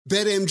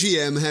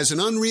BetMGM has an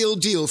unreal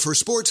deal for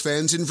sports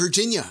fans in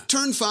Virginia.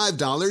 Turn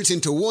 $5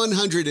 into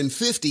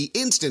 $150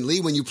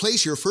 instantly when you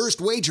place your first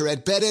wager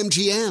at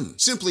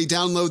BetMGM. Simply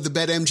download the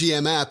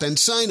BetMGM app and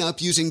sign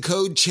up using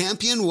code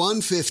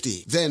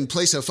CHAMPION150. Then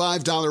place a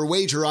 $5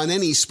 wager on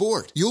any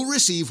sport. You'll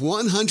receive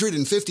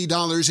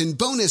 $150 in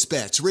bonus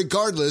bets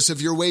regardless of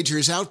your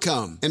wager's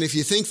outcome. And if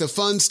you think the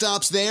fun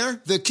stops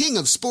there, the King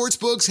of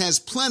Sportsbooks has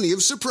plenty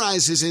of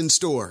surprises in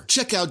store.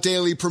 Check out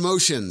daily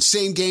promotions,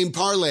 same-game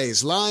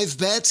parlays, live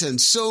bets,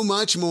 and so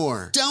much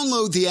more.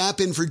 Download the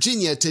app in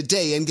Virginia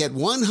today and get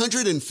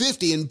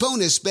 $150 in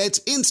bonus bets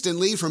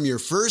instantly from your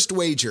first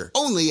wager.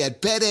 Only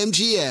at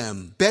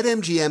BetMGM.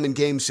 BetMGM and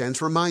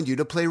GameSense remind you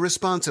to play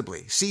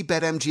responsibly. See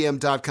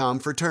BetMGM.com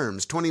for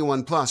terms.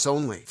 21 plus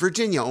only.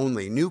 Virginia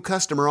only. New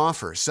customer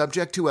offer.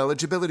 Subject to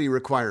eligibility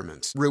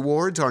requirements.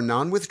 Rewards are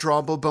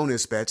non-withdrawable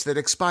bonus bets that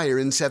expire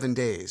in 7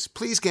 days.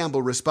 Please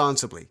gamble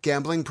responsibly.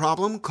 Gambling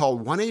problem? Call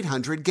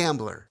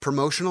 1-800-GAMBLER.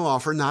 Promotional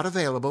offer not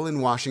available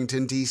in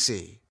Washington,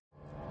 D.C.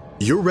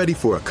 You're ready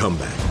for a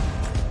comeback.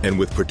 And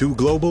with Purdue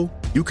Global,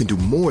 you can do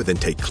more than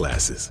take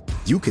classes.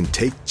 You can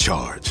take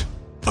charge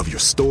of your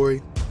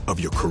story, of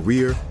your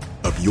career,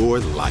 of your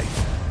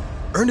life.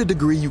 Earn a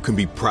degree you can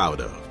be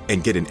proud of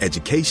and get an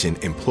education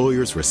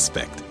employers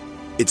respect.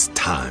 It's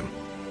time,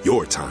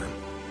 your time,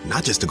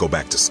 not just to go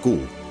back to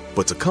school,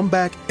 but to come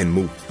back and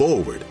move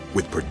forward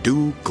with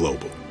Purdue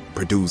Global,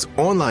 Purdue's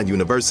online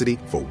university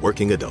for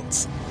working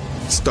adults.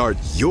 Start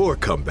your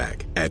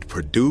comeback at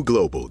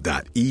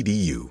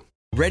purdueglobal.edu.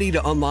 Ready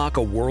to unlock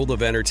a world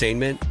of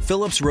entertainment?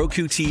 Philips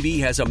Roku TV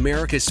has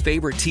America's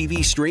favorite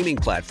TV streaming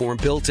platform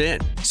built in,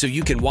 so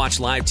you can watch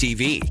live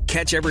TV,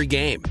 catch every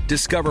game,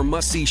 discover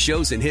must-see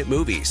shows and hit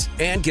movies,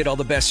 and get all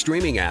the best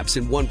streaming apps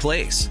in one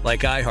place,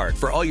 like iHeart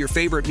for all your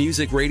favorite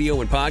music,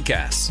 radio, and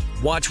podcasts.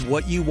 Watch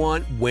what you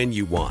want, when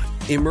you want.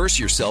 Immerse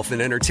yourself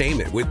in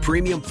entertainment with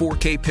premium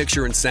 4K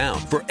picture and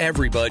sound for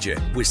every budget,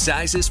 with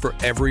sizes for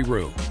every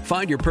room.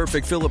 Find your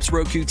perfect Philips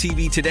Roku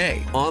TV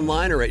today,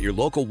 online or at your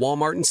local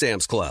Walmart and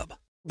Sam's Club.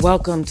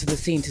 Welcome to the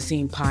Scene to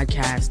Scene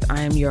podcast.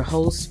 I am your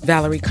host,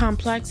 Valerie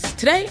Complex.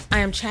 Today, I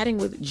am chatting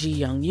with Ji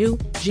Young Yoo.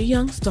 Ji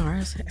Young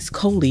stars as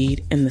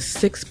co-lead in the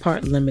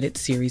 6-part limited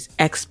series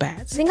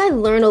Expats. I think I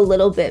learn a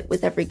little bit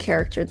with every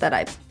character that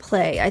I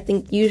play. I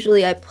think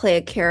usually I play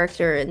a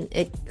character and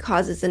it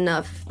causes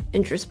enough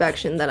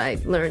introspection that I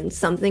learn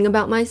something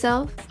about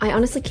myself. I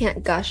honestly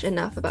can't gush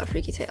enough about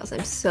Freaky Tales.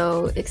 I'm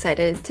so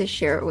excited to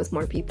share it with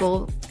more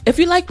people. If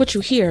you like what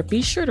you hear,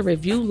 be sure to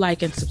review,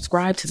 like, and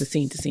subscribe to the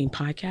Scene to Scene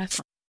podcast.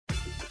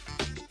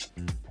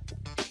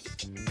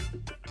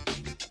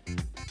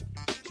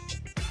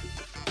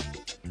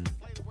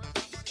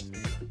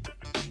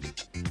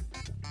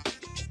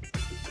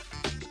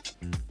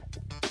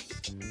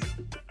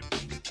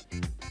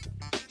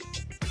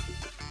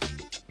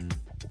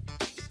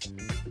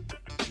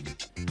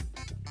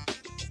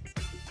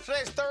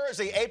 Today's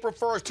Thursday, April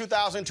 1st,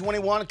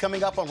 2021,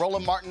 coming up on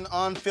Roland Martin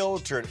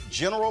Unfiltered.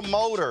 General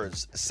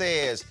Motors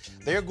says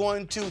they're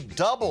going to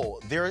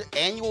double their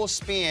annual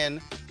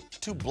spend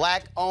to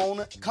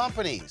black-owned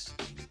companies.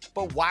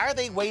 But why are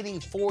they waiting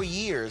 4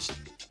 years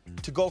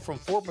to go from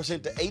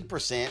 4% to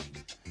 8%?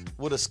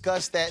 We'll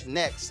discuss that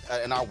next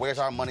in our Where's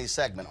Our Money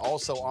segment.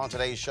 Also on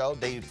today's show,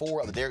 day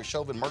 4 of the Derek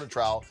Chauvin murder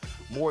trial.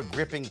 More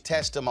gripping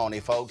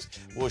testimony, folks.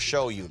 We'll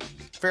show you.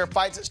 Fair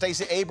Fights'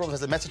 Stacey Abrams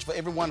has a message for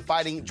everyone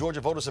fighting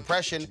Georgia voter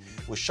suppression.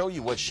 We'll show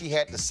you what she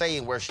had to say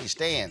and where she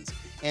stands.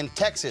 In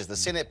Texas, the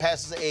Senate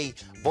passes a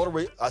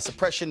voter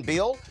suppression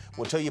bill.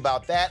 We'll tell you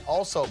about that.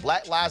 Also,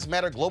 Black Lives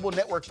Matter Global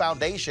Network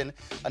Foundation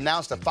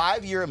announced a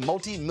 5-year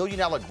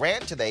multi-million-dollar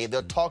grant today.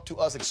 They'll talk to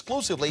us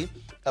exclusively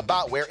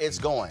about where it's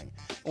going.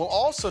 We'll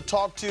also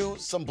talk to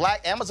some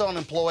black Amazon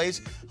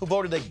employees who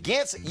voted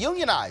against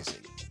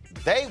unionizing.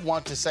 They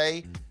want to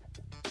say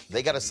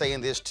they got a say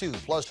in this too.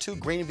 Plus, 2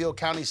 Greenville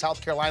County, South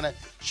Carolina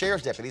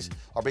sheriff's deputies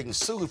are being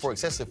sued for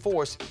excessive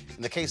force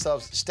in the case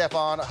of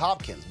Stephon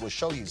Hopkins. We'll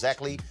show you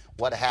exactly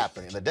what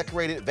happened. And the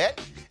decorated vet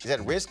is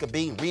at risk of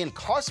being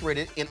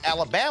reincarcerated in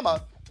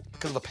Alabama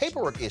because of a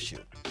paperwork issue.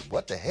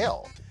 What the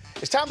hell?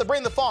 It's time to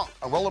bring the funk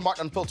on Roland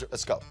Martin Unfiltered.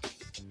 Let's go.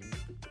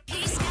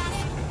 He's got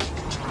it.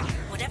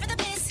 Whatever the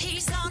biz,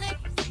 he's on it.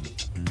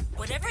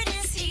 Whatever it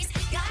is, he's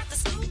got the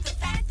scoop, the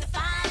fact, the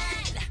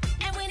find.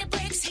 And when it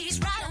breaks, he's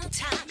right on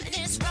time and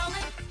it's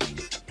rolling.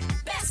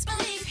 Best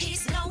believe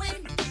he's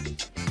knowing.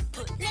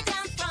 Putting it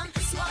down from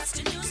sports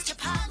to news to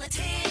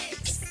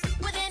politics.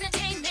 With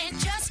entertainment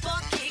just for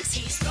kicks,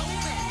 he's rolling.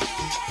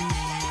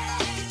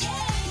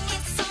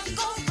 It's on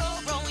Go,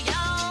 roll,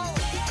 y'all.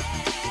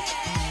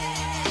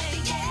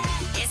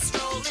 It's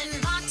Roland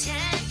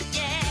Martin,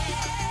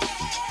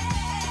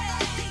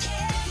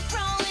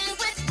 Rolling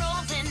with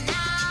Roland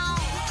now.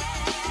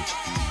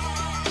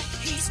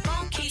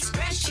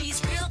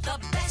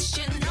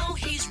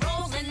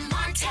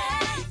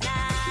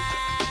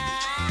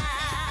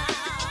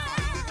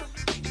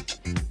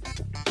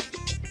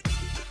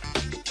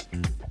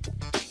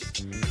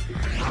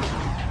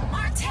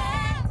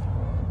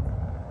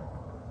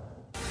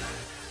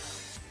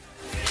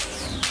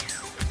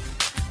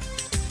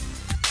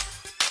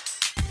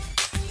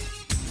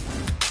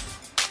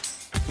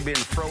 being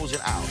frozen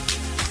out.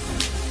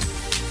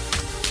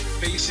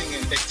 Facing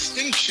an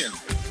extinction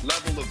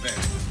level event.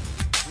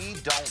 We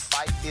don't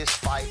fight this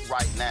fight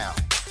right now,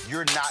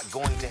 you're not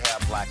going to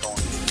have black-owned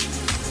media.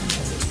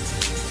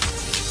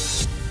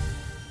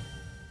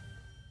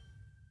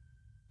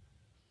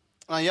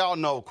 Now, y'all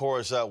know, of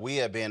course, we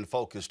have been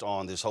focused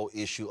on this whole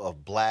issue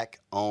of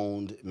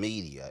black-owned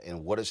media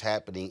and what is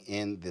happening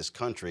in this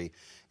country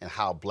and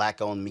how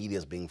black-owned media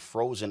is being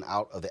frozen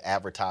out of the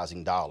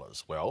advertising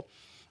dollars. Well,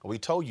 we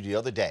told you the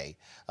other day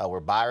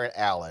where Byron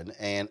Allen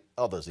and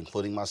others,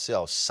 including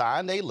myself,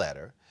 signed a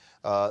letter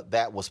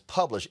that was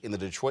published in the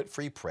Detroit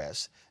Free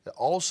Press. It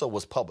also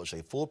was published,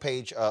 a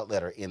full-page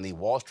letter in the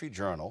Wall Street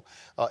Journal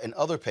and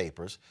other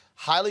papers,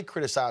 highly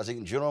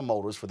criticizing General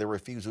Motors for their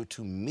refusal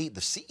to meet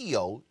the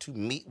CEO to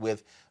meet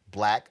with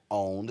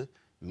black-owned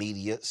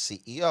media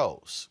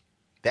CEOs.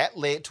 That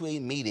led to a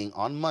meeting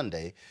on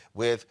Monday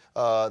with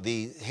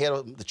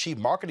the chief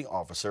marketing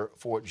officer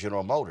for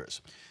General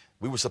Motors.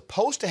 We were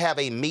supposed to have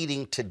a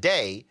meeting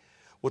today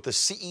with the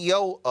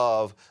CEO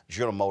of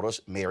General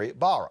Motors, Mary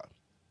Barra.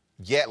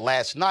 Yet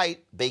last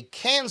night, they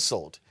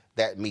canceled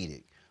that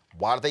meeting.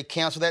 Why did they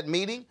cancel that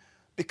meeting?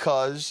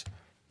 Because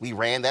we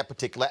ran that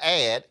particular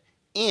ad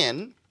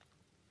in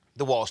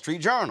the Wall Street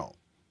Journal.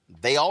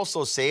 They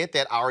also said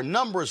that our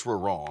numbers were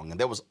wrong and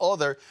there was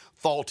other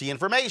faulty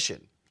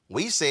information.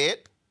 We said,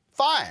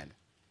 fine,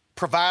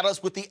 provide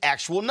us with the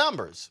actual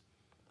numbers.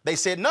 They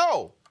said,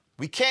 no,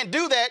 we can't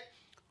do that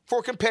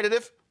for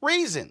competitive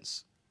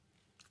reasons.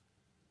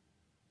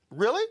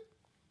 Really?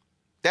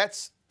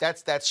 That's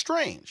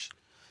strange.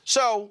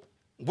 So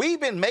we've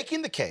been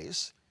making the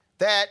case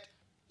that,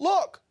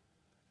 look,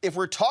 if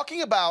we're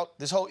talking about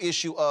this whole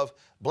issue of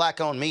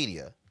black-owned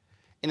media,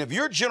 and if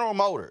you're General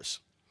Motors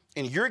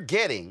and you're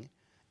getting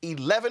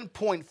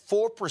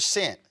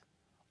 11.4%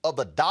 of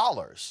the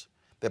dollars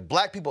that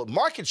black people,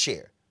 market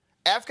share,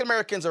 African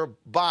Americans are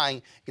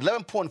buying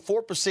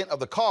 11.4% of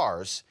the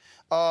cars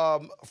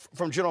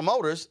from General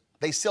Motors.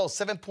 They sell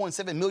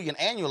 7.7 million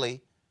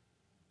annually.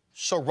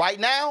 So right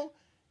now,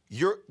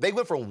 they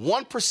went from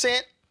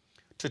 1%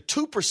 to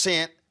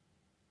 2%.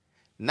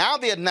 Now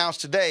they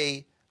announced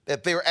today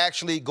that they're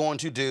actually going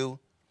to do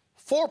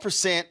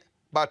 4%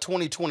 by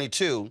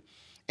 2022.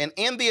 And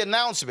in the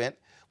announcement,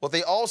 what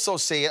they also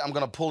said, I'm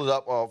going to pull it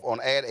up on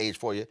Ad Age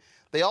for you.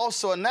 They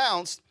also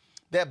announced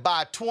that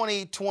by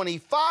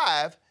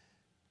 2025,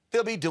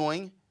 they'll be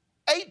doing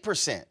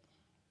 8%.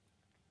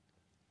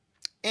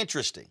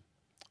 Interesting.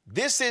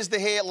 This is the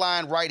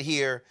headline right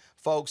here,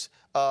 folks,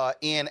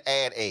 in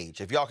Ad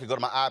Age. If y'all could go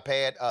to my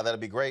iPad,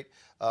 that'd be great.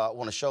 I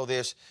want to show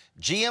this.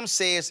 GM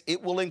says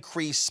it will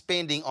increase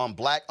spending on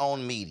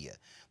black-owned media.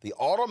 The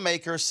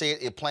automaker said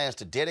it plans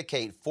to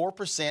dedicate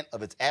 4%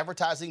 of its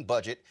advertising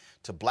budget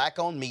to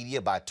black-owned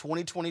media by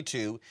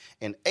 2022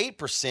 and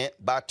 8%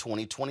 by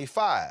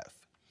 2025.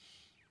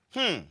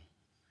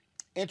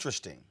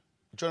 Interesting.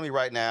 Joining me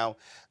right now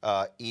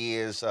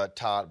is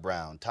Todd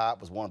Brown. Todd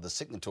was one of the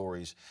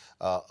signatories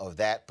of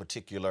that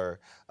particular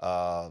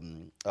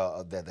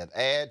that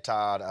ad.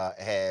 Todd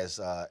has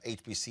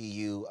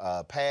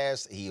HBCU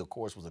pass. He, of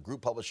course, was a group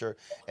publisher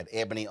at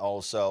Ebony.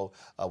 Also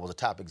was a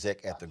top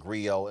exec at the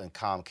Grio and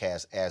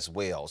Comcast as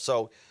well.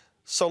 So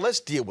let's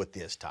deal with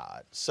this,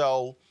 Todd.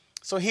 So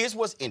here's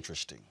what's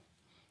interesting.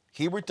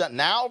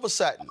 Now all of a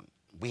sudden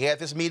we had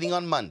this meeting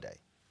on Monday.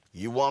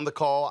 You were on the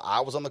call.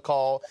 I was on the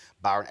call.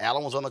 Byron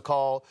Allen was on the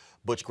call.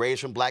 Butch Graves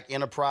from Black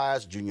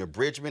Enterprise, Junior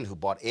Bridgman, who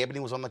bought Ebony,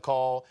 was on the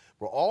call.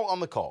 We're all on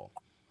the call.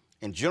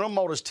 And General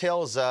Motors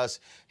tells us,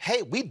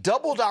 hey, we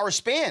doubled our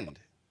spend.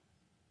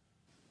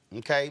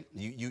 Okay?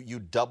 You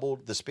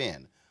doubled the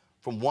spend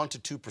from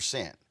 1% to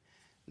 2%.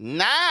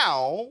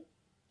 Now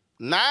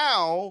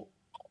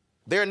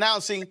they're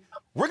announcing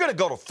we're going to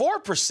go to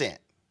 4%.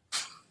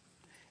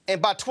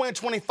 And by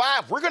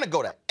 2025, we're going to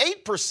go to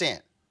 8%.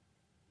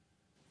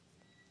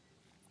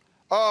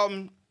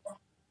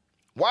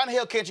 Why in the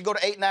hell can't you go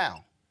to 8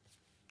 now?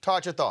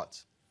 Todd, your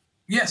thoughts?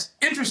 Yes,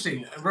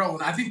 interesting,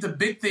 Roland. I think the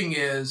big thing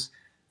is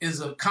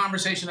a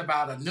conversation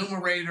about a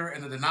numerator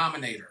and a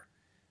denominator.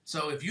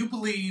 So if you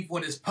believe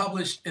what is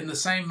published in the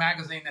same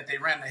magazine that they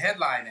ran the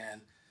headline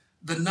in,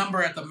 the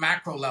number at the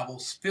macro level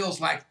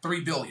feels like 3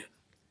 billion.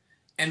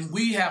 And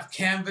we have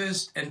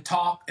canvassed and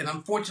talked, and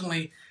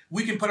unfortunately,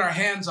 we can put our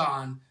hands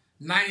on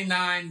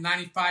 99,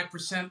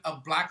 95%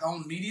 of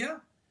black-owned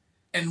media.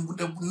 And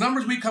the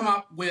numbers we come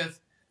up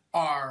with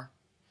are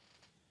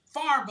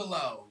far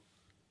below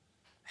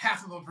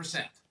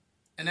 0.5%.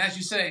 And as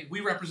you say,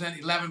 we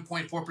represent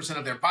 11.4%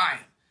 of their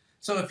buying.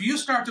 So if you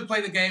start to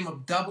play the game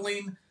of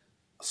doubling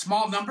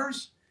small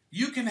numbers,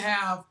 you can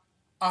have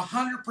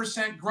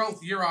 100%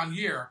 growth year on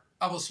year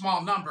of a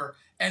small number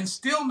and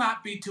still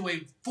not be to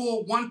a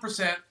full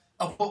 1%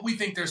 of what we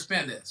think their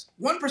spend is.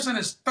 1%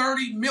 is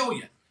 30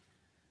 million.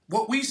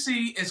 What we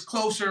see is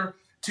closer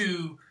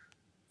to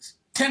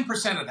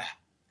 10% of that.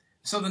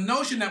 So the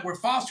notion that we're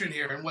fostering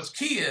here, and what's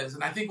key is,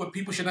 and I think what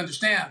people should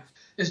understand,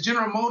 is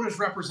General Motors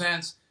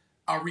represents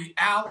a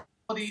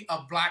reality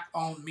of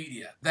black-owned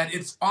media, that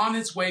it's on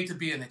its way to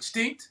being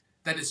extinct,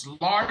 that it's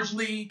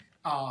largely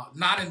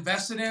not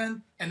invested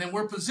in, and then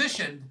we're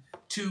positioned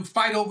to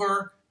fight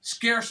over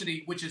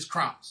scarcity, which is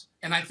crumbs.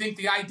 And I think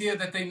the idea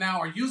that they now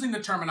are using the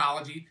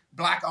terminology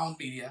black-owned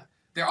media,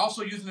 they're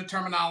also using the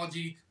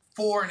terminology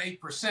 4 and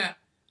 8%.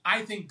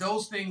 I think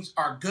those things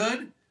are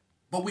good,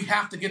 but we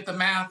have to get the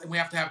math and we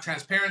have to have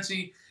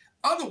transparency.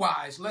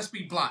 Otherwise, let's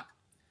be blunt.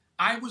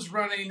 I was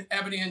running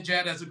Ebony and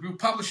Jet as a group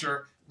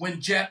publisher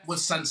when Jet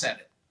was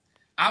sunsetted.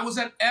 I was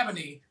at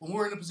Ebony when we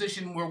were in a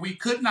position where we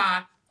could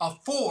not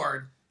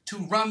afford to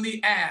run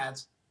the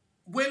ads,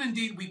 when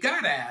indeed we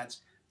got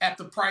ads, at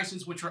the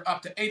prices which were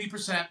up to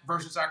 80%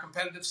 versus our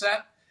competitive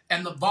set,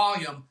 and the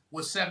volume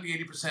was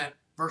 70, 80%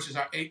 versus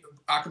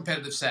our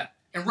competitive set.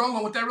 And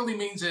Roland, what that really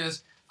means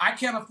is I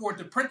can't afford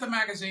to print the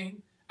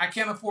magazine, I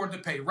can't afford to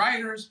pay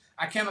writers,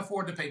 I can't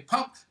afford to pay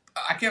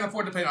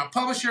my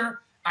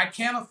publisher, I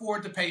can't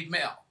afford to pay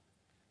mail.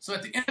 So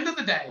at the end of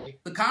the day,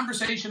 the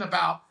conversation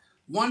about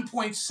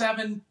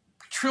 $1.7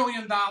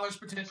 trillion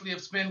potentially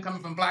of spend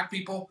coming from black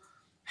people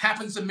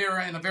happens to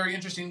mirror in a very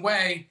interesting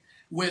way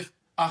with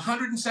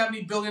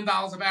 $170 billion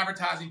of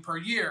advertising per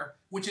year,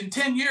 which in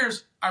 10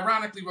 years,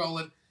 ironically,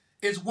 Roland,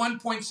 is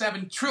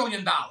 $1.7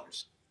 trillion.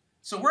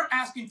 So we're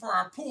asking for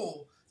our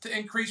pool to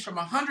increase from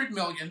 100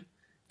 million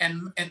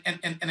and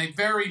a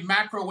very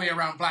macro way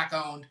around black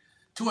owned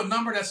to a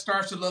number that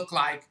starts to look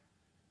like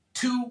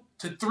 2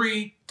 to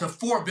 3 to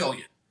 4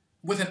 billion,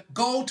 with a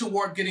goal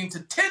toward getting to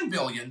 10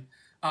 billion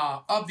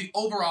of the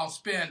overall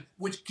spend,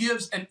 which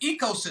gives an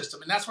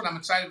ecosystem. And that's what I'm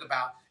excited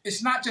about.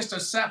 It's not just a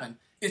 7,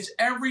 it's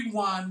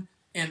everyone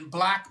in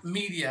black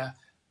media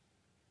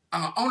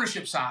on the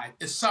ownership side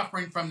is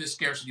suffering from this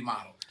scarcity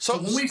model. So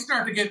when we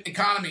start to get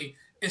economy,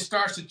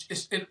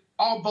 it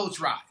all boats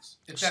rise,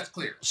 if that's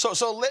clear. So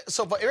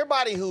for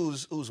everybody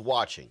who's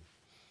watching,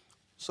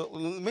 so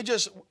let me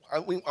just, I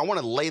want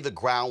to lay the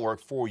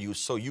groundwork for you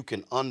so you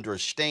can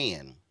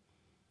understand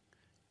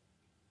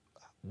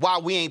why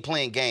we ain't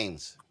playing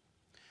games.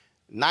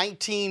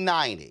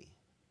 1990,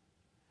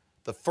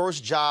 the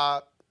first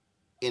job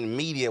in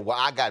media where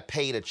I got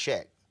paid a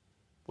check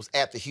was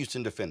at the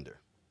Houston Defender.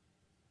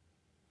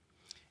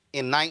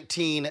 In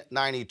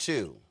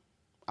 1992,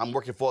 I'm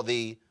working for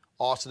the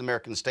Austin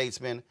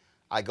American-Statesman.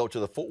 I go to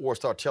the Fort Worth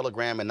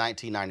Star-Telegram in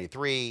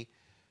 1993.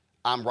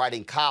 I'm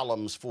writing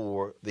columns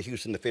for the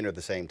Houston Defender at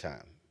the same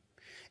time.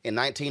 In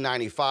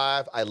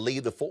 1995, I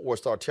leave the Fort Worth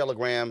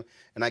Star-Telegram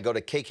and I go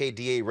to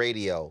KKDA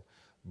Radio,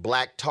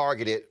 black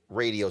targeted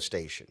radio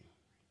station.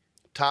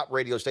 Top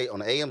radio station on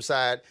the AM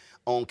side,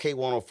 on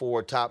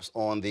K104, tops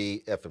on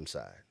the FM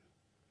side.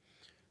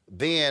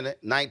 Then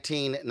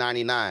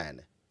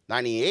 1999,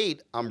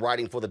 98, I'm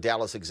writing for the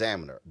Dallas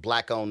Examiner,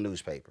 black-owned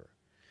newspaper.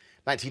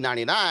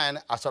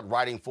 1999, I start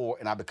writing for,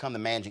 and I become the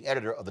managing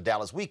editor of the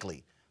Dallas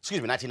Weekly.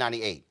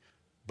 1998,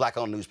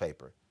 black-owned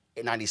newspaper.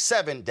 In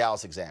 97,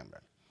 Dallas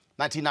Examiner.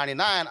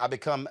 1999, I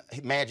become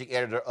managing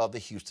editor of the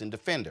Houston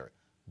Defender,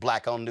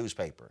 black-owned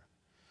newspaper.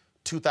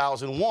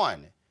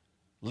 2001,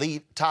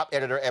 lead top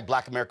editor at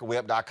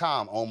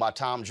blackamericaweb.com, owned by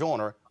Tom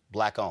Joyner,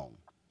 black-owned.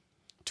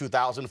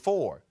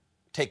 2004,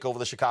 take over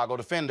the Chicago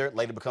Defender,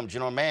 later become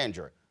general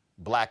manager,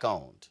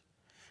 black-owned.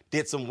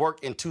 Did some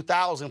work in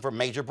 2000 for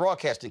Major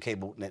Broadcasting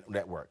Cable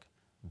Network,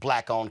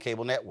 black-owned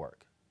cable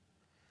network.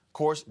 Of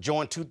course,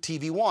 joined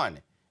TV One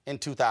in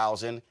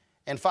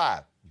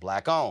 2005,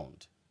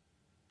 black-owned.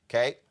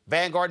 Okay,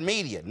 Vanguard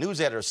Media,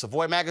 news editor,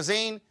 Savoy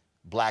Magazine,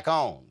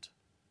 black-owned.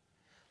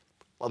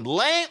 I'm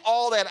laying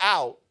all that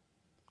out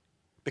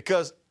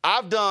because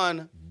I've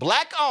done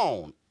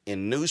black-owned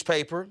in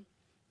newspaper,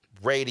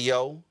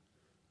 radio,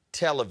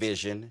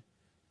 television,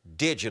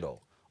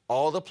 digital,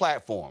 all the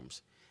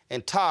platforms.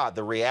 And Todd,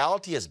 the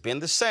reality has been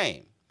the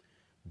same.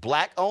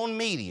 Black-owned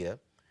media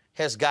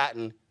has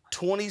gotten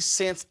 20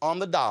 cents on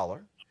the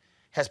dollar,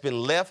 has been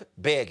left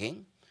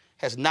begging,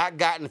 has not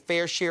gotten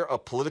fair share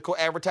of political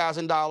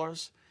advertising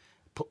dollars,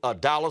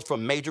 dollars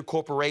from major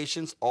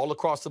corporations all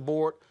across the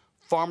board,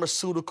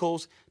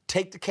 pharmaceuticals,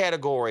 take the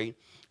category.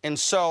 And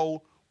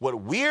so what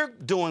we're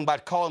doing by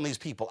calling these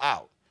people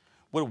out,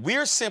 what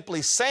we're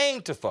simply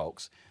saying to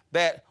folks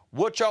that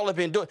what y'all have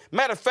been doing.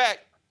 Matter of fact,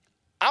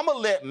 I'm going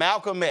to let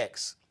Malcolm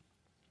X,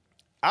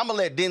 I'm going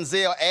to let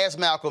Denzel ask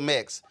Malcolm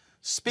X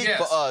speak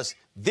for us.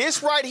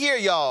 This right here,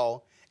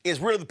 y'all, is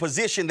really the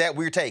position that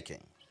we're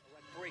taking.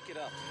 Break it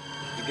up.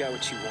 You got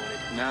what you wanted.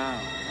 No,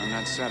 I'm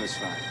not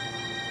satisfied.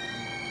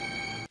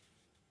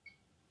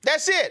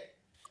 That's it.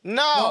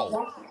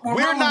 No,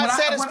 we're not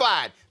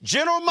satisfied.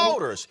 General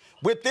Motors,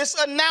 with this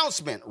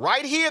announcement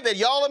right here that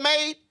y'all have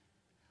made,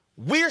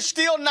 we're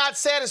still not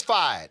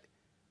satisfied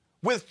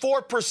with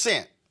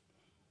 4%.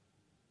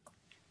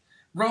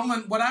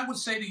 Roland, what I would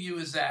say to you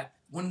is that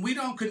when we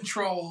don't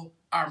control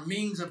our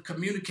means of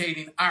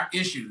communicating our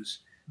issues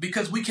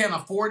because we can't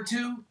afford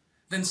to,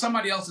 then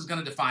somebody else is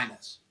going to define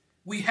us.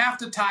 We have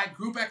to tie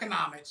group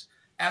economics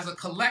as a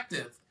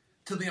collective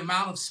to the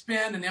amount of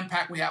spend and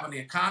impact we have on the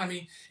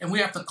economy, and we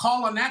have to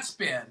call on that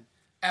spend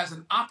as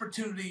an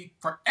opportunity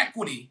for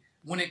equity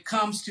when it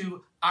comes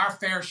to our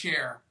fair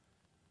share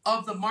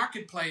of the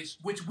marketplace,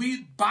 which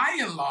we, by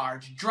and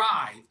large,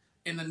 drive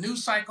in the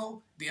news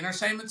cycle, the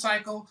entertainment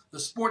cycle, the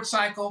sports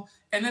cycle.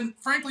 And then,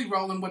 frankly,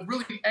 Roland, what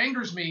really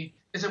angers me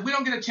is that we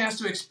don't get a chance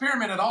to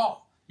experiment at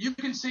all. You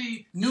can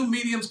see new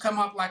mediums come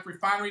up like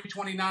Refinery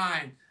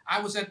 29.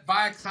 I was at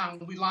Viacom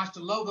when we launched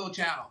the Logo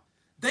channel.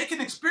 They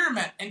can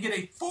experiment and get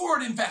a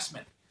forward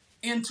investment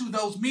into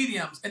those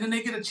mediums, and then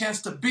they get a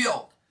chance to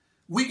build.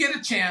 We get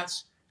a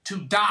chance to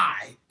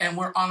die, and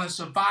we're on a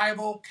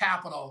survival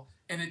capital,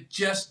 and it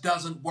just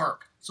doesn't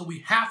work. So we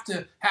have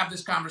to have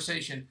this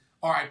conversation,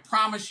 or I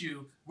promise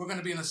you, we're going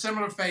to be in a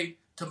similar fate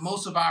to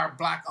most of our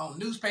Black-owned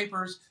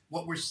newspapers,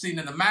 what we're seeing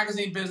in the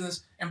magazine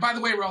business. And by the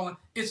way, Roland,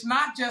 it's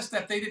not just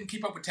that they didn't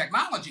keep up with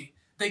technology.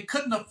 They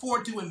couldn't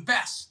afford to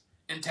invest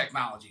in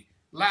technology.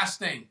 Last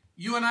thing,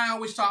 you and I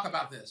always talk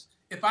about this.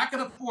 If I could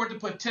afford to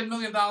put $10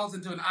 million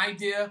into an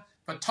idea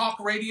for talk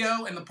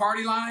radio and the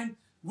party line,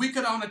 we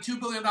could own a $2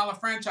 billion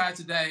franchise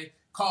today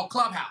called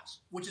Clubhouse,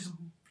 which is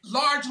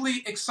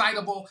largely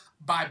excitable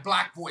by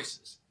Black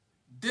voices.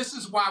 This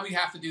is why we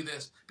have to do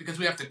this, because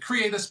we have to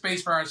create a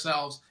space for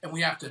ourselves and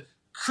we have to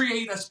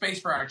create a space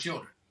for our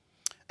children.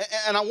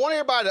 And I want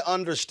everybody to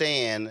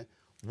understand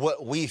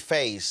what we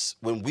face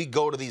when we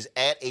go to these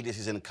ad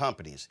agencies and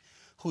companies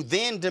who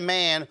then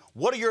demand,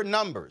 what are your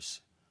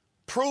numbers?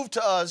 Prove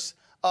to us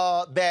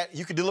that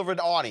you can deliver an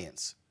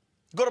audience.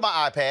 Go to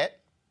my iPad.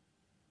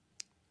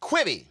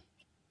 Quibi.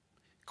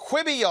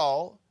 Quibi,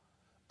 y'all,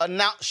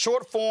 announced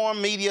short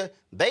form media.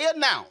 They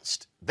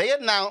announced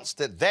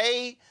that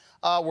they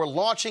were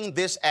launching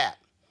this app.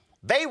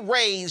 They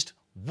raised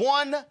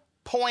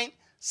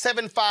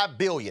 $1.75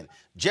 billion.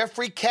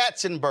 Jeffrey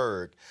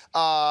Katzenberg,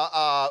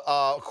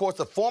 of course,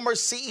 the former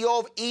CEO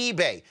of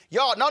eBay.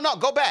 Y'all, no,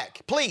 go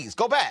back. Please,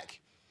 go back.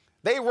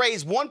 They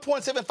raised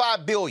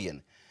 $1.75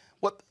 billion.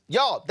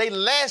 Y'all, they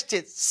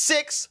lasted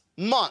 6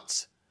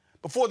 months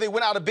before they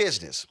went out of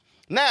business.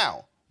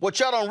 Now, what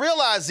y'all don't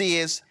realize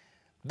is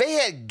they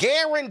had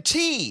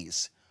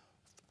guarantees.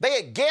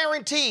 They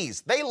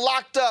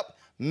locked up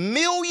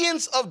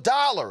millions of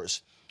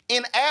dollars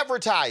in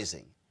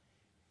advertising.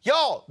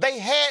 Y'all, they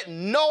had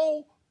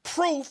no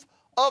proof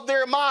of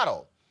their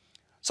model.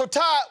 So,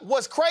 Todd,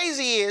 what's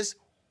crazy is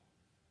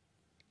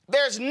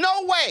there's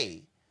no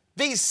way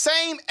these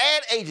same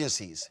ad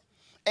agencies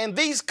and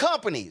these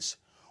companies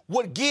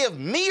would give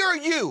me or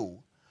you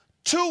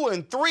 2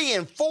 and 3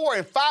 and 4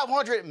 and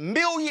 500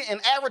 million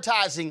in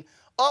advertising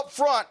up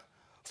front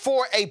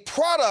for a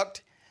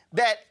product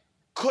that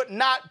could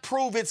not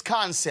prove its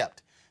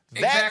concept.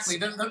 Exactly.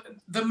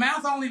 The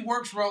math only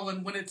works,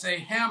 Roland, when it's a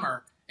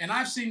hammer. And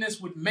I've seen this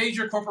with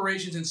major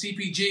corporations in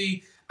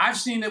CPG. I've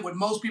seen it with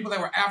most people that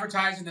were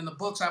advertising in the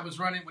books I was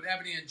running with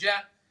Ebony and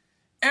Jet.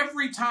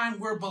 Every time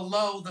we're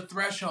below the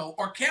threshold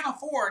or can't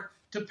afford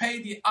to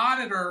pay the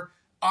auditor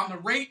on the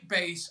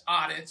rate-based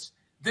audits,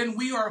 then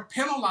we are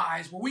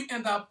penalized where we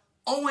end up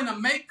owing a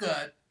make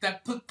good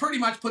that pretty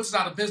much puts us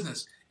out of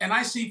business. And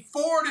I see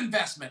forward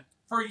investment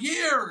for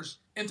years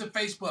into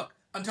Facebook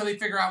until they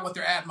figure out what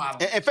their ad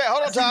model is. In fact,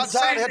 hold on,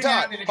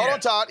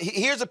 Todd.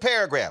 Here's a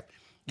paragraph.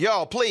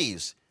 Y'all,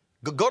 please,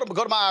 go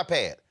to my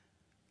iPad.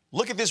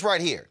 Look at this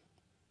right here.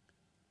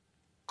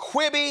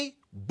 Quibi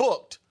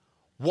booked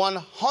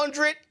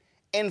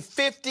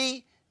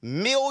 $150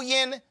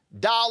 million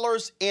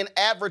in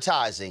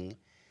advertising,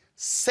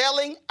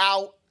 selling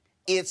out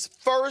its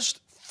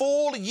first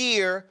full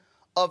year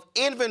of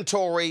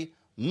inventory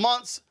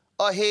months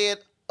ahead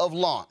of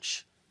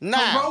launch.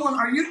 Now, Roland,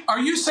 are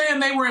you saying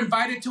they were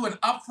invited to an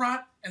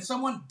upfront and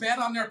someone bet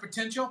on their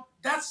potential?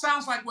 That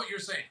sounds like what you're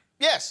saying.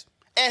 Yes.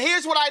 And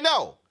here's what I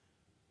know.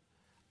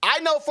 I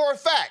know for a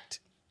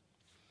fact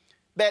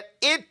that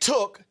it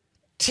took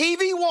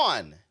TV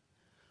One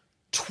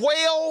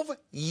 12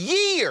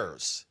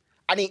 years.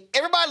 I need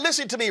everybody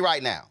listening to me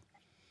right now.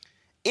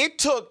 It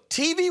took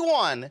TV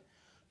One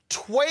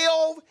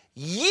 12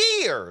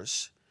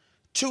 years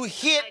to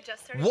hit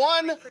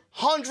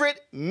 $100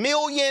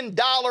 million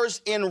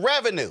in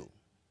revenue.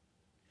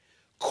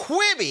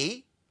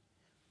 Quibi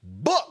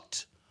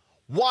booked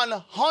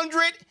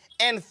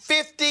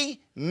 $150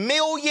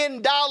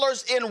 million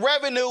in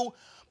revenue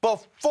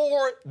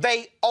before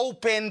they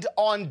opened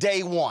on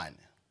day one.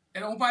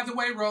 And oh, by the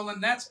way,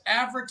 Roland, that's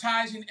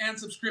advertising and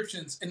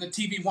subscriptions in the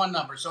TV One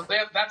number. So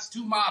that's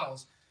two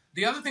models.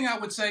 The other thing I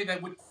would say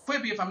that with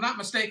Quibi, if I'm not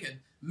mistaken,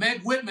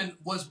 Meg Whitman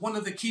was one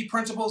of the key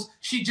principals.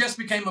 She just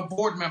became a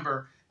board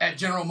member at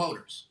General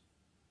Motors.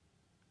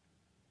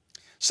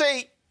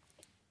 See,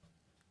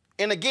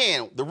 and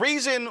again, the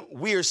reason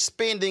we are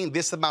spending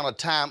this amount of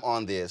time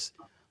on this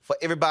for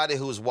everybody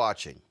who's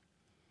watching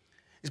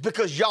is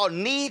because y'all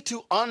need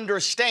to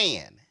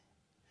understand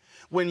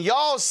when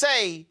y'all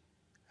say,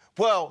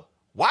 well,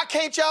 why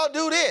can't y'all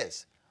do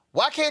this?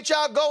 Why can't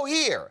y'all go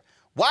here?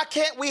 Why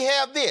can't we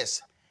have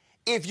this?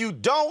 If you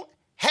don't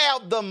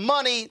have the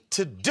money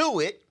to do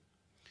it,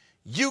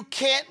 you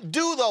can't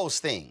do those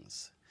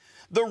things.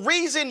 The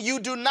reason you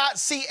do not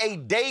see a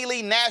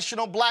daily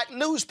national Black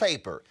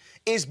newspaper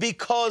is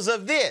because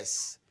of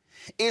this.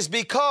 Is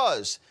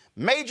because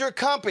major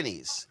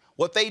companies,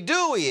 what they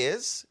do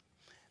is,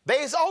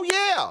 they say, oh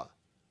yeah,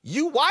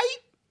 you white?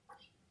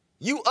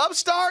 You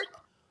upstart?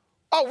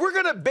 Oh, we're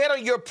gonna bet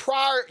on your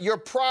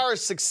prior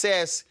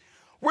success.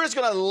 We're just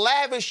gonna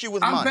lavish you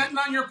with money. I'm betting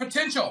on your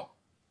potential.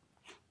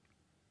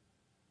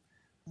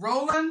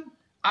 Roland,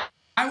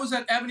 I was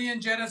at Ebony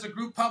and Jet as a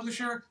group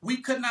publisher. We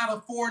could not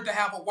afford to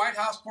have a White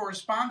House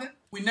correspondent.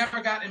 We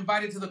never got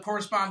invited to the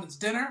correspondent's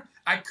dinner.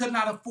 I could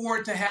not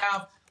afford to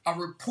have a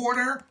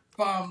reporter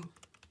from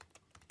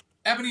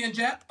Ebony and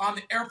Jet on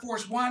the Air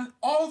Force One.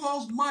 All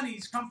those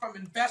monies come from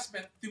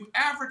investment through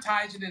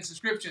advertising and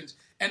subscriptions.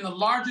 And the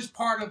largest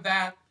part of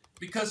that,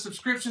 because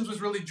subscriptions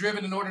was really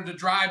driven in order to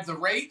drive the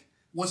rate,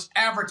 was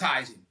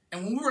advertising.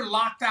 And when we were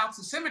locked out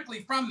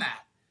systemically from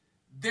that,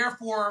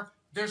 therefore,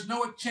 there's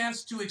no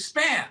chance to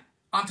expand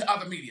onto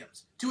other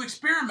mediums, to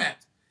experiment,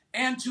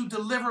 and to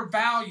deliver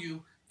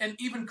value and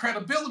even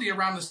credibility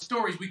around the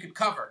stories we could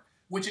cover,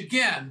 which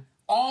again,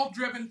 all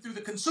driven through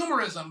the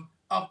consumerism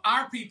of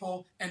our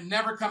people and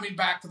never coming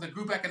back to the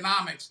group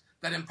economics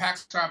that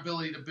impacts our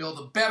ability to build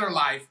a better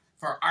life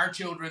for our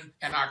children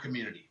and our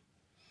community.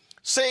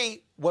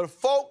 See, what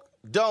folk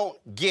don't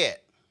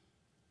get,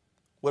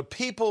 what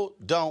people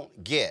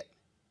don't get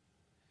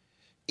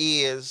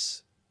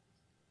is,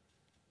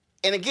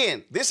 and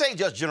again, this ain't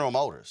just General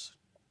Motors.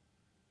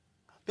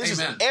 This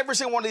Amen. is every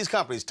single one of these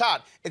companies.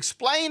 Todd,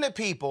 explain to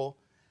people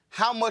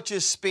how much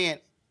is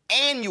spent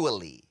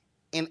annually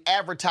in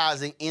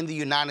advertising in the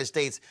United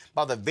States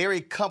by the very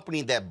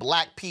company that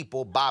black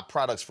people buy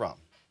products from.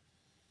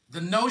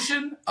 The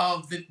notion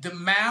of the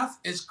math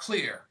is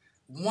clear.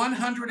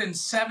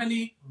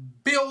 $170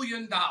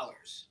 billion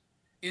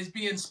is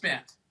being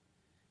spent,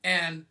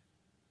 and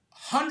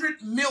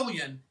 $100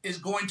 million is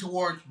going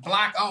towards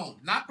black owned,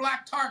 not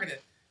black targeted.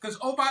 Because,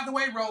 oh, by the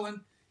way,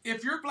 Roland,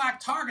 if you're black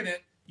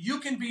targeted, you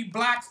can be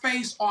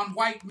blackface on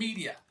white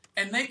media,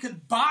 and they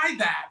could buy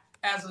that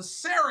as a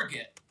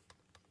surrogate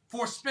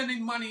for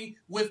spending money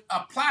with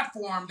a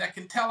platform that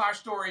can tell our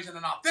stories in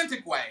an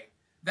authentic way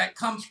that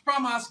comes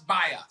from us,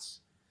 by us.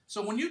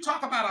 So when you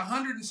talk about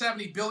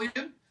 $170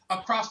 billion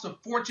across the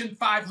Fortune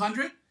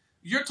 500,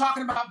 you're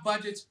talking about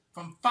budgets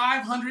from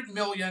 $500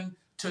 million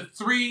to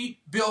 $3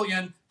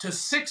 billion to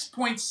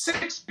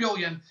 $6.6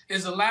 billion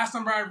is the last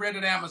number I read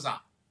at Amazon.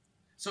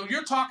 So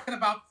you're talking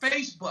about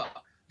Facebook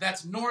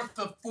that's north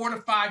of $4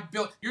 to $5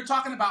 billion. You're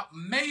talking about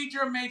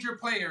major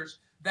players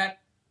that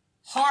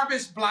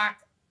harvest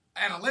black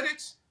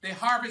analytics, they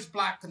harvest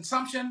black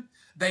consumption,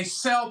 they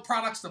sell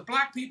products to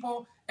black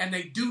people, and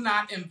they do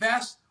not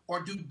invest or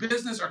do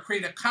business or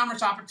create a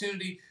commerce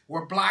opportunity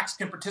where blacks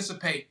can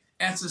participate.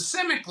 And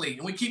systemically,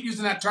 and we keep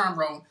using that term,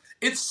 Ron,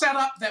 it's set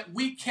up that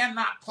we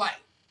cannot play.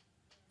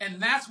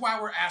 And that's why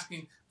we're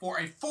asking for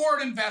a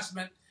forward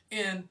investment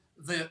in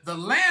the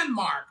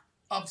landmark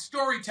of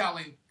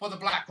storytelling for the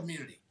black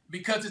community,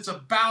 because it's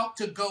about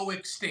to go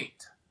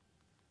extinct.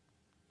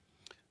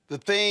 The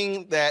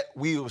thing that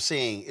we were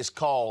seeing is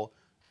called,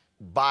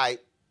 by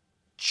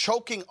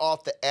choking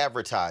off the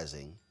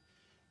advertising,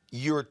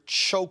 you're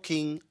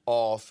choking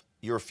off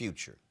your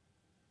future.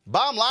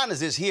 Bottom line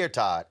is this here,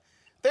 Todd.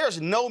 There's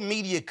no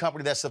media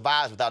company that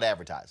survives without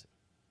advertising.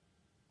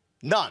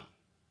 None.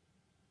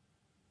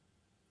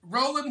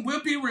 Roland,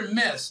 we'll be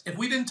remiss if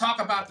we didn't talk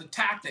about the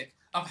tactic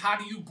of how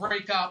do you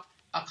break up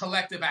a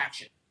collective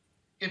action.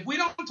 If we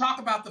don't talk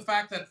about the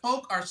fact that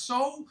folk are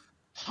so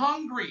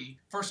hungry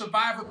for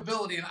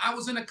survivability, and I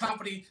was in a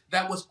company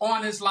that was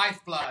on his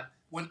lifeblood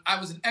when I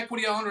was an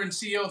equity owner and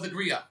CEO of the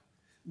GRIA.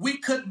 We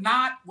could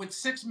not, with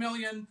 6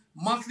 million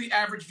monthly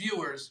average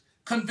viewers,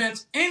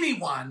 convince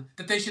anyone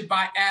that they should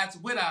buy ads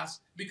with us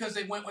because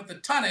they went with the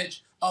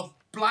tonnage of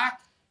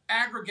black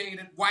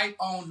aggregated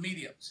white-owned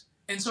mediums.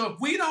 And so if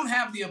we don't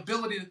have the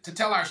ability to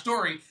tell our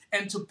story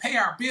and to pay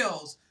our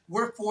bills,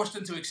 we're forced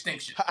into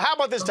extinction. How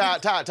about this,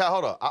 Todd,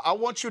 hold on. I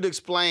want you to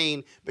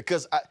explain,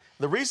 because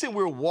the reason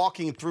we're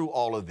walking through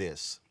all of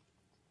this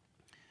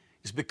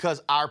is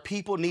because our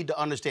people need to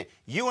understand.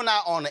 You and I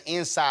on the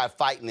inside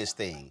fighting this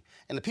thing,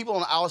 and the people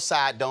on the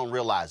outside don't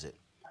realize it.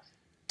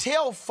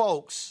 Tell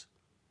folks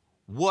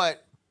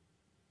what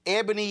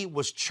Ebony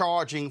was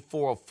charging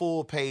for a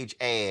full-page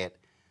ad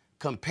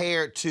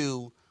compared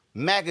to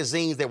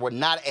magazines that were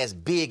not as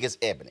big as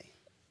Ebony.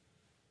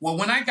 Well,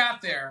 when I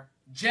got there,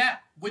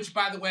 Jet, which,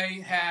 by the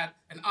way, had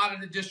an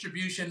audited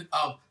distribution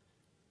of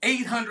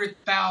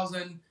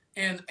 800,000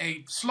 in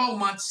a slow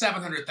month,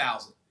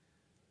 700,000.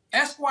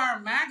 Esquire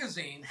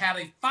magazine had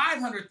a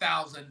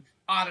 500,000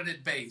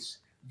 audited base.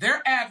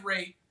 Their ad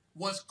rate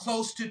was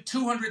close to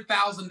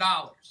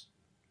 $200,000.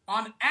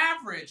 On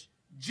average,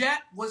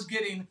 Jet was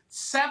getting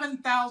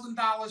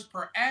 $7,000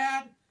 per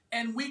ad,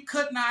 and we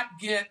could not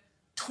get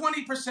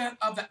 20%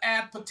 of the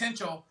ad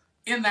potential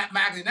in that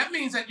magazine. That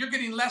means that you're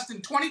getting less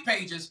than 20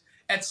 pages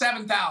at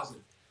 7,000.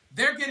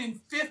 They're getting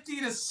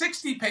 50 to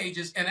 60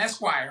 pages in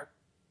Esquire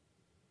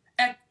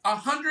at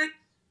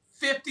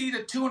 150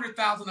 to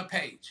 200,000 a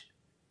page.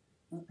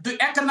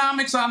 The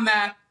economics on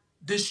that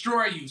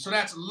destroy you. So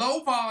that's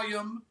low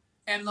volume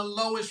and the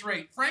lowest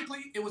rate.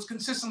 Frankly, it was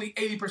consistently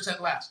 80%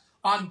 less.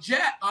 On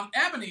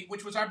Ebony,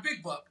 which was our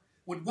big book,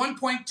 with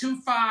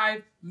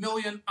 1.25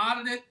 million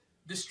audited,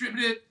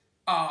 distributed,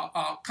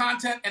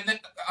 content and then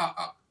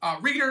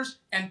readers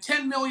and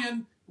 10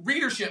 million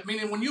readership,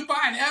 meaning when you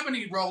buy an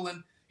Ebony,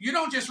 Roland, you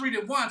don't just read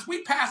it once.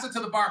 We pass it to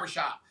the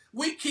barbershop.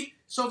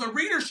 So the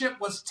readership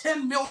was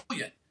 10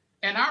 million.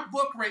 And our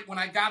book rate when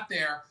I got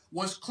there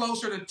was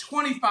closer to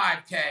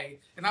 25K.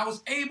 And I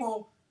was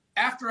able,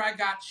 after I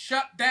got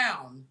shut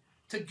down,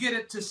 to get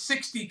it to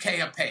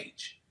 60K a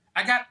page.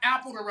 I got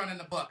Apple to run in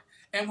the book.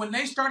 And when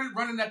they started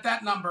running at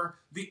that number,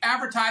 the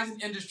advertising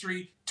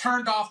industry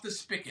turned off the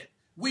spigot.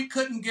 We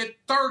couldn't get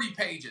 30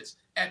 pages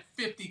at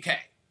 50K.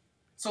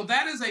 So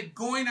that is a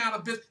going out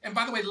of business. And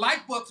by the way,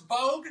 Lightbooks,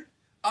 Vogue,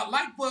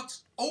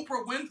 Lightbooks,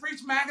 Oprah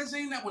Winfrey's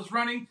magazine that was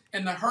running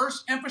in the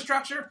Hearst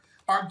infrastructure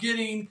are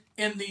getting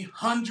in the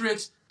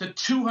hundreds to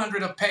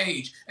 200 a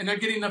page. And they're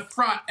getting the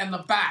front and the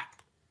back.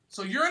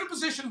 So you're in a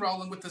position,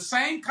 Roland, with the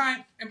same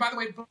kind. And by the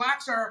way,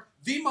 blacks are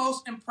the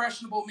most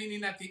impressionable,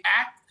 meaning that the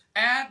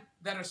ad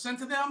that are sent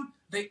to them,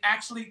 they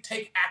actually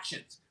take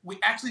actions. We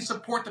actually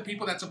support the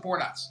people that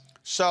support us.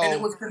 And it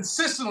was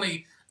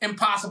consistently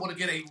impossible to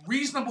get a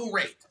reasonable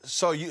rate.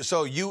 Somebody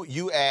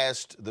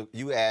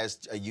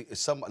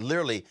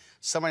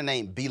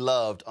named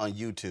Beloved on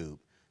YouTube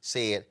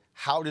said,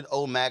 how did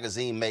O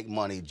Magazine make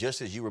money,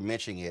 just as you were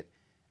mentioning it?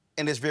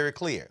 And it's very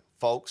clear.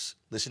 Folks,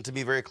 listen to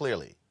me very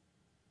clearly.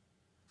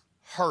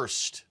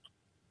 Hearst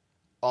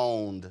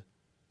owned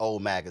O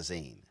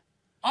Magazine.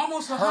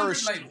 Almost 100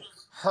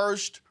 labels.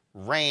 Hearst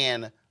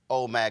ran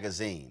O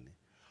Magazine.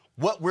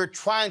 What we're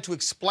trying to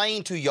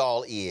explain to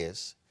y'all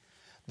is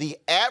the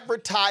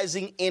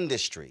advertising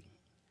industry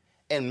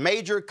and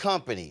major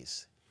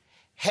companies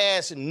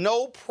has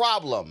no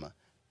problem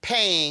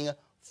paying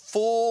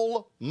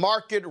full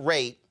market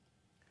rate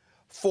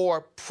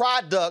for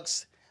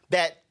products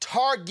that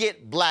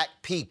target black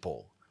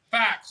people.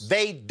 Facts.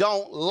 They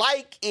don't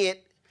like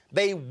it.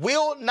 They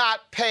will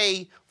not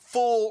pay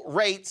full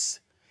rates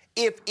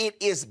if it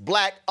is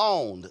black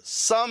owned.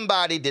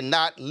 Somebody did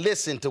not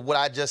listen to what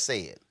I just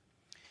said.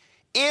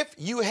 If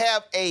you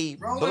have a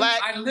Roland,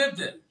 black... I lived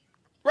it.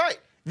 Right.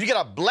 You get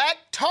a black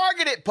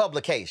targeted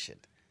publication.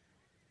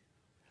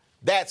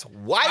 That's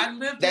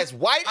white. That's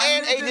white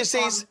ad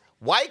agencies,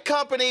 white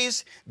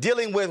companies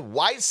dealing with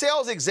white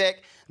sales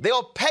exec.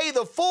 They'll pay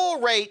the full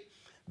rate.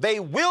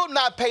 They will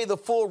not pay the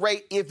full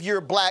rate if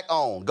you're black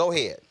owned. Go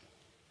ahead.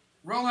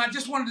 Roland, I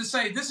just wanted to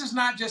say this is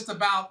not just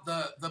about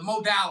the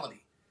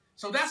modality.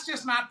 So that's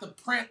just not the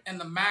print and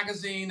the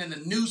magazine and the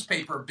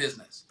newspaper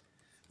business.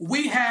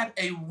 We had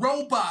a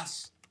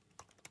robust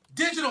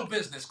digital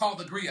business called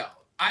The Griot.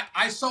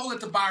 I sold it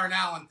to Byron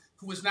Allen,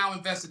 who is now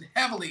invested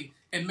heavily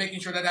in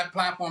making sure that that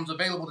platform is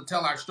available to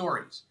tell our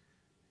stories.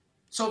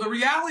 So the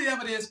reality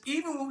of it is,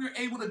 even when we were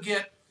able to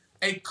get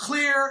a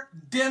clear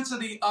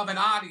density of an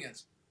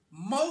audience,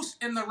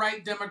 most in the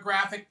right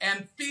demographic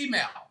and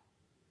female,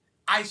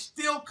 I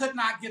still could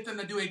not get them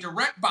to do a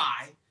direct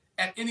buy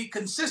at any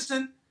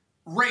consistent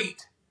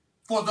rate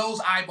for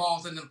those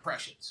eyeballs and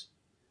impressions.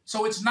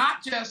 So it's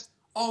not just,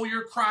 oh,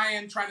 you're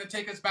crying, trying to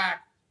take us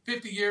back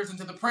 50 years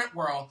into the print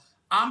world.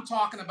 I'm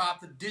talking about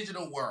the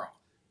digital world.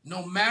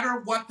 No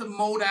matter what the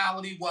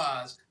modality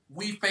was,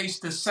 we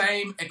faced the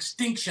same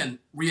extinction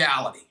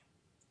reality.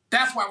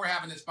 That's why we're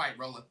having this fight,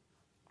 Roland.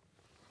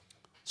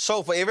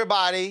 So for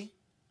everybody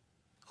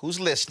who's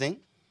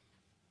listening,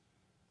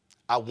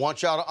 I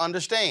want y'all to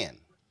understand.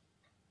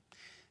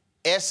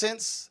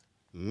 Essence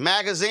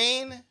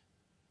Magazine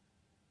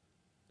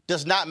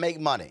does not make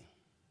money.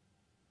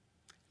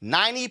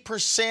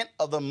 90%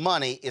 of the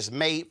money is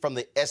made from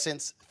the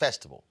Essence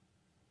Festival.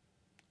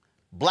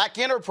 Black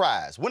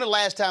Enterprise. When the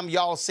last time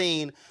y'all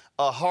seen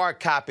a hard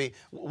copy?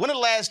 When the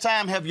last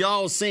time have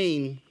y'all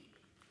seen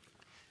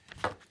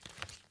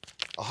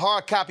a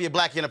hard copy of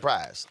Black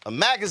Enterprise? A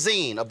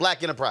magazine of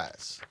Black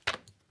Enterprise?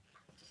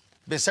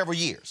 Been several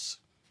years.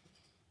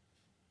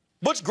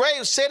 Butch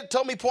Graves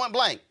told me point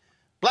blank,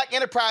 Black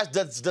Enterprise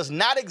does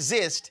not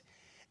exist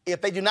if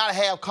they do not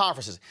have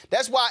conferences.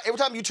 That's why every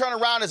time you turn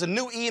around, there's a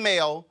new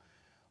email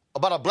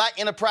about a Black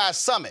Enterprise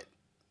Summit.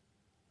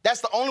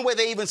 That's the only way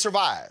they even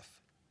survive.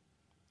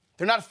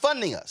 They're not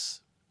funding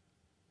us.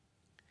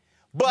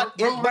 But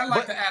I'd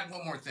like to add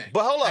one more thing.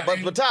 But hold up,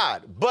 but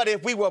Todd, but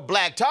if we were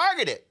black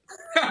targeted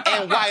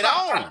and white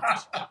owned,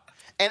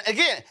 and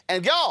again,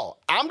 and y'all,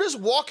 I'm just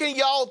walking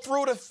y'all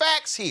through the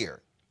facts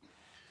here.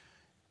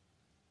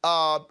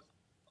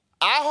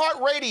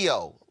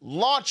 iHeartRadio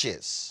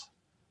launches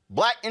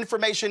Black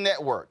Information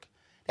Network.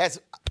 I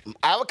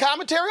have a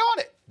commentary on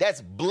it.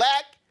 That's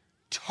black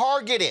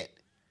targeted,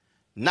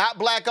 not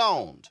black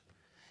owned.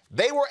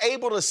 They were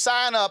able to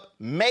sign up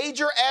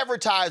major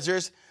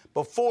advertisers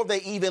before they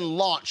even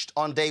launched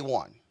on day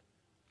one.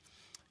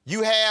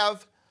 You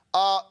have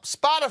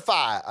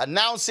Spotify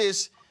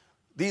announces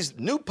these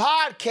new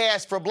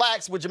podcasts for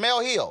blacks with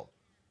Jamel Hill.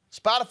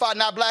 Spotify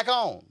not black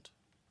owned.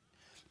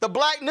 The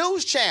Black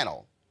News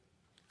Channel,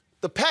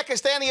 the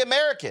Pakistani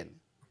American,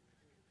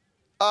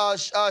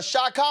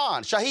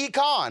 Shahid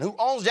Khan, who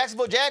owns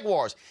Jacksonville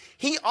Jaguars,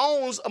 he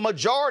owns a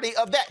majority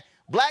of that.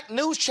 Black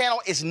News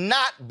Channel is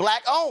not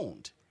black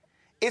owned.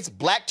 It's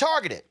black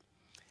targeted.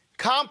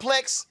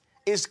 Complex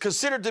is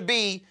considered to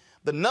be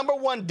the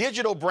 #1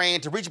 digital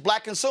brand to reach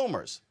black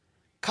consumers.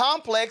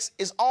 Complex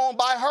is owned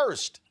by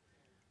Hearst.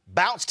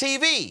 Bounce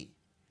TV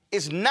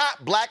is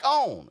not black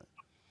owned.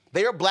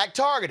 They are black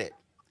targeted.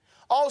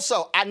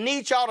 Also, I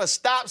need y'all to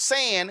stop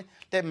saying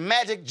that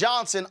Magic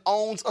Johnson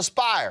owns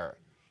Aspire.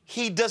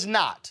 He does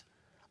not.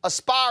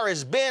 Aspire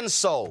has been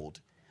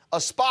sold.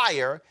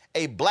 Aspire,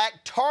 a black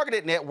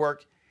targeted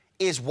network,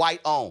 is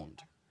white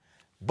owned.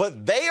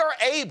 But they are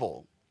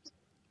able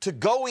to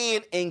go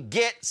in and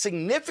get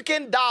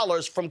significant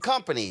dollars from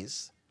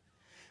companies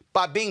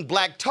by being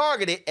black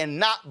targeted and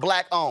not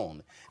black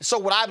owned. So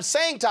what I'm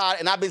saying, Todd,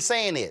 and I've been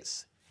saying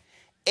is,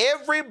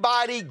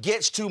 everybody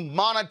gets to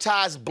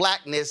monetize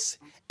blackness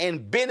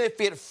and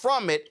benefit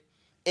from it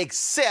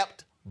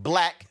except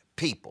black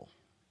people.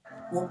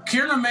 Well,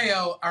 Kierna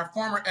Mayo, our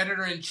former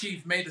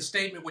editor-in-chief, made a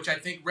statement which I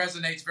think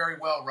resonates very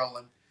well,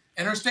 Roland.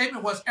 And her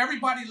statement was,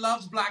 everybody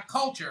loves black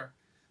culture,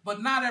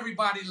 but not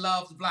everybody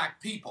loves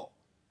black people.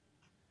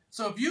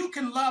 So if you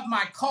can love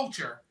my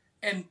culture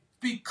and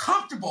be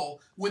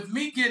comfortable with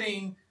me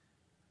getting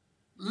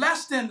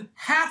less than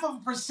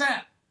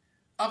 0.5%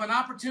 of an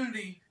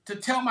opportunity to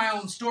tell my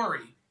own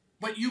story,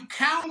 but you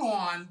count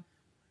on,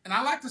 and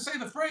I like to say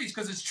the phrase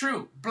because it's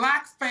true,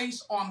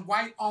 blackface on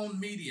white-owned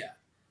media.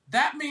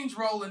 That means,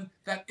 Roland,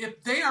 that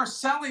if they are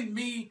selling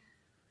me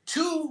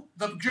to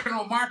the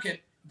general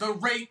market, the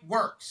rate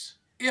works.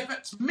 If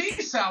it's me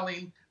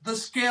selling, the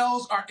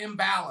scales are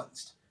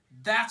imbalanced.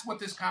 That's what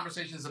this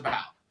conversation is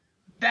about.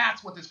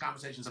 That's what this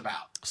conversation is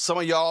about. Some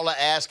of y'all are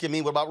asking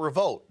me, what about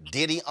Revolt?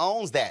 Diddy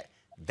owns that.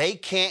 They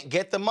can't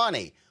get the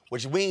money,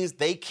 which means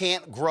they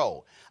can't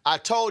grow. I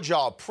told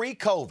y'all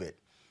pre-COVID,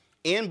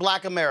 in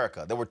Black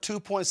America, there were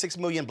 2.6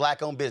 million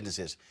black-owned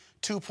businesses.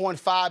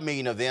 2.5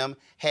 million of them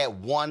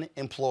had one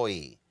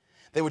employee.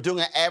 They were doing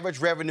an average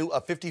revenue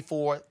of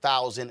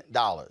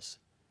 $54,000.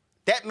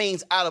 That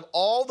means out of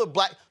all the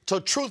black, so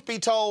truth be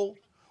told,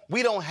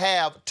 we don't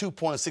have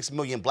 2.6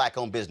 million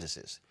black-owned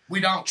businesses. We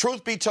don't.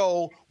 Truth be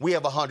told, we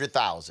have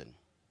 100,000.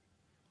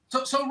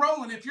 So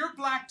Roland, if you're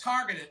black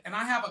targeted and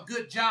I have a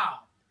good job,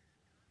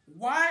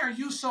 why are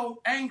you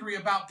so angry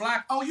about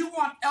black? Oh, you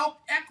want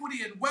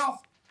equity and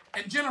wealth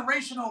and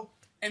generational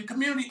and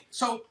community.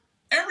 So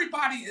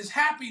everybody is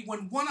happy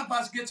when one of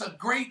us gets a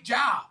great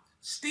job.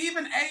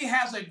 Stephen A.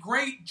 has a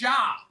great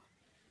job,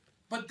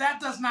 but that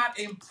does not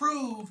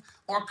improve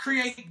or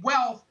create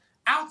wealth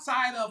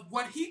outside of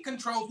what he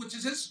controls, which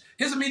is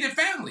his immediate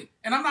family.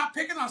 And I'm not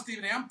picking on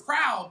Stephen A. I'm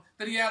proud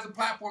that he has a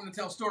platform to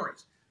tell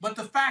stories. But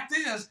the fact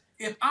is,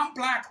 if I'm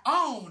black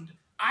owned,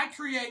 I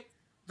create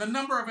the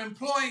number of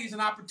employees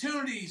and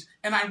opportunities,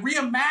 and I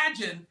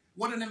reimagine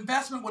what an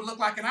investment would look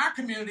like in our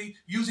community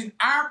using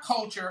our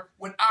culture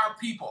with our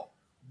people.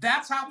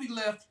 That's how we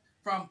lift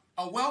from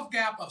a wealth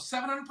gap of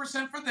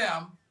 700% for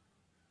them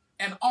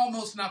and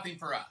almost nothing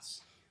for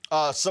us.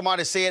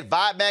 Somebody said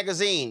Vibe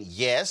Magazine.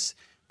 Yes,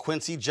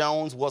 Quincy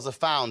Jones was a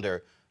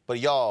founder. But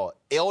y'all,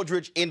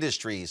 Eldridge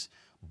Industries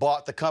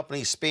bought the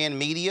company Spin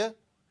Media.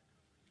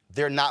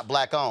 They're not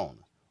black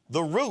owned.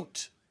 The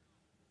Root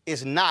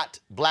is not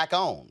black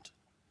owned.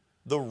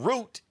 The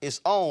Root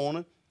is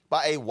owned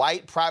by a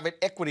white private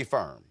equity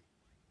firm.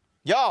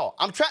 Y'all,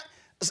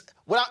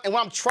 what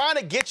I'm trying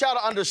to get y'all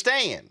to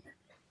understand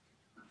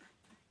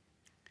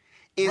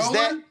is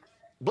Roland?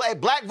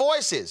 that Black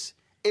Voices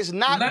is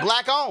not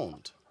black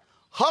owned.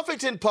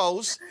 Huffington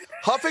Post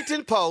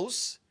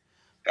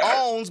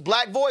owns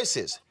Black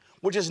Voices,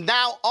 which is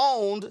now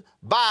owned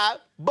by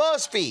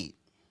BuzzFeed.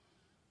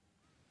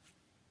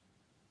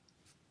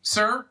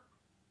 Sir,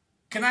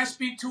 can I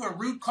speak to a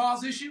root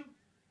cause issue?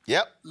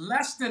 Yep.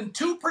 Less than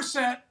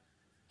 2%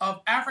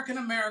 of African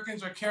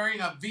Americans are carrying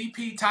a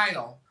VP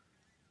title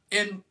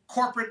in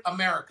corporate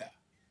America.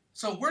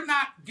 So we're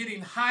not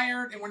getting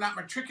hired and we're not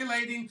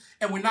matriculating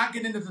and we're not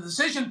getting to the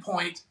decision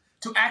point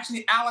to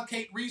actually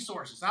allocate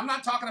resources. I'm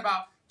not talking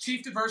about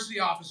chief diversity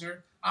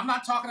officer. I'm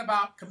not talking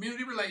about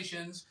community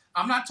relations.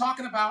 I'm not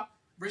talking about,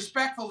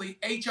 respectfully,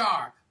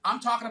 HR. I'm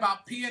talking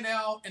about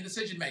P&L and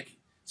decision making.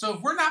 So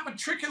if we're not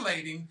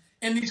matriculating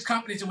in these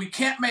companies and we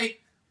can't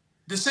make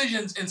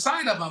decisions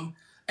inside of them,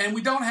 and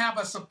we don't have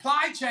a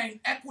supply chain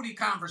equity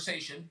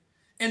conversation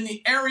in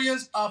the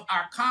areas of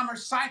our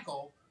commerce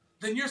cycle,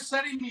 then you're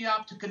setting me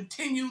up to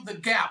continue the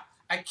gap.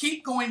 I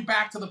keep going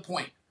back to the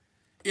point.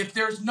 If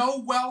there's no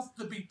wealth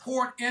to be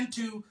poured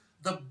into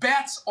the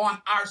bets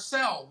on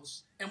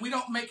ourselves and we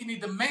don't make any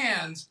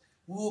demands,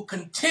 we will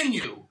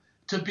continue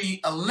to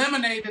be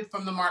eliminated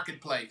from the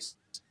marketplace.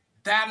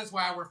 That is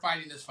why we're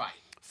fighting this fight.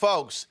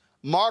 Folks,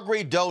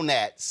 Marjorie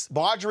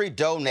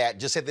Donat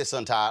just said this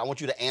on Todd. I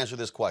want you to answer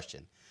this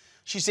question.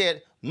 She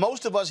said,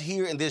 most of us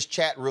here in this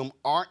chat room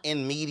aren't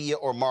in media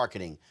or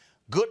marketing.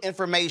 Good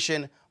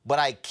information, but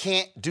I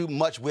can't do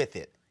much with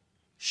it.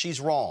 She's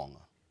wrong.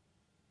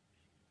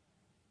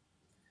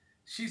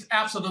 She's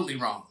absolutely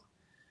wrong.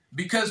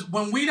 Because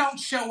when we don't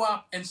show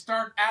up and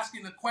start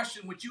asking the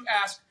question which you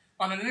asked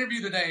on an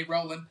interview today,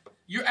 Roland,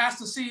 you asked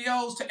the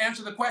CEOs to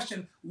answer the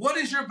question, what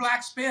is your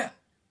black spin?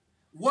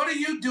 What are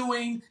you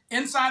doing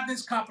inside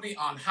this company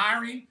on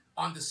hiring,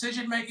 on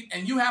decision making,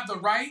 and you have the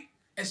right,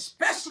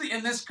 especially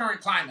in this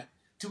current climate,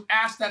 to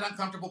ask that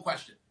uncomfortable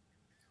question.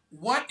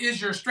 What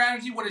is your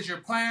strategy? What is your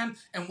plan?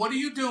 And what are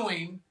you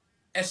doing,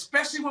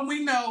 especially when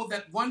we know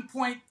that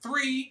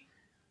 1.3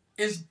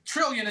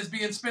 trillion is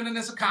being spent in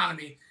this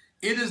economy?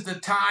 It is the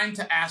time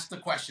to ask the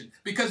question.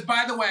 Because,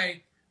 by the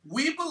way,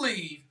 we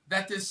believe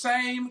that the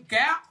same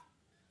gap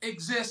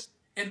exists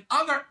in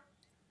other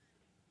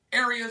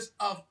areas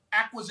of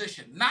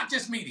acquisition, not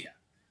just media,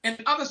 in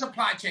other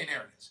supply chain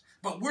areas.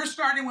 But we're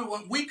starting with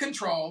what we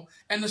control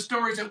and the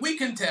stories that we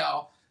can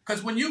tell,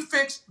 because when you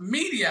fix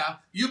media,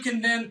 you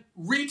can then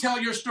retell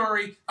your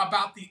story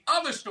about the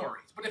other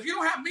stories. But if you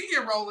don't have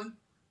media rolling,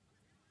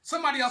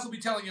 somebody else will be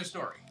telling your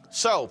story.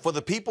 So for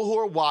the people who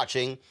are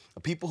watching,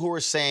 the people who are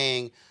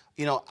saying,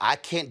 you know, I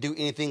can't do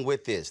anything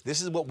with this,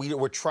 this is what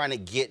we're trying to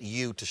get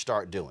you to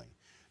start doing.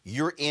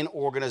 You're in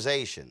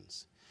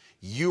organizations.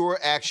 You're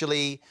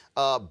actually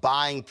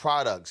buying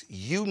products.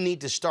 You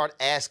need to start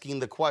asking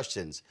the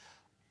questions.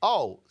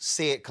 Oh,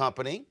 said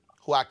company,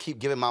 who I keep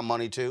giving my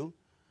money to.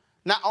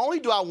 Not only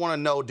do I want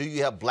to know, do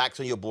you have blacks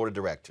on your board of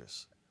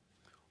directors?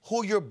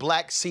 Who are your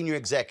black senior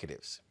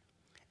executives?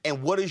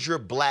 And what is your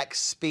black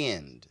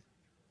spend?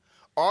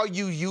 Are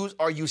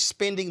you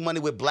spending money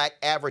with black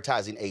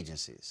advertising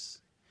agencies?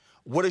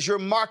 What is your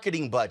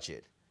marketing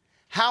budget?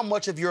 How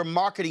much of your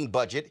marketing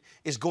budget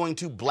is going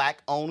to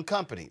black-owned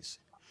companies?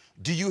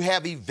 Do you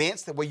have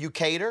events where you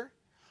cater?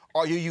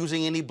 Are you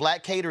using any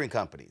black catering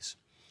companies?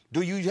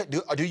 Do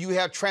you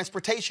have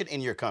transportation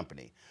in your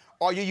company?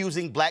 Are you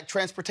using black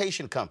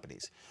transportation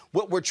companies?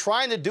 What we're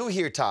trying to do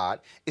here, Todd,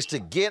 is to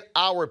get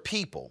our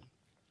people,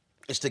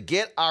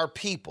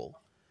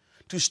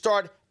 to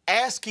start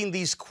asking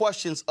these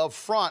questions up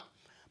front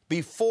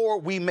before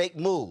we make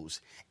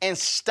moves, and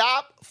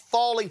stop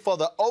falling for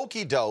the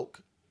okie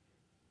doke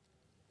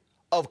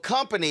of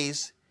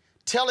companies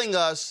telling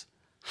us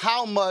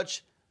how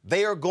much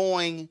they are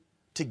going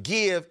to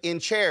give in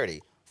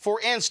charity. For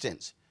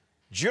instance,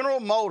 General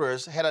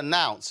Motors had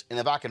announced, and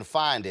if I can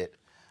find it,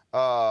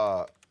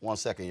 1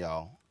 second,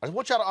 y'all. I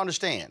want y'all to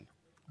understand.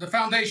 The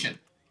foundation.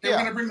 They're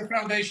going to bring the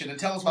foundation and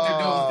tell us what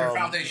they're doing with their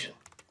foundation.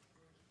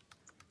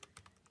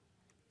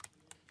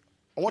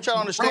 I want y'all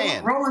to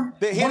understand.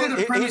 Here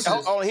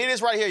it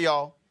is right here,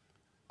 y'all.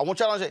 I want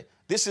y'all to understand.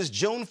 This is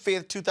June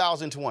 5th,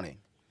 2020.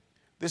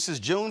 This is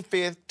June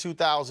 5th,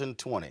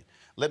 2020.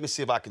 Let me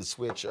see if I can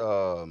switch. It's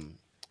on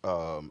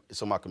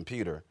my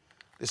computer.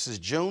 This is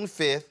June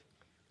 5th,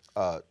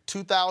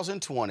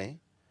 2020,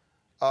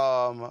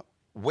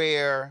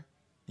 where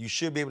you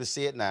should be able to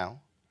see it now.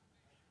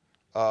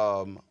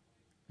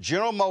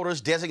 General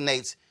Motors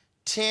designates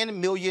 $10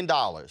 million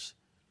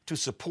to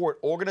support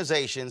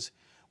organizations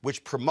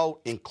which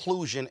promote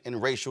inclusion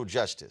and racial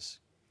justice.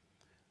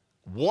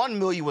 $1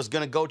 million was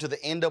going to go to the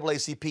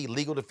NAACP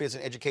Legal Defense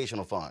and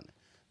Educational Fund.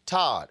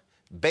 Todd,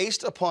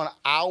 based upon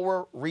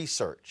our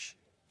research,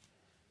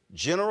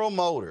 General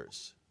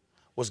Motors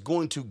was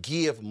going to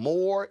give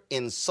more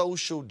in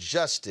social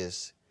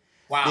justice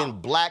than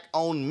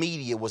black-owned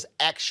media was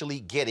actually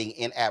getting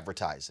in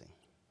advertising.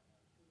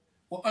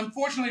 Well,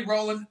 unfortunately,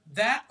 Roland,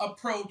 that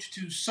approach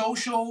to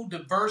social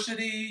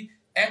diversity,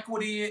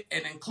 equity,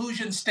 and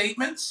inclusion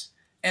statements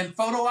and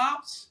photo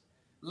ops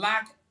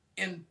lack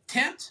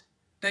intent,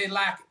 they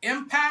lack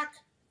impact,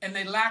 and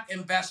they lack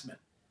investment.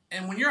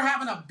 And when you're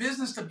having a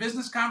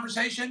business-to-business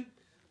conversation,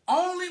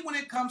 only when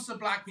it comes to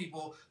black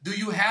people do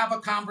you have a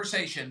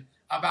conversation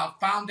about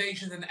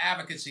foundations and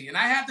advocacy. And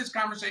I had this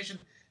conversation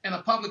in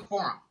a public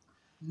forum.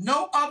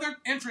 No other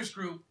interest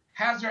group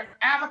has their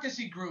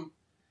advocacy group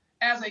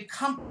as a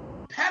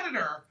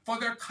competitor for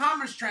their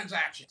commerce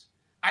transactions.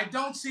 I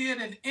don't see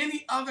it in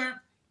any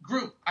other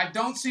group. I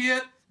don't see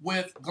it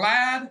with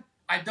GLAAD.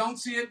 I don't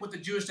see it with the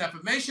Jewish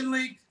Defamation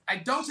League. I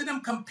don't see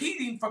them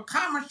competing for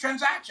commerce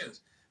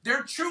transactions.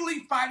 They're truly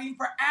fighting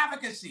for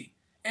advocacy.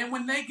 And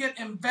when they get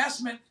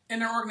investment in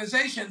their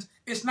organizations,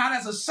 it's not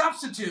as a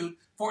substitute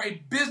for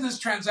a business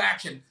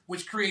transaction,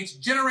 which creates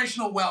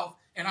generational wealth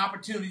and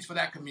opportunities for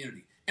that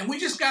community. And we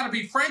just got to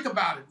be frank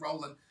about it,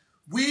 Roland.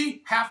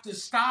 We have to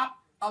stop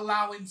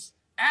allowing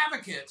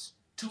advocates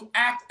to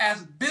act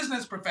as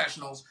business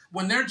professionals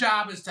when their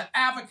job is to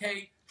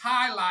advocate,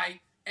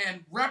 highlight,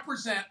 and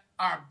represent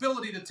our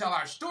ability to tell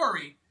our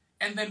story.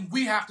 And then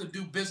we have to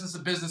do business to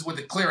business with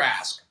a clear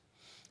ask.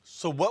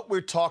 So what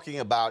we're talking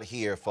about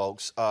here,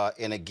 folks,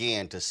 and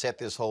again, to set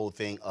this whole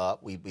thing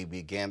up, we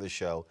began the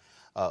show.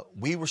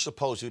 We were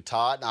supposed to,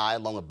 Todd and I,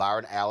 along with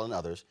Byron Allen and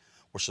others,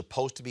 were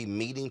supposed to be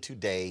meeting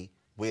today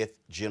with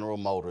General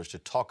Motors to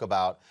talk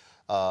about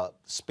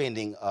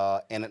spending.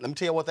 And let me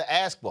tell you what the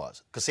ask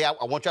was. Because, see, I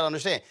want y'all to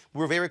understand. We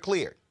were very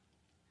clear.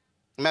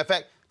 Matter of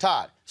fact,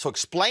 Todd, so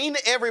explain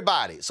to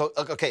everybody. So,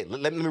 okay,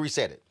 let me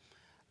reset it.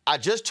 I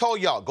just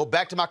told y'all, go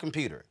back to my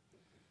computer.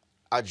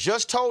 I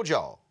just told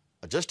y'all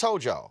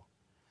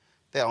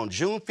that on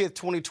June 5th,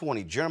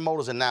 2020, General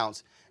Motors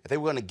announced that they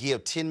were going to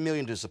give $10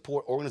 million to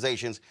support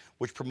organizations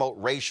which promote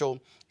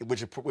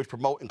which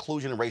promote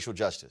inclusion and racial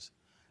justice.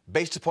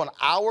 Based upon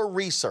our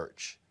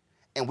research,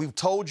 and we've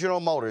told General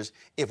Motors,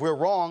 if we're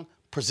wrong,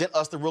 present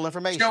us the real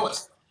information. Show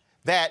us.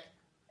 That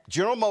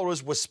General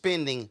Motors was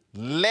spending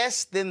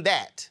less than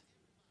that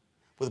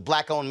with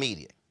black-owned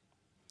media.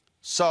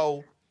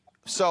 So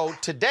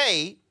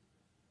today,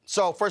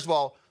 first of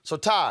all,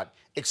 Todd,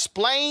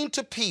 explain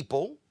to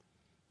people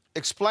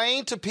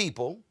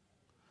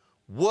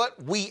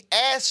what we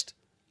asked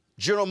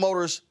General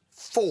Motors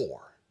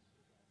for.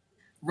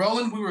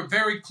 Roland, we were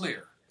very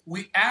clear.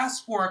 We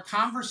asked for a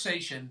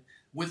conversation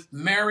with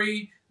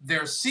Mary,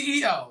 their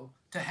CEO,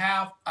 to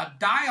have a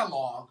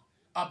dialogue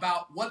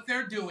about what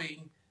they're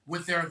doing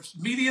with their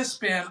media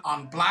spin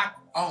on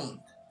black-owned.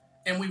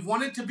 And we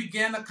wanted to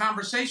begin a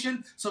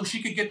conversation so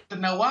she could get to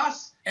know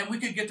us and we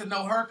could get to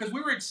know her, because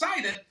we were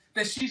excited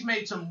that she's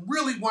made some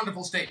really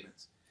wonderful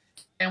statements.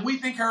 And we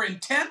think her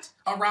intent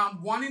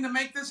around wanting to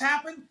make this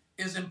happen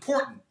is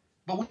important.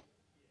 But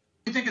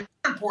we think it's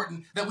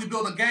important that we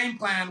build a game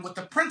plan with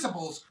the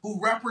principals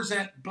who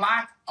represent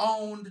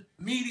black-owned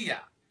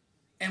media.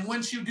 And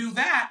once you do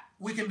that,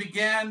 we can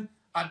begin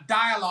a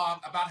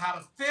dialogue about how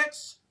to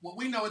fix what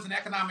we know is an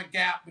economic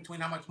gap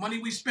between how much money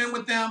we spend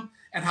with them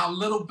and how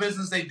little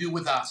business they do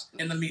with us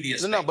in the media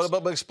space. No,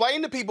 but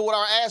explain to people what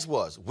our ask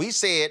was. We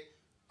said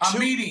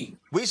meeting.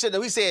 We said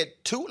we said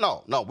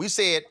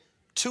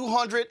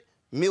 200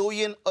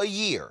 million a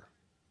year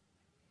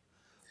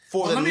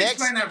for the let me next.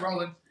 explain that,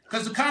 Roland,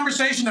 because the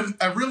conversation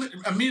really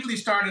immediately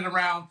started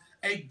around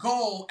a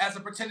goal as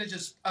a percentage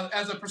of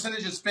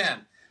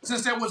spend.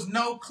 Since there was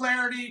no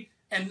clarity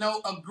and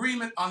no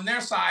agreement on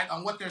their side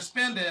on what their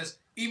spend is,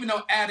 even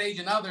though Ad Age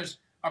and others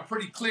are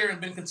pretty clear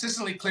and been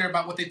consistently clear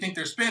about what they think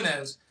their spend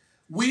is,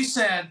 we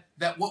said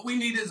that what we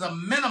need is a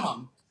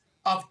minimum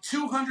of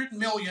 200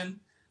 million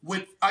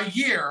with a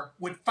year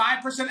with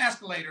 5%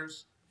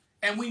 escalators,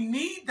 and we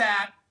need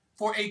that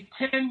for a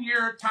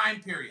 10-year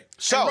time period.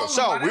 So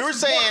Roland,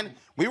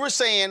 we were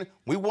saying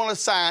we want to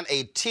sign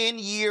a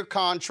 10-year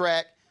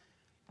contract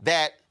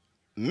that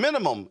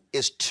minimum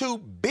is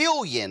 $2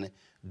 billion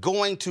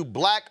going to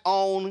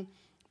black-owned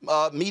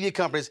media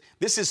companies.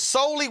 This is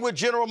solely with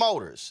General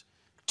Motors.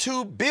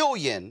 $2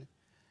 billion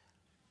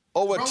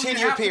over a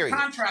 10-year period. You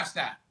have to contrast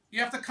that. You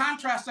have to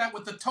contrast that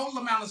with the total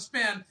amount of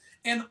spend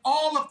in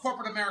all of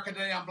corporate America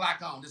today on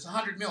black-owned. It's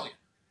 $100 million,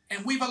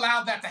 and we've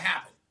allowed that to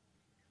happen.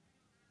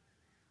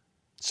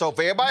 So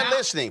for everybody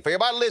listening,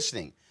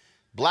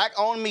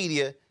 black-owned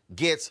media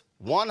gets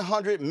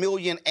 $100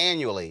 million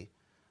annually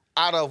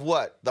out of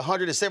what? The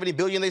 $170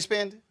 billion they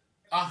spend?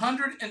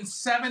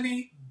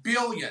 $170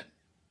 billion.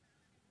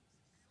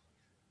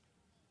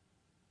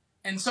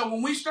 And so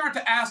when we start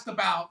to ask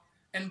about,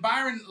 and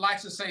Byron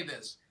likes to say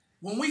this,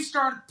 when we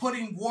start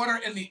putting water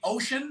in the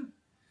ocean,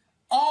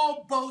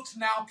 all boats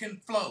now can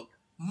float.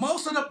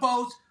 Most of the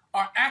boats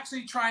are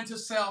actually trying to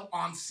sail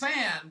on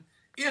sand,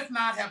 if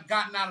not have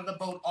gotten out of the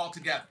boat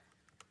altogether.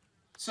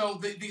 So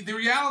the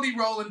reality,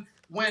 Roland,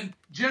 when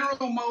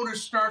General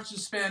Motors starts to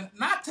spend,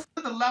 not to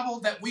the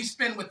level that we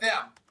spend with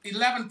them,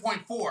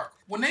 11.4,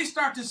 when they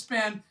start to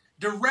spend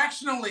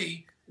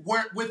directionally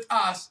with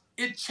us,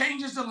 it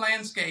changes the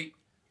landscape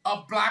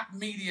of black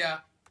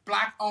media,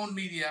 black-owned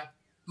media,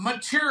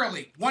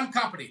 materially, one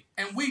company.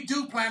 And we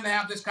do plan to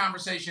have this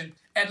conversation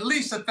at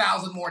least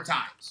 1,000 more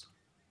times.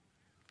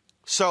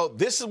 So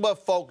this is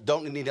what folk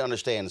don't need to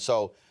understand.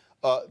 So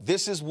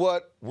this is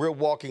what we're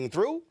walking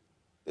through.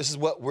 This is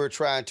what we're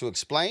trying to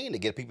explain to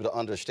get people to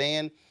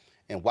understand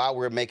and why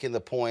we're making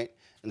the point.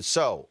 And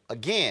so,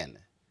 again,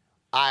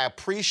 I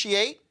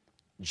appreciate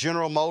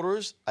General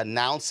Motors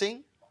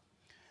announcing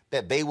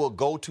that they will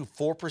go to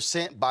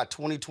 4% by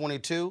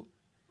 2022.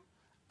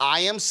 I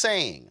am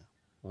saying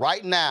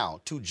right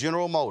now to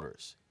General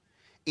Motors,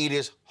 it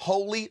is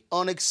wholly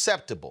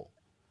unacceptable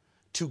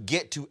to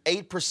get to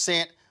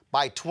 8%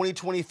 by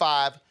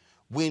 2025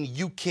 when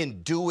you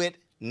can do it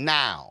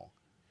now.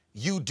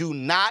 You do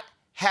not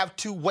have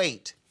to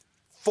wait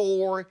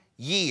 4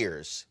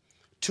 years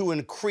to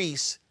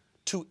increase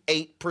to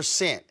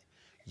 8%.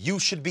 You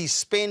should be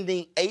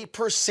spending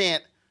 8%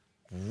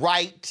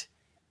 right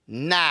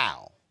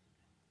now.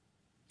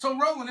 So,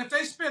 Roland, if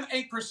they spend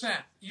 8%,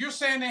 you're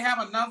saying they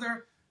have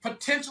another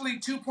potentially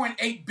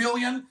 $2.8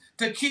 billion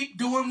to keep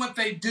doing what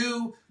they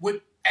do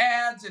with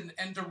ads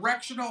and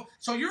directional.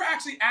 So you're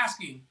actually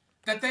asking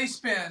that they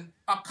spend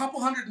a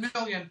couple $100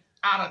 million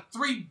out of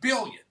 $3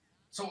 billion.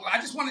 So I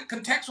just want it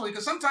contextually,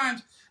 because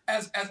sometimes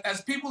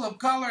as people of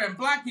color and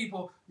black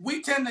people,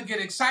 we tend to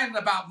get excited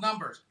about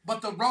numbers,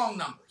 but the wrong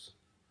numbers.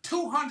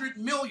 200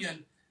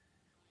 million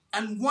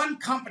in one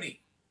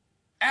company,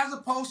 as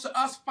opposed to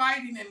us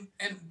fighting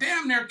and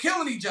damn near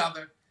killing each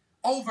other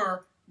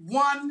over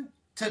 1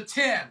 to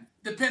 10.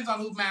 Depends on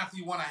who math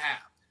you want to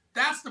have.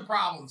 That's the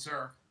problem,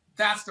 sir.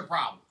 That's the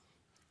problem.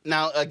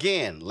 Now,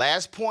 again,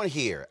 last point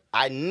here.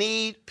 I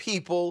need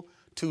people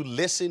to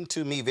listen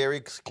to me very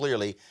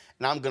clearly,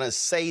 and I'm going to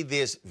say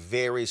this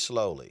very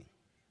slowly.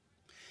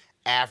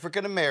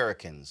 African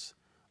Americans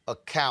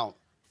account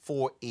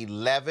for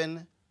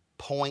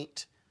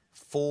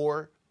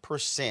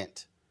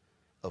 11.4%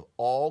 of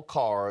all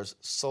cars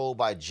sold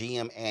by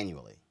GM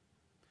annually.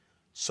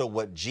 So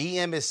what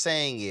GM is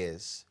saying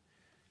is,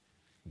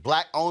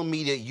 Black-owned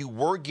media, you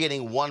were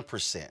getting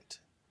 1%.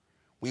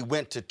 We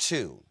went to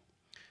 2%.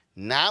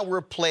 Now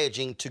we're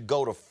pledging to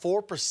go to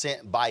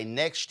 4% by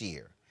next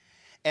year.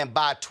 And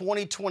by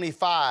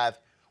 2025,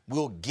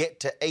 we'll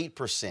get to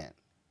 8%.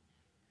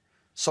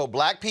 So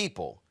black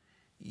people,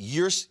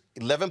 you're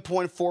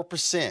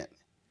 11.4%.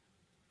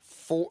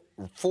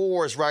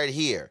 4 is right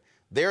here.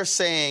 They're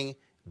saying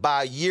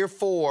by year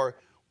 4,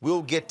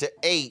 we'll get to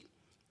 8.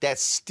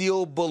 That's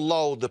still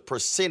below the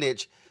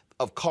percentage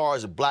of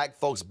cars black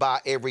folks buy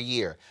every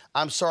year.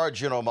 I'm sorry,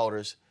 General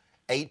Motors,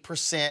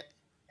 8%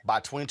 by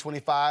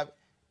 2025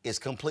 is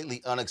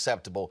completely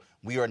unacceptable.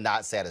 We are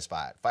not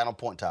satisfied. Final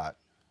point, Todd.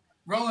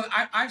 Roland,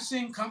 I've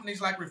seen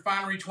companies like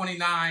Refinery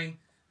 29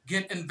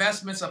 get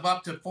investments of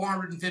up to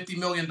 $450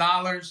 million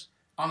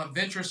on a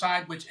venture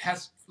side, which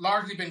has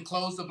largely been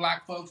closed to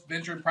black folks,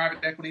 venture and private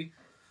equity.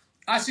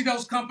 I see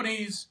those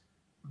companies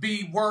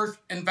be worth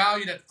and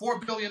valued at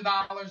 $4 billion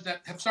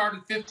that have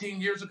started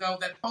 15 years ago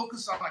that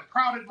focus on a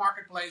crowded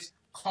marketplace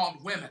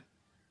called women.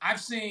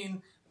 I've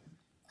seen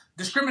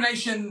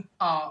discrimination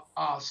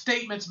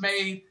statements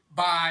made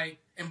by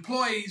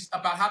employees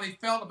about how they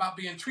felt about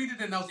being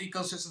treated in those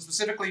ecosystems,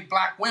 specifically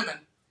black women.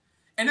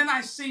 And then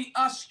I see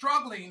us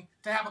struggling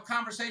to have a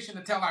conversation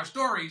to tell our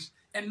stories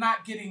and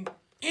not getting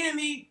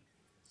any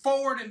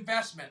forward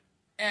investment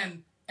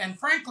and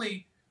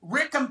frankly,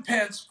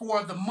 recompense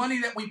for the money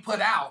that we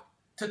put out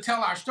to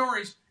tell our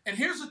stories. And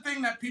here's the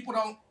thing that people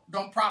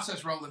don't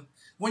process, Roland.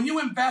 When you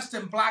invest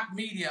in black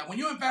media, when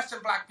you invest in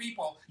black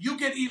people, you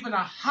get even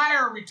a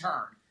higher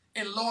return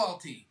in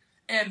loyalty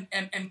and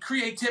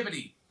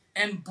creativity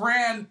and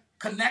brand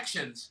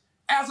connections,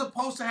 as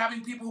opposed to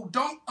having people who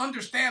don't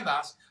understand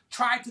us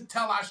try to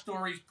tell our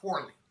stories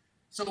poorly.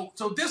 So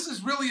this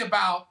is really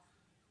about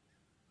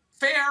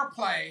fair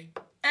play,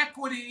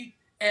 equity,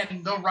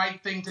 and the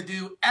right thing to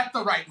do at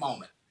the right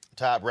moment.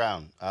 Todd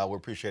Brown, we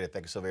appreciate it.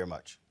 Thank you so very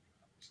much.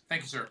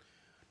 Thank you, sir.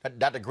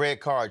 Dr. Greg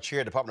Carr,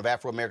 Chair, Department of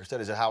Afro-American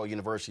Studies at Howard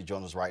University,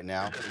 joins us right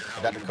now.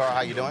 Dr. Carr,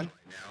 how you doing?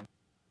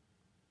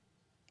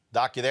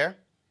 Doc, you there?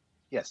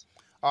 Yes.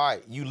 All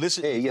right, you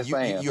listen. Hey, yes,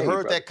 I am. You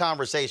heard that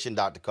conversation,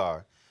 Dr.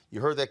 Carr.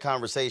 You heard that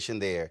conversation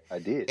there. I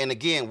did. And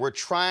again, we're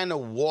trying to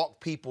walk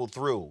people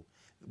through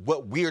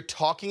what we're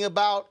talking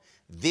about.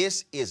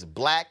 This is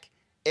black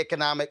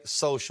economic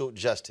social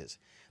justice.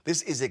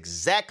 This is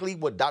exactly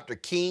what Dr.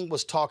 King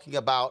was talking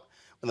about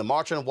in the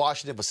March on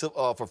Washington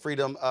for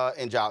Freedom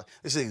and Jobs.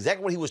 This is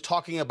exactly what he was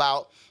talking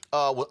about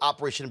with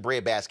Operation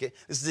Breadbasket.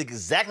 This is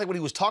exactly what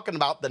he was talking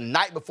about the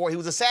night before he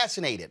was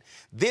assassinated.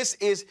 This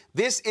is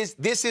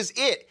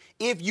it.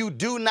 If you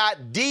do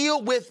not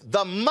deal with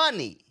the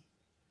money,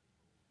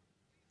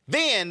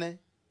 then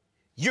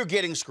you're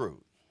getting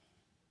screwed.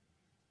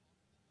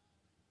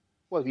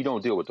 Well, if you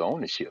don't deal with the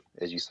ownership,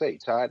 as you say,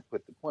 Todd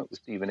put the point with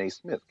Stephen A.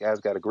 Smith. Guy's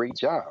got a great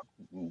job.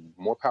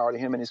 More power to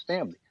him and his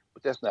family.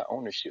 But that's not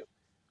ownership.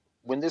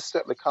 When this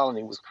settler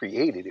colony was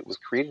created, it was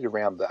created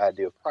around the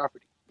idea of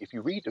property. If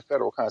you read the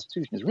federal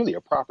constitution, it's really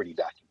a property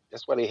document.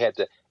 That's why they had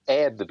to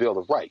add the Bill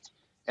of Rights.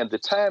 And the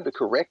time to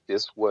correct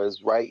this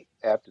was right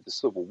after the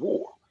Civil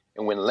War.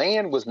 And when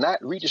land was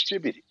not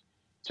redistributed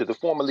to the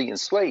formerly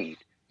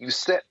enslaved, you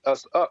set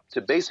us up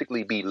to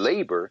basically be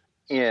labor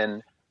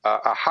in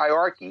a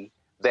hierarchy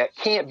that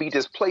can't be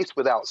displaced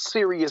without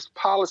serious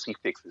policy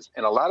fixes.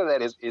 And a lot of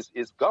that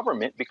is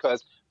government,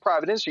 because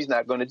private industry is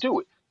not going to do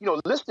it. You know,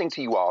 listening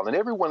to you all and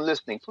everyone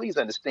listening, please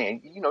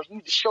understand, you know, you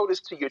need to show this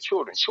to your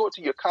children, show it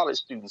to your college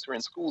students who are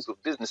in schools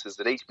of businesses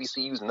at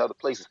HBCUs and other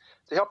places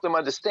to help them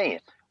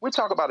understand. We're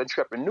talking about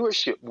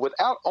entrepreneurship.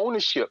 Without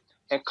ownership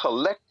and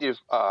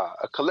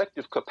a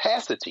collective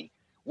capacity,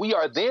 we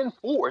are then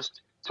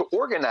forced to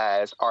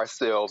organize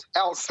ourselves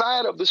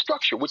outside of the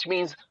structure, which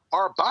means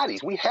our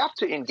bodies. We have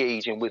to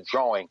engage in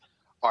withdrawing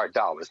our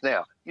dollars.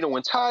 Now, you know,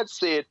 when Todd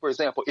said, for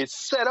example, it's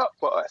set up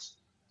for us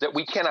that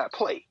we cannot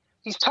play,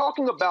 he's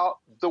talking about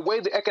the way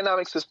the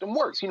economic system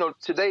works. You know,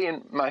 today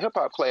in my hip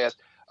hop class,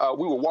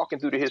 we were walking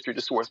through the history of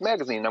the Source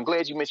magazine. And I'm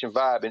glad you mentioned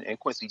Vibe and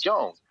Quincy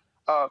Jones.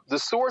 The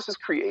Source is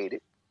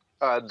created.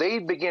 They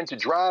begin to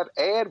drive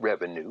ad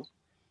revenue.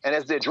 And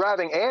as they're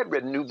driving ad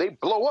revenue, they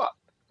blow up.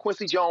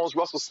 Quincy Jones,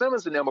 Russell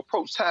Simmons, and them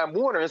approach Time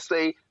Warner and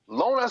say,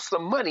 loan us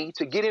some money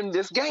to get in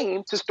this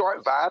game to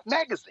start Vibe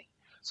magazine.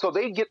 So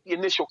they get the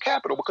initial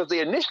capital because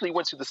they initially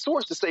went to the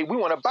Source to say, we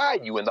want to buy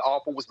you. And the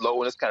offer was low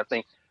and this kind of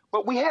thing.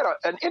 But we had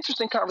an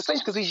interesting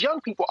conversation because these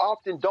young people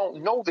often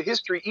don't know the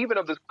history even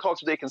of the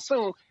culture they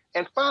consume.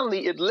 And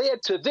finally, it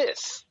led to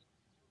this,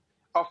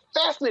 a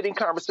fascinating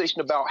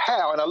conversation about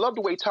how, and I love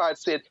the way Todd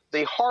said,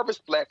 they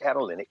harvest black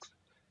analytics,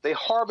 they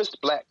harvest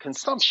black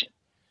consumption.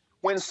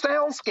 When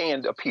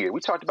SoundScan appeared,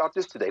 we talked about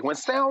this today, when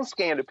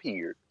SoundScan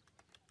appeared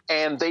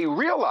and they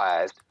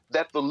realized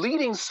that the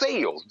leading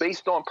sales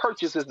based on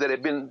purchases that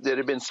had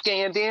been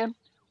scanned in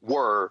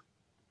were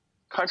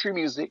country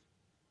music,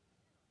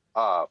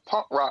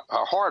 punk rock,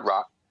 hard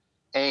rock,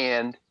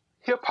 and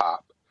hip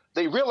hop,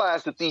 they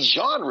realized that these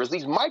genres,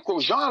 these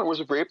micro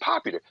genres, are very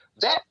popular.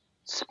 That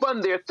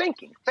spun their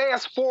thinking.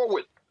 Fast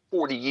forward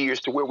 40 years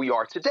to where we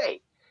are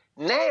today.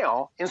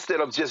 Now,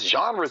 instead of just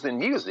genres in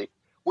music,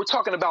 We're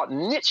talking about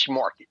niche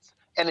markets.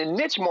 And in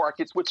niche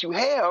markets, what you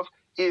have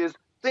is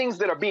things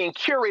that are being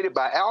curated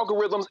by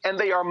algorithms, and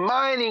they are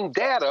mining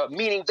data,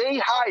 meaning they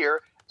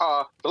hire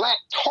Black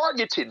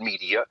targeted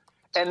media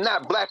and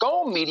not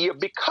Black-owned media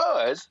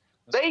because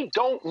they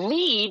don't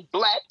need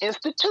Black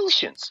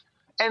institutions.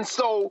 And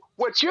so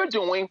what you're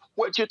doing,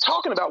 what you're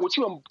talking about, what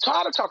you and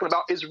Todd are talking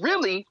about is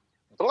really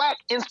Black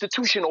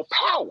institutional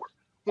power.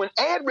 When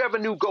ad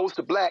revenue goes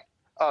to Black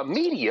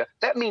media,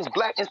 that means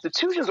Black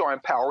institutions are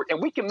empowered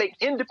and we can make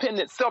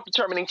independent,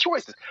 self-determining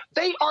choices.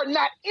 They are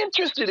not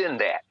interested in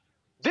that.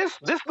 This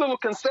little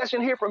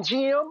concession here from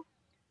GM,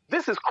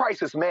 this is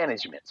crisis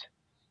management.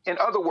 In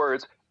other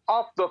words,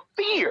 off the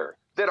fear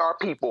that our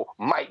people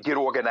might get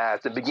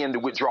organized and begin to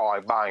withdraw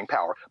buying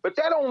power. But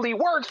that only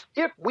works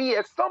if we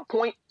at some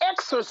point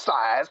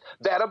exercise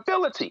that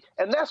ability.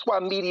 And that's why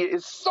media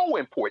is so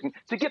important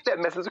to get that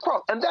message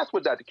across. And that's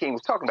what Dr. King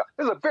was talking about.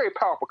 This is a very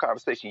powerful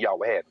conversation y'all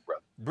were having,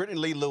 brother. Brittany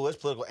Lee Lewis,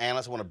 political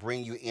analyst, I want to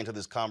bring you into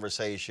this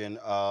conversation.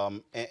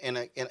 And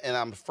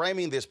I'm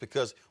framing this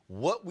because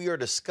what we are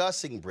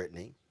discussing,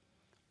 Brittany,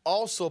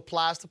 also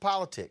applies to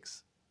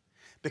politics.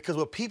 Because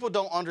what people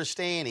don't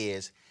understand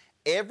is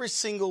every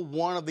single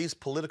one of these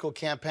political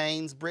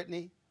campaigns,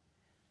 Brittany,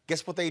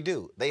 guess what they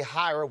do? They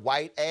hire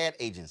white ad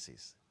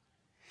agencies.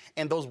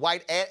 And those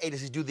white ad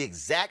agencies do the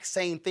exact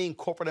same thing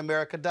corporate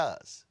America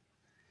does.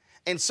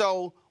 And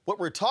so what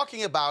we're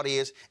talking about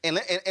is, and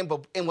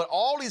what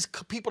all these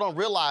people don't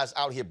realize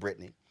out here,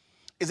 Brittany,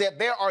 is that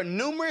there are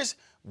numerous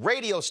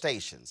radio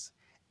stations,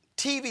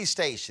 TV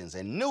stations,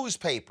 and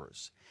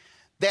newspapers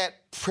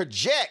that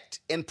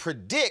project and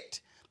predict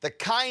the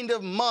kind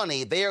of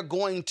money they are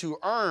going to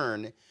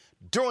earn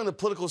during the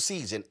political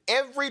season.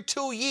 Every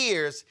 2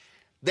 years,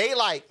 they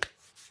like,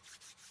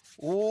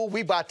 ooh,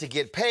 we about to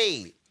get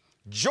paid.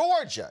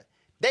 Georgia,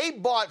 they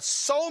bought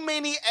so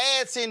many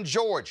ads in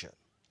Georgia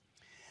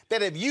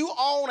that if you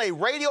own a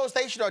radio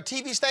station or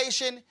TV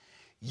station,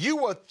 you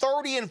were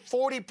 30 and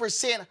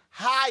 40%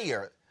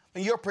 higher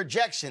than your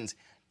projections.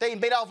 They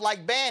made off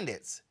like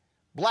bandits.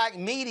 Black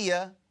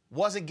media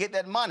wasn't getting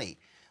that money.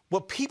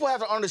 What people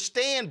have to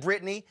understand,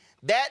 Brittany,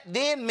 that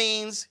then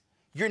means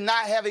you're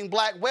not having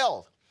Black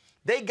wealth.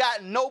 They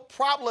got no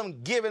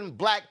problem giving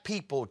Black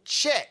people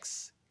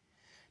checks.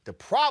 The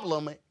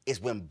problem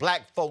is when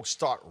Black folks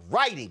start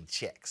writing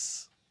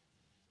checks.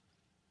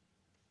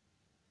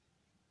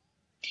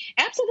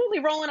 Absolutely,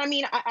 Roland. I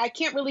mean, I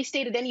can't really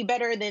state it any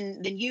better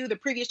than you, the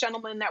previous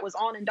gentleman that was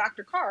on, and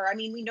Dr. Carr. I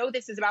mean, we know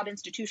this is about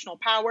institutional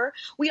power.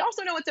 We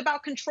also know it's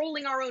about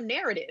controlling our own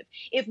narrative.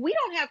 If we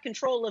don't have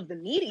control of the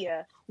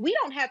media, we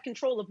don't have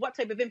control of what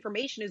type of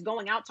information is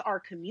going out to our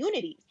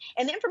communities.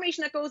 And the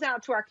information that goes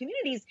out to our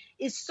communities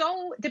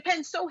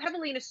depends so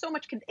heavily and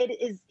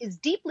is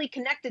deeply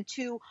connected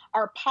to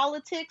our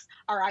politics,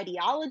 our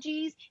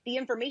ideologies, the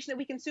information that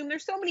we consume.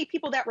 There's so many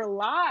people that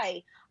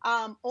rely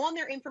on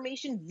their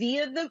information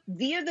via the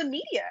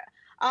media.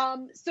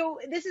 So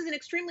this is an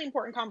extremely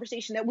important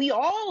conversation that we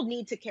all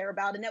need to care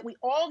about and that we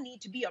all need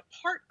to be a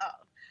part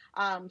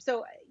of.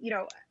 So, you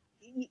know,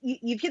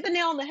 you've hit the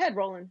nail on the head,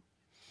 Roland.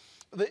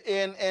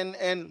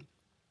 And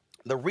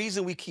the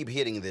reason we keep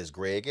hitting this,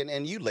 Greg,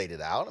 and you laid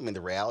it out, I mean,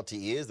 the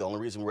reality is the only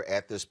reason we're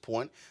at this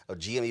point of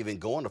GM even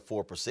going to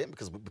 4%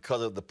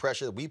 because of the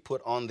pressure that we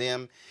put on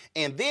them.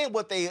 And then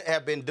what they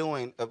have been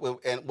doing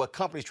and what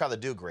companies try to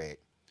do, Greg,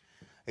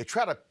 they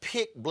try to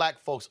pick Black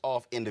folks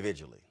off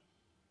individually.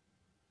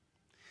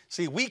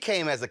 See, we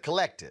came as a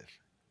collective.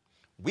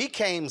 We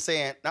came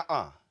saying,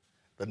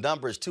 the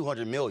number is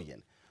 200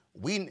 million.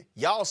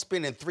 Y'all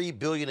spending $3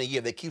 billion a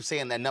year. They keep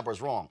saying that number is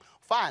wrong.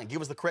 Fine,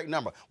 give us the correct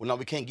number. Well, no,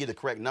 we can't give the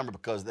correct number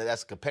because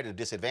that's a competitive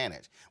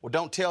disadvantage. Well,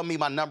 don't tell me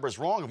my number is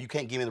wrong if you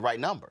can't give me the right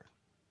number.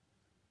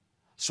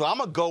 So I'm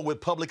going to go with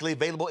publicly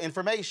available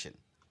information.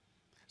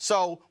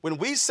 So when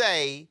we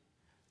say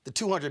the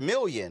 200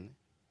 million,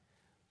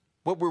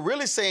 what we're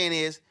really saying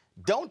is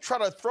don't try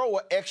to throw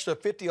an extra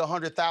 50 or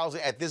 100,000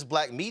 at this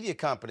Black media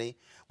company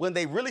when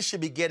they really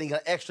should be getting an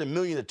extra $1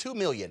 million to 2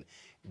 million.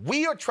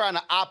 We are trying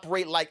to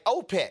operate like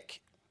OPEC,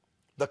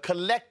 the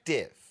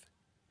collective.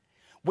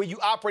 When you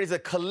operate as a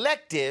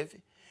collective,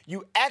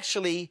 you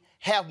actually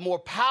have more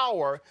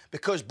power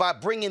because by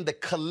bringing the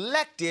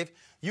collective,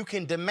 you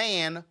can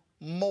demand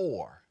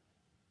more.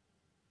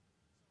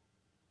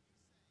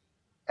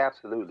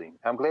 Absolutely.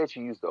 I'm glad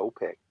you used the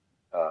OPEC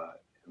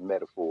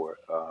metaphor,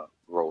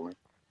 Roland,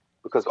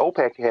 because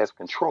OPEC has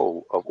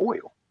control of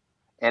oil.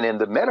 And in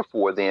the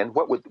metaphor, then,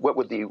 what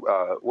would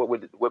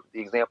the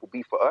example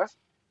be for us?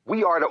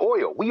 We are the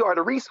oil. We are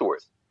the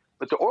resource.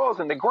 But the oil's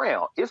in the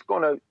ground. It's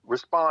going to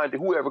respond to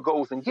whoever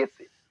goes and gets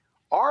it.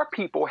 Our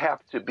people have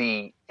to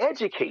be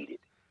educated,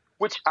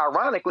 which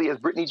ironically, as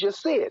Brittany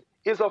just said,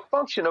 is a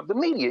function of the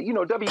media. You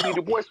know, W.B.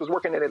 Du Bois was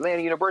working at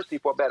Atlanta University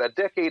for about a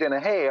decade and a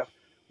half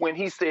when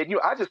he said, you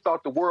know, I just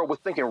thought the world was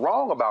thinking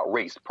wrong about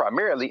race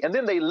primarily. And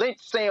then they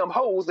lynched Sam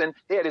Hose and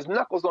they had his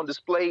knuckles on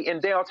display in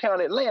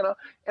downtown Atlanta.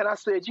 And I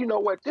said, you know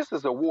what? This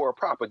is a war of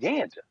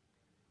propaganda.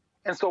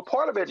 And so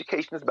part of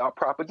education is about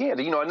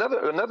propaganda. You know,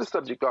 another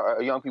subject,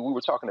 young people, we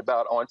were talking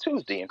about on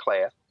Tuesday in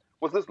class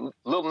was this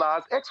Lil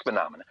Nas X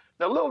phenomenon.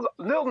 Now,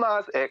 Lil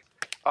Nas X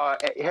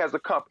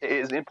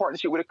is in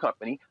partnership with a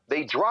company.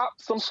 They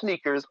dropped some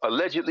sneakers,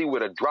 allegedly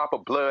with a drop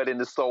of blood in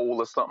the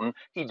sole or something.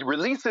 He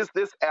releases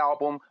this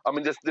album,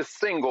 this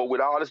single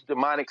with all this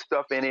demonic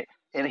stuff in it,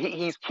 and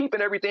he's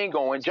keeping everything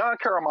going. John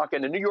Karamak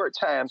in the New York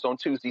Times on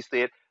Tuesday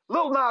said,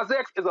 Lil Nas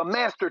X is a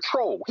master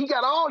troll. He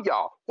got all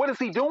y'all. What is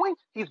he doing?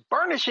 He's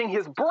burnishing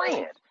his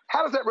brand.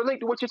 How does that relate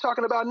to what you're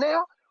talking about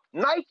now?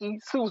 Nike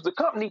sues the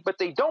company, but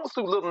they don't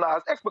sue Lil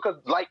Nas X because,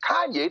 like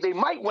Kanye, they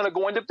might want to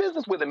go into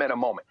business with him in a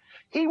moment.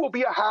 He will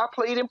be a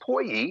high-paid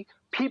employee.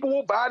 People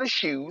will buy the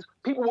shoes.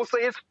 People will say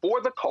it's for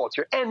the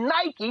culture. And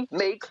Nike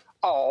makes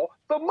all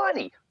the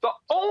money. The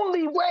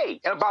only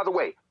way, and by the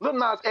way, Lil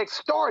Nas X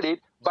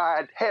started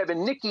by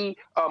having Nicki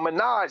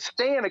Minaj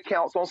stan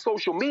accounts on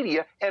social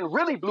media and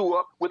really blew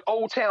up with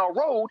Old Town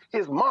Road,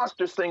 his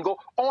monster single,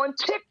 on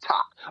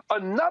TikTok.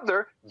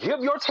 Another, give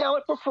your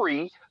talent for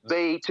free.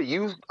 To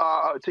use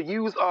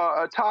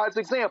Todd's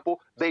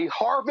example, they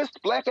harvest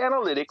black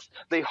analytics.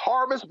 They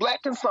harvest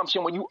black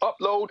consumption when you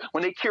upload,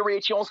 when they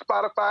curate you on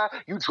Spotify,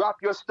 you drop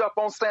your stuff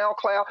on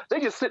SoundCloud.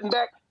 They just sitting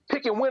back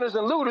picking winners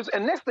and losers.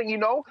 And next thing you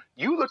know,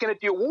 you looking at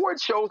the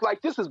award shows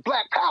like this is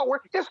black power.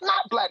 It's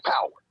not black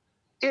power.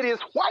 It is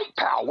white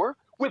power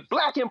with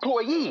black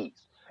employees.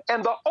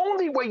 And the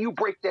only way you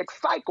break that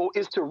cycle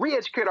is to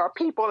re-educate our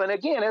people. And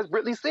again, as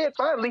Brittany said,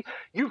 finally,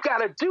 you've got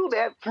to do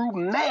that through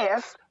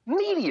mass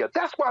media.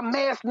 That's why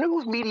mass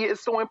news media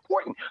is so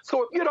important.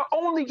 So if you're the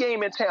only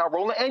game in town,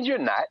 Roland, and you're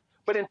not,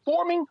 but in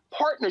forming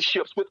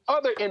partnerships with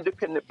other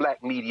independent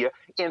black media,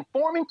 in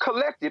forming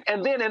collective,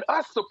 and then in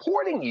us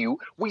supporting you,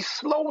 we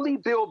slowly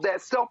build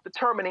that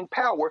self-determining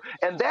power.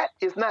 And that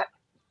is not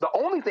the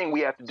only thing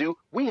we have to do.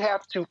 We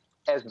have to,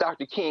 as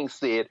Dr. King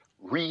said,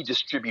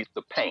 redistribute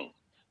the pain.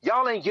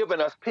 Y'all ain't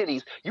giving us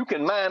pennies. You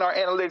can mine our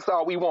analytics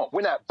all we want.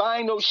 We're not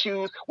buying those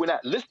shoes. We're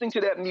not listening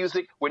to that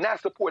music. We're not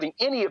supporting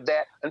any of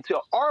that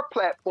until our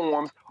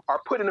platforms are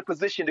put in a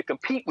position to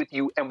compete with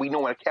you. And we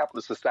know in a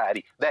capitalist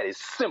society, that is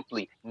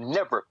simply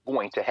never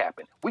going to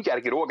happen. We got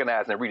to get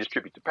organized and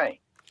redistribute the pain.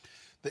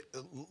 The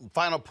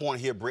final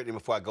point here, Brittany,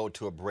 before I go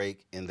to a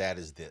break, and that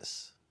is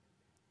this.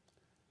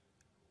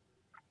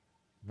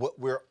 What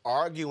we're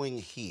arguing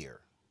here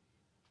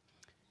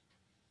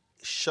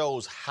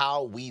shows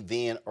how we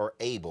then are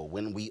able,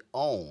 when we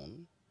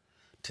own,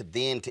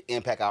 to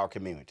impact our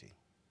community.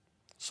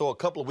 So a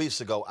couple of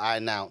weeks ago, I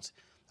announced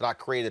that I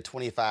created a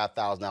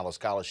 $25,000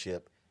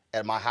 scholarship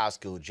at my high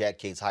school, Jack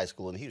Cates High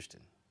School in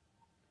Houston.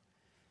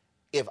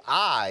 If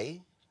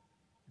I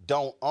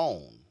don't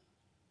own,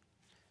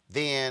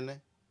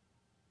 then,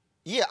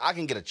 yeah, I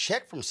can get a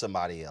check from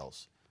somebody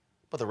else.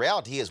 But the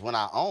reality is when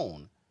I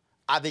own,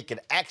 I think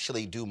can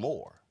actually do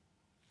more.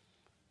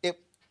 I'm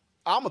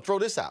going to throw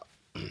this out.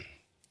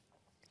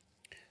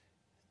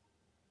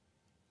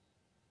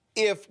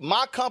 If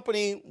my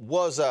company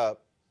was a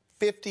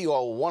 $50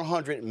 or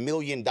 $100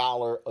 million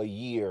a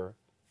year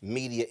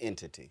media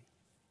entity,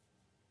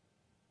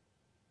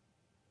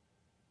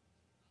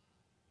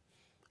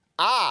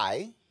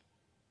 I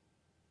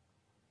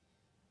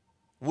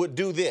would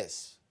do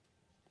this.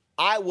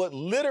 I would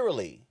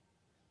literally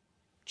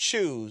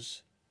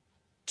choose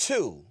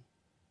 2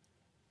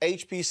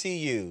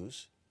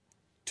 HBCUs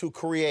to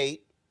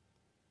create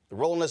the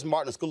Roland S.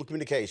 Martin School of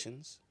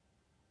Communications,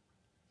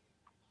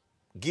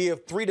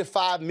 give $3 to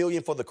 $5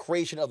 million for the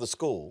creation of the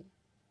school,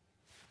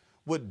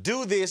 would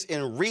do this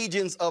in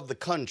regions of the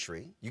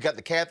country. You got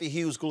the Kathy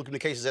Hughes School of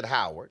Communications at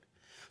Howard.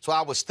 So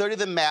I would study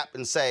the map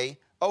and say,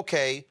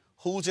 okay,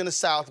 who's in the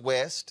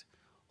Southwest,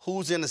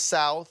 who's in the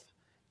South,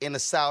 in the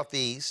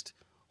Southeast,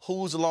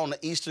 who's along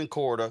the Eastern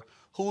Corridor,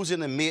 who's in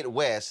the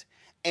Midwest,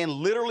 and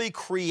literally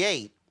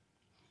create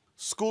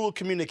School of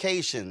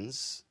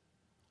Communications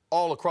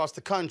all across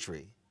the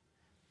country,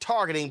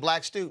 targeting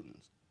black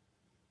students.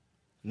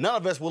 None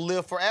of us will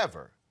live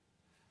forever.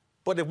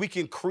 But if we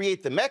can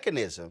create the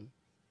mechanism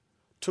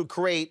to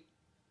create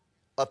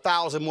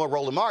 1,000 more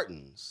Roland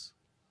Martins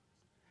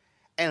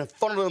and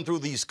funnel them through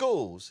these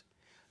schools,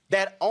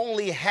 that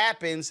only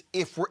happens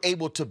if we're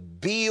able to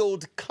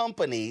build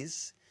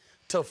companies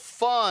to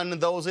fund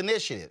those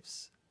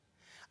initiatives.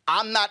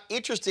 I'm not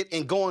interested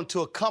in going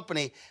to a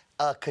company,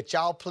 could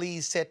y'all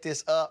please set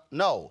this up?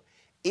 No.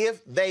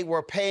 If they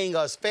were paying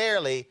us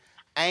fairly,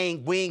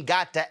 we ain't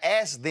got to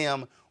ask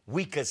them.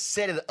 We could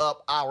set it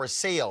up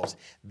ourselves.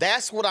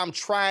 That's what I'm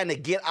trying to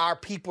get our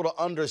people to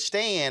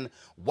understand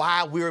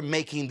why we're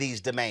making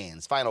these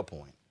demands. Final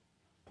point.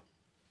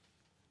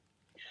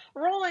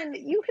 Roland,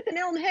 you hit the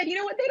nail on the head. You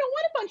know what? They don't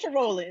want a bunch of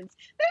Rolands.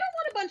 They don't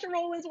want a bunch of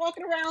Rolands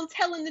walking around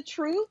telling the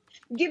truth,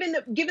 giving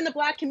the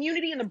black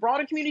community and the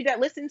broader community that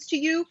listens to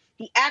you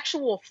the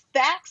actual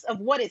facts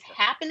of what is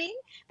happening.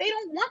 They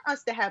don't want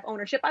us to have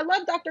ownership. I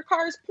love Dr.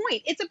 Carr's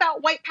point. It's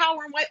about white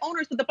power and white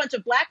owners with a bunch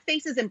of black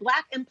faces and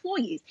black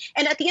employees.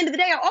 And at the end of the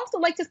day, I also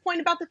like to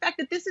point about the fact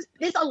that this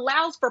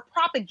allows for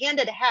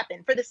propaganda to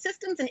happen for the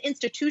systems and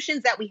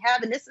institutions that we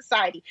have in this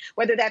society,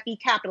 whether that be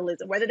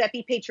capitalism, whether that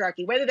be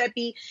patriarchy, whether that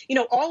be,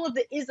 all all of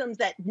the isms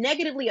that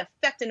negatively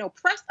affect and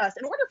oppress us,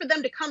 in order for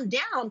them to come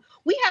down,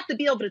 we have to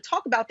be able to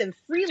talk about them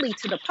freely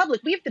to the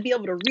public. We have to be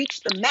able to reach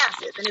the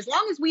masses. And as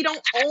long as we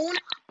don't own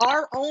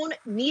our own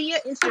media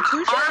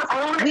institutions,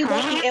 we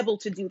won't be able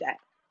to do that.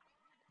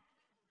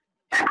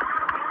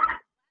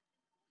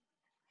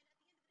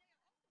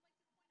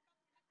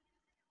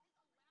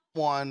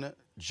 One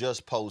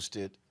just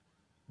posted,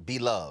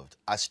 beloved.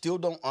 I still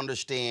don't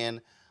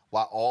understand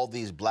why all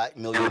these black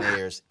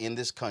millionaires in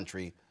this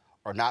country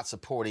are not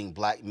supporting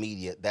black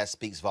media. That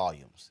speaks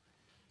volumes.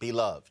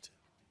 Beloved.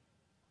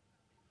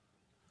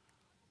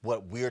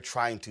 What we're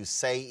trying to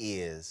say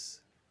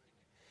is,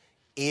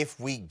 if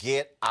we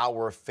get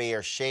our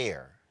fair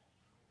share,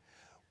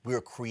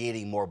 we're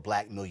creating more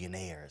black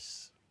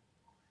millionaires.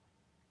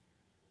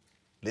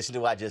 Listen to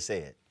what I just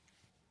said.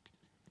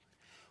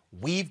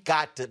 We've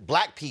got to,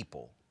 black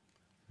people,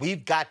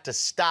 we've got to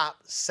stop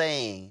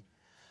saying,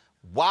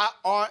 why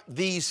aren't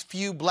these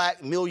few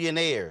black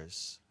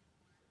millionaires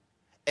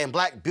and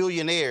black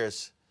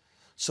billionaires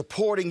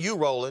supporting you,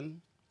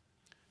 Roland?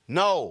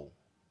 No.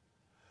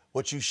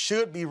 What you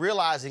should be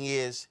realizing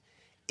is,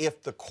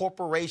 if the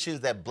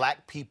corporations that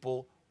black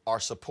people are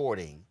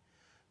supporting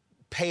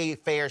pay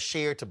fair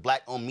share to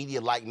black-owned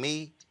media like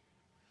me,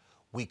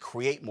 we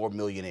create more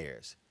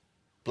millionaires.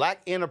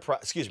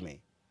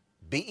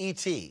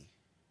 BET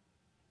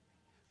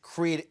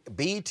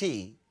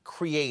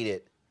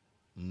created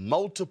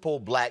multiple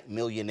black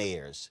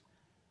millionaires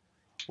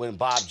when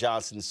Bob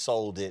Johnson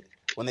sold it,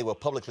 when they were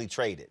publicly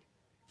traded.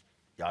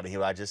 Y'all didn't hear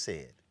what I just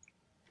said.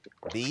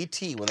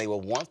 BET, when they were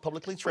once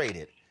publicly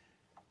traded,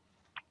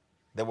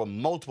 there were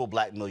multiple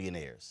black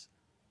millionaires.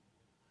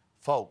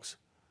 Folks,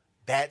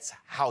 that's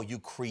how you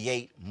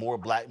create more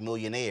black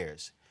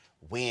millionaires,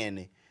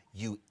 when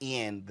you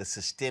end the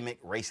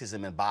systemic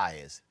racism and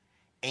bias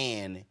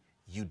and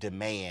you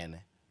demand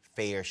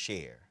fair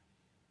share.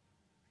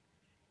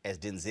 As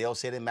Denzel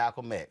said in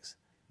Malcolm X,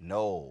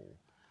 no,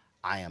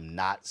 I am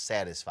not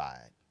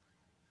satisfied.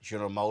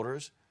 General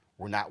Motors,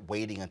 we're not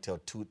waiting until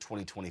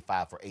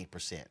 2025 for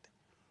 8%.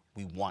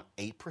 We want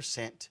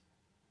 8%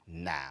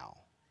 now.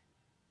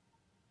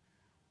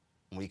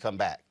 When we come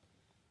back,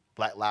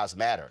 Black Lives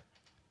Matter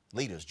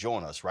leaders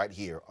join us right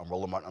here on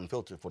Roland Martin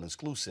Unfiltered for an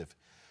exclusive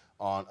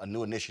on a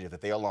new initiative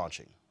that they are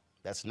launching.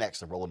 That's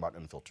next on Roland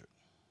Martin Unfiltered.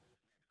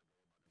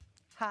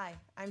 Hi,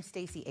 I'm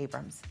Stacey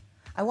Abrams.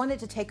 I wanted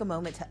to take a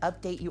moment to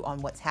update you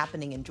on what's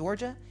happening in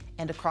Georgia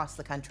and across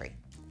the country.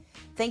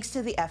 Thanks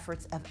to the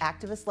efforts of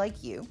activists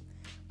like you,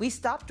 we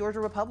stopped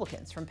Georgia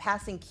Republicans from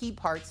passing key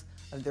parts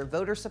of their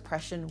voter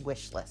suppression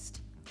wish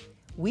list.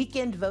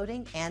 Weekend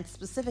voting, and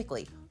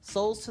specifically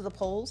souls to the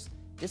polls,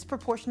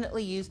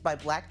 disproportionately used by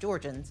black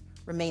Georgians,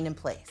 remain in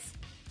place.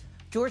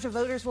 Georgia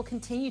voters will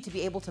continue to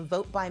be able to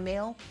vote by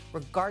mail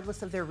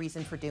regardless of their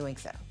reason for doing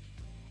so.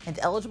 And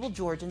eligible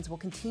Georgians will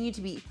continue to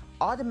be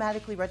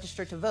automatically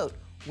registered to vote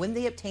when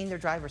they obtain their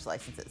driver's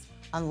licenses,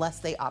 unless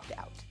they opt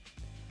out.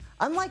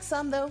 Unlike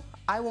some, though,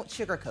 I won't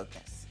sugarcoat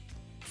this.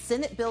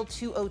 Senate Bill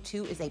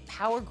 202 is a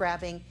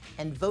power-grabbing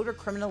and voter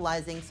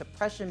criminalizing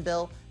suppression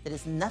bill that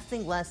is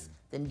nothing less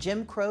than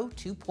Jim Crow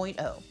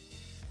 2.0.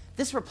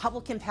 This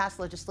Republican-passed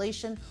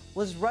legislation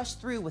was rushed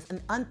through with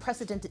an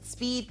unprecedented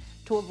speed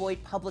to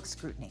avoid public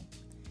scrutiny.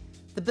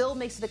 The bill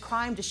makes it a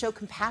crime to show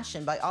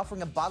compassion by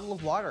offering a bottle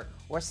of water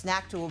or a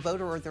snack to a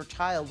voter or their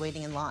child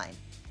waiting in line.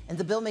 And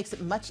the bill makes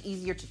it much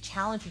easier to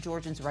challenge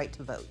Georgians' right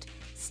to vote.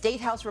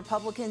 State House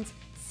Republicans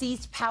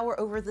seized power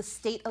over the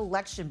state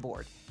election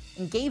board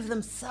and gave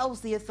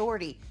themselves the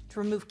authority to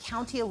remove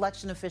county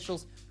election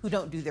officials who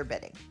don't do their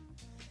bidding.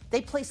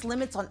 They placed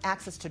limits on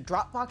access to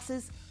drop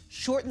boxes,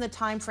 shortened the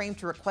time frame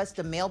to request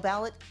a mail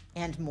ballot,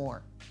 and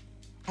more.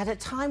 At a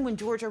time when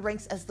Georgia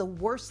ranks as the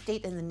worst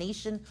state in the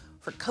nation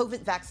for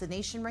COVID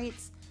vaccination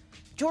rates,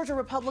 Georgia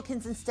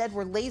Republicans instead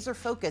were laser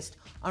focused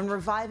on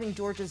reviving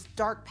Georgia's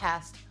dark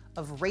past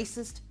of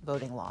racist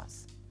voting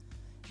laws.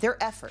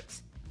 Their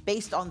efforts,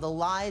 based on the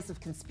lies of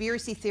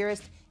conspiracy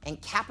theorists and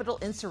Capitol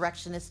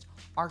insurrectionists,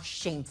 are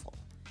shameful.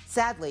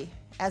 Sadly,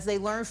 as they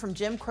learned from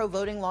Jim Crow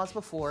voting laws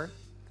before,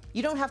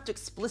 you don't have to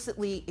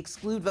explicitly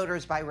exclude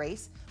voters by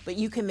race, but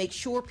you can make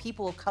sure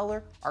people of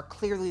color are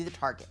clearly the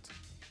target.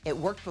 It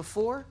worked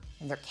before,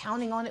 and they're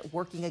counting on it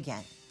working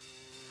again.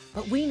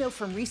 But we know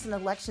from recent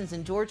elections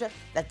in Georgia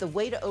that the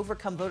way to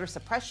overcome voter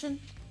suppression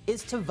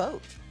is to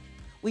vote.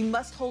 We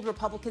must hold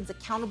Republicans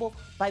accountable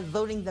by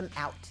voting them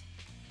out.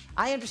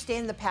 I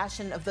understand the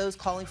passion of those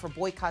calling for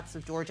boycotts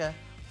of Georgia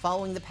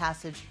following the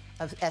passage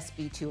of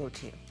SB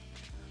 202.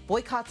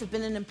 Boycotts have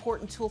been an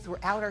important tool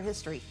throughout our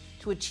history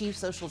to achieve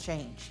social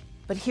change.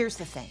 But here's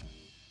the thing.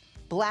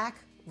 Black,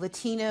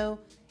 Latino,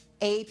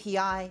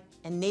 AAPI,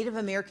 and Native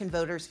American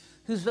voters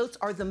whose votes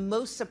are the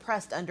most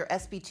suppressed under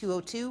SB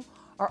 202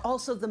 are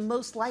also the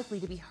most likely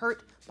to be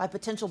hurt by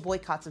potential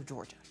boycotts of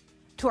Georgia.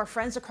 To our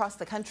friends across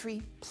the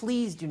country,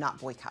 please do not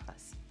boycott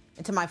us.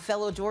 And to my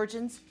fellow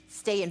Georgians,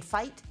 stay and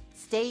fight,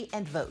 stay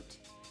and vote.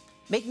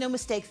 Make no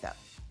mistake though,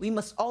 we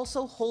must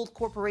also hold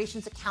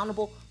corporations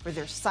accountable for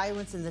their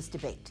silence in this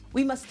debate.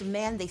 We must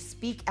demand they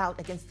speak out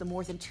against the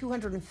more than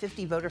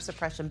 250 voter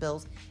suppression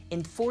bills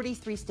in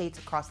 43 states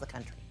across the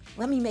country.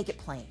 Let me make it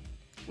plain.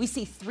 We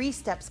see 3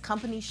 steps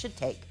companies should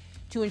take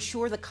to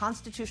ensure the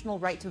constitutional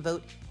right to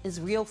vote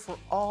is real for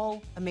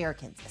all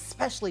Americans,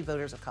 especially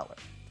voters of color.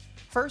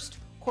 First,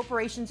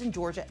 corporations in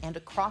Georgia and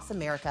across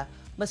America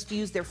must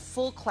use their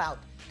full clout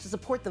to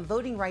support the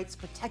voting rights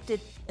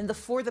protected in the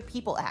For the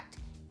People Act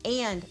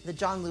and the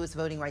John Lewis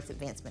Voting Rights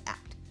Advancement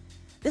Act.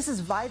 This is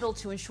vital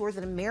to ensure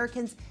that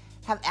Americans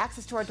have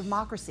access to our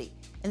democracy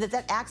and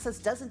that access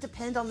doesn't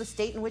depend on the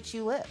state in which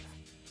you live.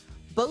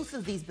 Both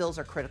of these bills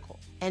are critical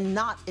and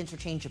not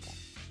interchangeable.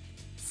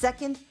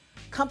 Second,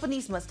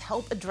 companies must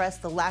help address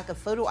the lack of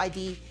photo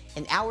ID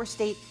in our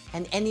state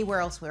and anywhere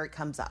else where it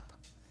comes up.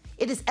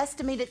 It is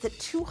estimated that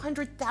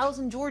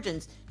 200,000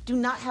 Georgians do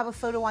not have a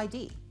photo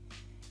ID.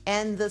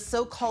 And the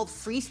so-called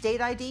free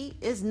state ID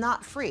is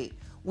not free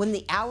when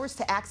the hours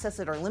to access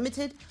it are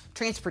limited,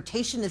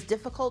 transportation is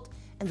difficult,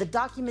 and the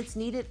documents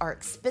needed are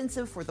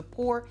expensive for the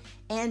poor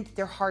and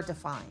they're hard to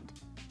find.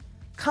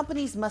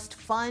 Companies must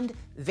fund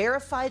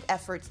verified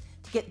efforts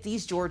to get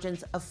these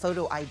Georgians a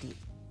photo ID.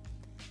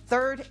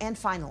 Third and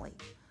finally,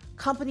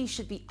 companies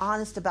should be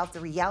honest about the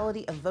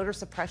reality of voter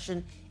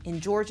suppression in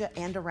Georgia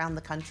and around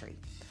the country.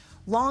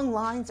 Long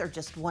lines are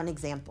just one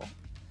example.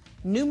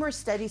 Numerous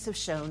studies have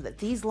shown that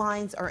these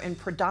lines are in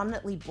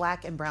predominantly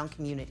Black and brown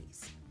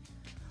communities.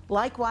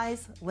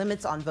 Likewise,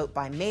 limits on vote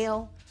by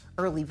mail,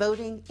 early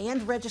voting,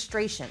 and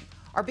registration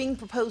are being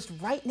proposed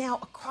right now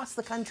across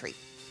the country,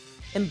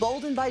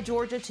 emboldened by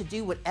Georgia to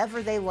do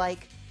whatever they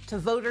like to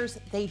voters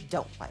they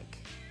don't like.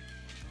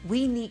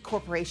 We need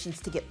corporations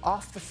to get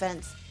off the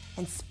fence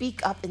and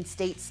speak up in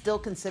states still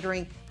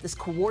considering this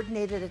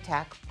coordinated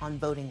attack on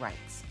voting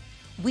rights.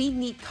 We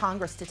need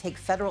Congress to take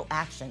federal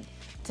action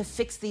to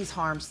fix these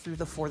harms through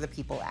the For the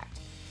People Act.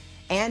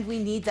 And we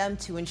need them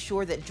to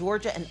ensure that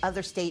Georgia and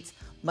other states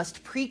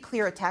must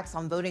pre-clear attacks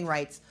on voting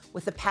rights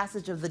with the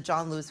passage of the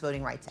John Lewis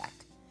Voting Rights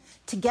Act.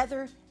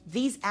 Together,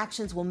 these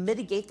actions will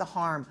mitigate the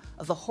harm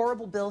of the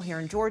horrible bill here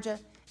in Georgia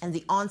and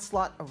the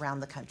onslaught around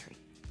the country.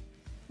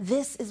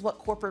 This is what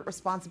corporate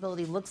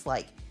responsibility looks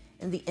like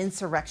in the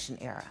insurrection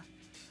era.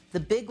 The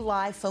big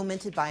lie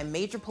fomented by a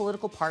major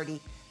political party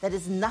that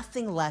is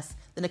nothing less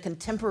than a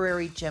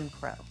contemporary Jim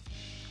Crow.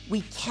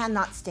 We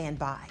cannot stand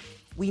by.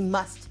 We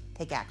must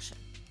take action.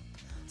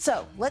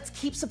 So let's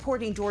keep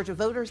supporting Georgia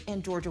voters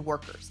and Georgia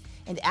workers.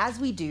 And as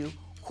we do,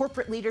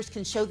 corporate leaders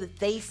can show that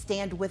they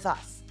stand with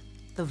us,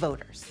 the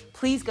voters.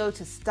 Please go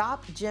to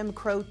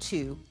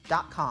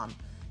stopjimcrow2.com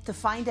to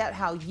find out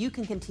how you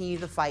can continue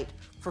the fight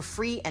for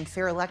free and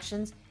fair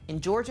elections in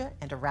Georgia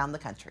and around the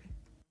country.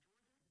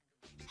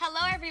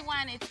 Hello,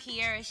 everyone. It's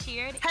Kiara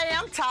Sheard. Hey,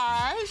 I'm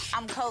Taj.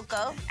 I'm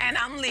Coco. And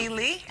I'm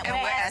Lily. And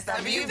we're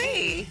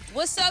SWV.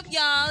 What's up,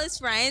 y'all? It's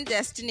Ryan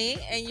Destiny,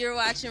 and you're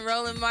watching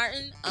Roland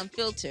Martin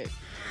Unfiltered.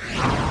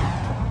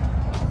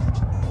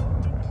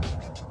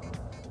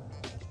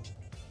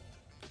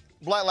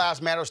 Black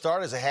Lives Matter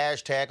started as a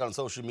hashtag on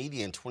social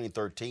media in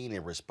 2013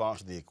 in response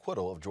to the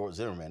acquittal of George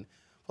Zimmerman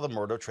for the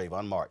murder of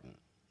Trayvon Martin.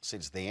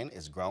 Since then,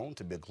 it's grown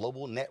to be a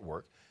global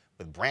network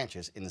with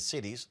branches in the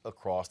cities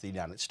across the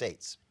United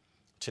States.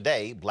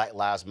 Today, Black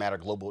Lives Matter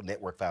Global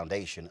Network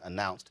Foundation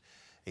announced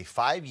a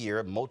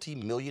 5-year,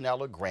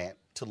 multi-million-dollar grant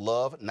to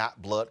Love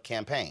Not Blood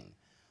campaign.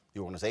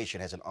 The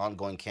organization has an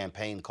ongoing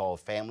campaign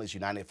called Families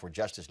United for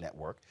Justice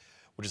Network,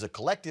 which is a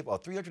collective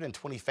of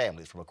 320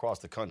 families from across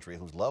the country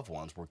whose loved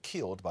ones were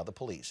killed by the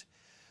police.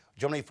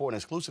 Joining me for an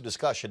exclusive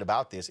discussion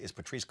about this is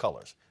Patrisse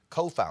Cullors,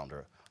 co-founder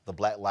of the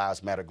Black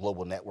Lives Matter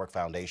Global Network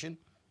Foundation,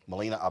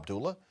 Melina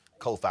Abdullah,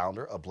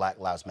 co-founder of Black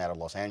Lives Matter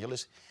Los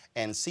Angeles,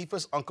 and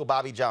Cephas Uncle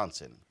Bobby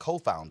Johnson,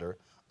 co-founder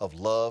of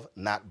Love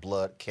Not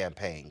Blood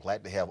campaign.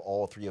 Glad to have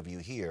all three of you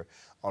here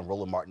on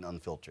Roland Martin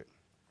Unfiltered.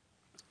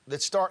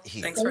 Let's start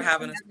here. Thanks for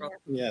having us, bro.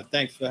 Yeah,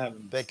 thanks for having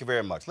me. Thank you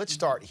very much. Let's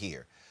start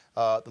here.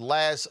 The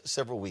last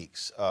several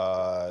weeks,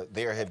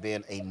 there have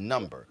been a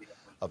number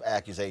of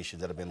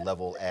accusations that have been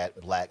leveled at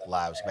Black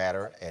Lives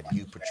Matter, at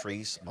you,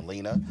 Patrisse,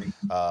 Melina,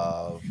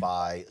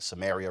 by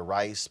Samaria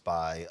Rice,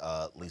 by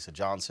Lisa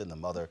Johnson, the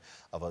mother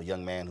of a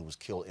young man who was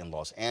killed in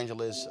Los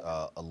Angeles,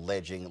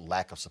 alleging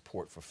lack of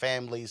support for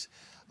families,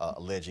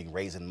 alleging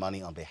raising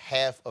money on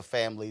behalf of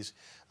families.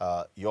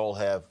 You all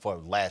have, for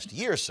the last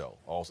year or so,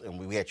 also,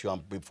 and we had you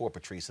on before,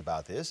 Patrisse,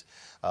 about this,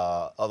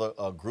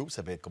 other groups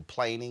have been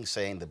complaining,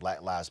 saying the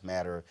Black Lives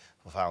Matter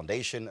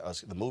Foundation,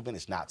 the movement,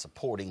 is not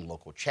supporting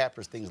local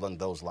chapters, things along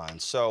those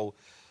lines. So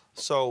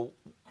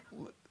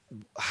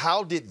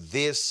how did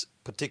this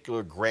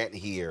particular grant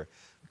here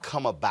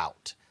come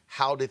about?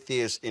 How did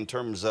this, in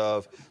terms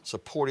of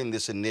supporting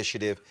this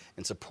initiative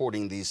and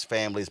supporting these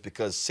families?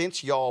 Because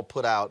since y'all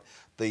put out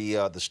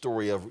the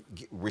story of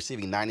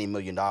receiving $90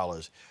 million,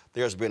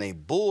 there's been a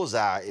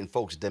bullseye in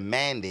folks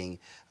demanding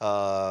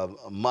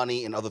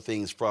money and other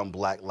things from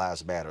Black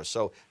Lives Matter.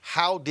 So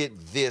how did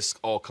this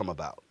all come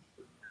about?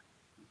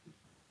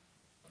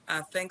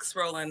 Thanks,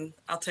 Roland.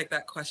 I'll take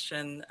that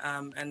question.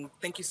 And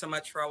thank you so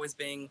much for always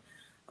being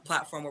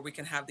platform where we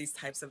can have these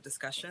types of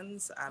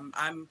discussions.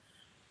 I'm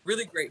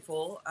really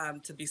grateful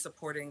to be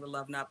supporting the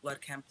Love Not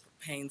Blood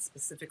campaign,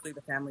 specifically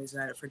the Families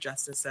United for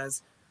Justice,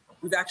 as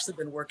we've actually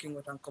been working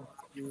with Uncle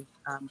Bobby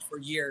for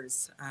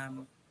years,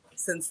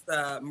 since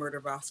the murder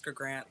of Oscar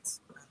Grant,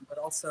 but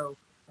also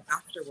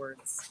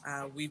afterwards.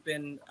 We've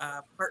been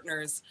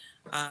partners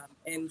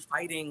in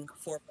fighting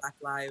for Black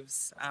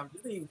lives,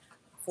 really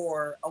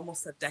for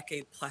almost a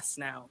decade plus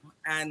now.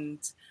 And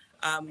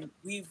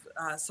we've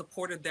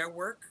supported their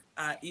work,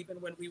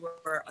 even when we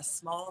were a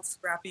small,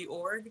 scrappy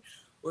org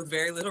with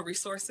very little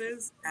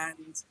resources.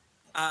 And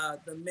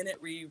the minute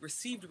we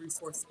received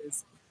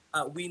resources,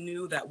 we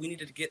knew that we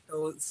needed to get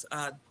those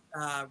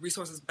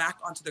resources back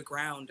onto the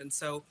ground. And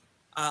so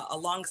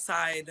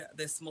alongside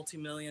this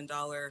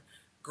multi-million-dollar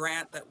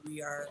grant that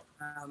we are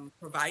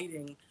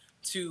providing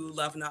to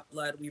Love Not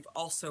Blood, we've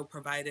also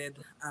provided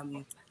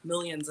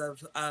millions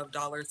of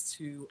dollars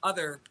to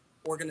other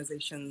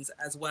organizations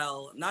as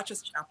well, not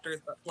just chapters,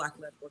 but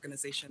Black-led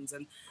organizations.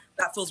 And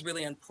that feels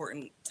really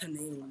important to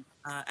name.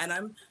 And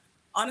I'm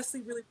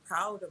honestly really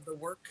proud of the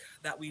work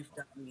that we've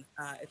done.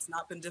 It's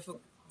not been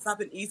difficult. It's not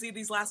been easy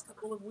these last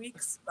couple of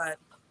weeks, but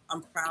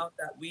I'm proud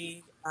that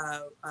we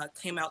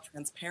came out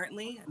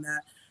transparently and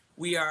that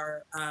we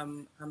are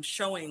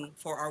showing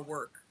for our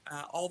work,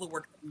 all the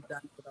work that we've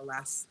done for the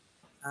last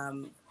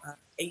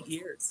 8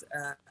 years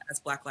as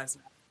Black Lives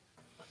Matter.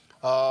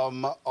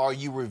 Are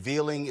you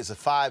revealing, it's a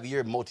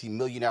 5-year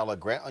multi-million-dollar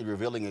grant, are you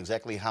revealing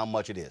exactly how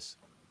much it is?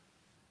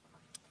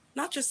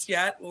 Not just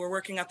yet. We're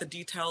working out the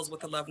details with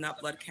the Love Not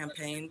Blood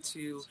campaign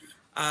to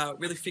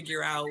really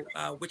figure out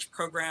which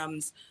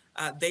programs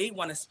they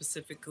want to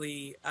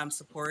specifically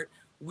support.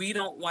 We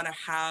don't want to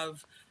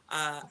have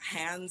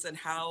hands in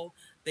how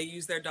they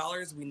use their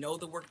dollars. We know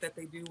the work that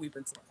they do. We've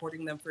been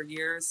supporting them for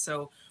years.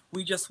 So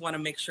we just want to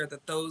make sure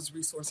that those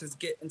resources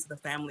get into the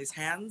family's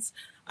hands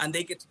and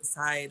they get to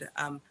decide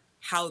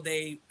how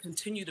they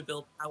continue to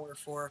build power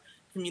for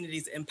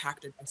communities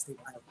impacted by state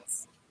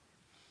violence.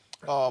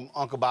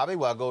 Uncle Bobby,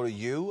 well, I'll go to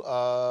you.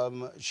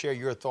 Share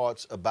your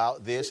thoughts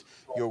about this.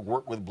 Your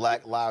work with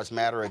Black Lives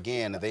Matter,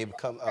 again, they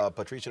become,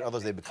 Patrice and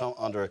others, they become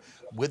under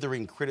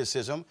withering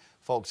criticism.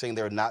 Folks saying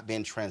they're not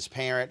being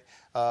transparent.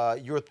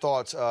 Your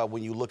thoughts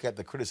when you look at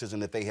the criticism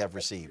that they have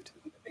received?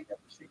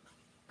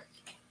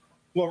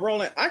 Well,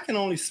 Roland, I can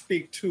only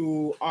speak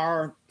to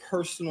our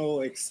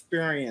personal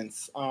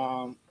experience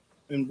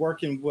in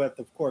working with,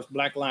 of course,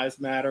 Black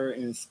Lives Matter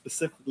and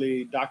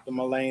specifically Dr.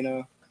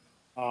 Malena.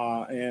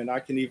 And I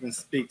can even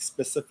speak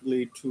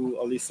specifically to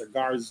Elisa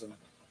Garza.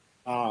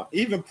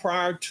 Even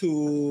prior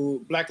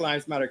to Black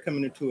Lives Matter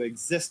coming into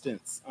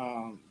existence,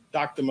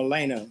 Dr.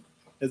 Malena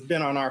has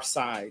been on our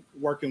side,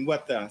 working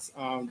with us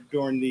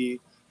during the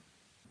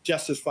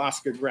Justice for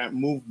Oscar Grant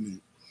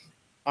movement.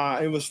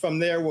 It was from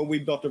there where we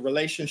built a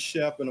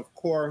relationship. And of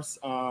course,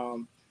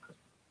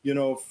 you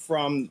know,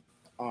 from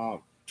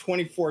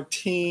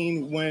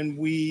 2014, when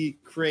we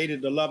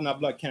created the Love Not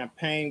Blood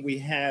campaign, we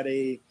had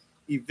a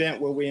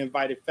event where we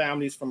invited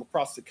families from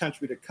across the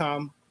country to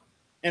come,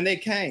 and they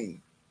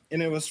came.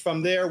 And it was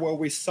from there where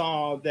we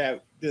saw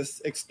that this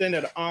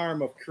extended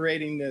arm of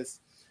creating this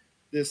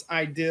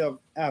idea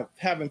of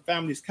having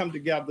families come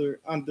together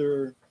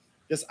under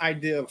this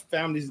idea of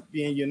families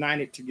being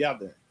united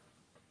together.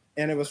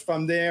 And it was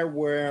from there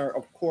where,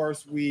 of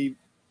course, we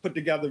put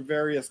together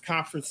various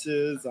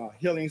conferences,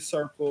 healing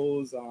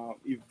circles,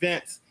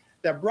 events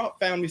that brought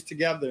families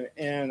together.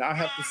 And I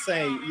have to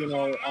say, you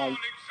know,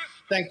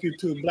 thank you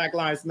to Black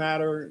Lives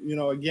Matter, you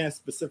know, again,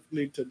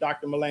 specifically to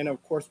Dr. Malena,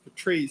 of course,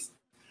 Patrice,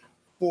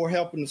 for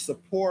helping to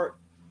support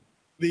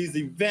these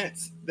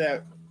events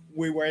that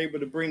we were able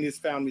to bring these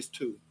families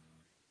to.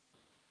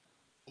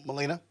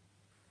 Malena?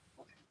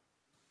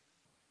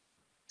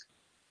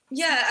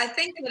 Yeah, I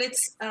think that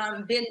it's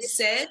been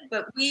said,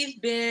 but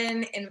we've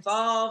been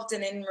involved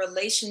and in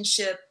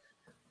relationship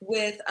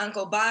with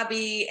Uncle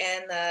Bobby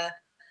and the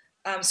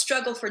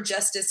struggle for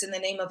justice in the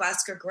name of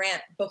Oscar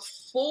Grant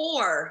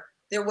before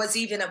there was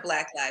even a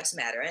Black Lives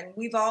Matter. And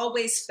we've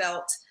always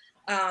felt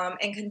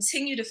and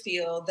continue to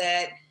feel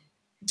that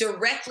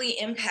directly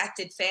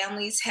impacted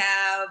families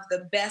have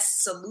the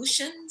best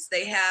solutions.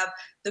 They have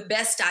the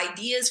best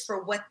ideas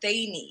for what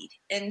they need.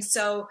 And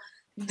so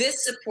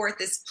this support,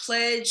 this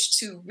pledge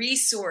to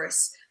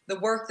resource the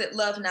work that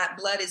Love Not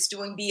Blood is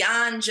doing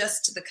beyond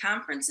just the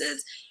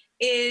conferences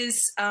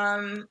is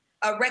a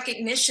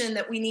recognition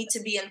that we need to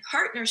be in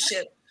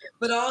partnership,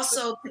 but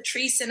also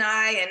Patrice and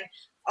I and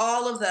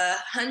all of the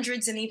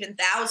hundreds and even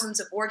thousands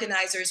of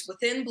organizers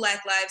within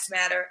Black Lives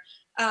Matter,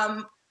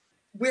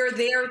 we're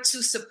there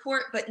to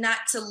support, but not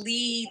to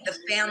lead the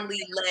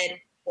family-led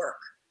work.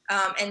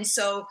 And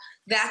so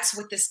that's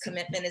what this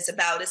commitment is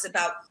about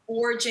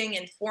forging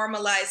and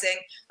formalizing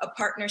a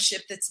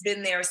partnership that's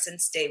been there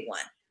since day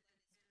one.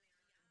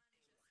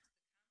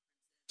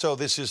 So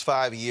this is a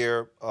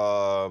 5-year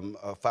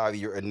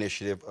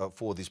initiative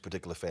for these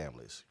particular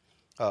families.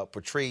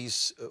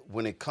 Patrice,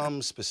 when it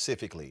comes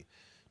specifically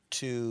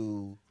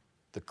to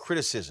the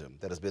criticism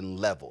that has been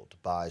leveled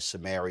by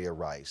Samaria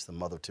Rice, the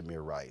mother of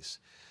Tamir Rice,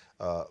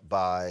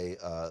 by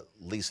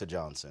Lisa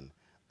Johnson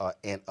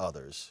and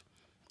others.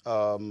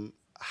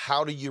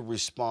 How do you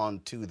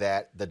respond to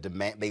that? The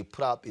demand they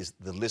put out is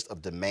the list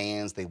of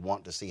demands they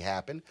want to see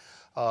happen,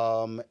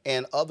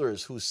 and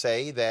others who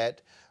say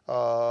that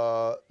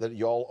that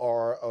y'all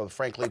are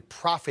frankly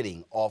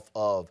profiting off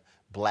of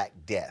Black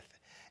death,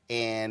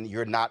 and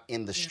you're not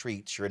in the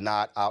streets, you're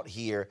not out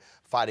here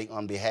fighting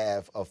on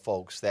behalf of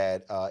folks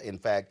that, in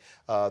fact,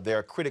 there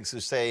are critics who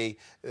say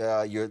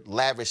you're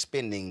lavish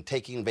spending,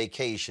 taking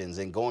vacations,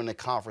 and going to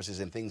conferences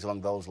and things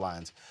along those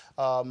lines.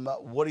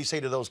 What do you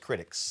say to those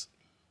critics?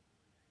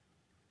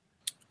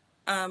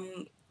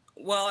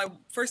 Well,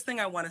 first thing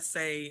I want to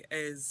say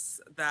is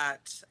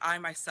that I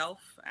myself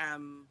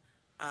am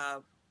a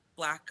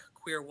Black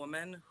queer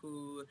woman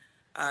who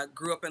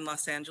grew up in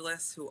Los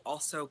Angeles, who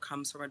also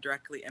comes from a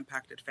directly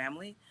impacted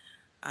family.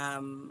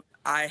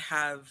 I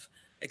have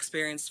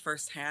experienced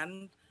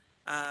firsthand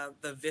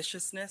the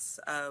viciousness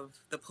of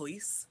the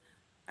police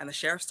and the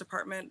sheriff's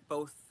department,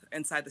 both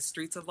inside the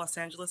streets of Los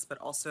Angeles, but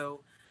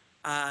also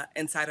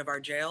inside of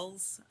our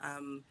jails.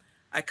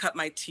 I cut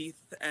my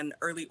teeth in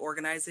early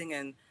organizing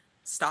and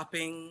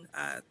stopping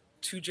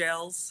 2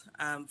 jails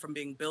from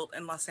being built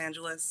in Los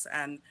Angeles,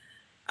 and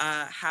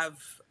have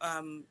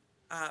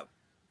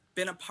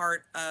been a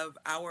part of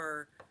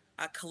our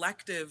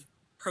collective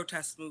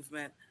protest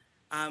movement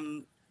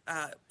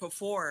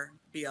before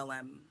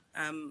BLM.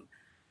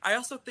 I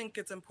also think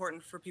it's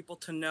important for people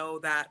to know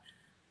that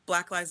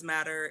Black Lives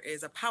Matter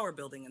is a power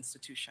building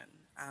institution,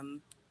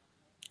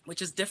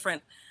 which is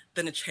different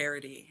than a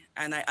charity.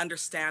 And I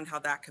understand how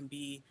that can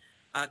be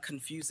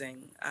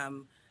confusing.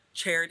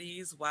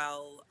 Charities,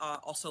 while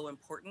also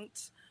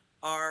important,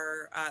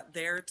 are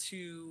there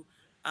to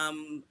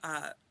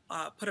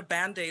put a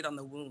Band-Aid on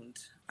the wound.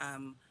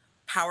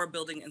 Power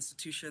building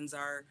institutions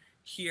are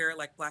here,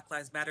 like Black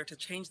Lives Matter, to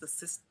change the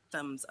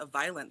systems of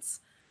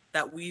violence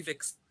that we've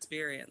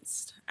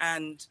experienced.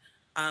 And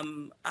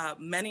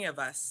many of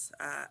us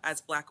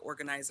as Black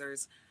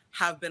organizers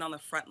have been on the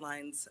front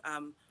lines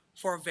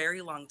for a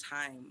very long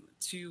time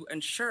to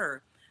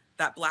ensure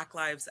that Black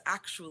lives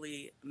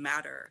actually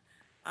matter.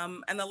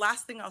 And the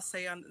last thing I'll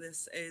say on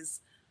this is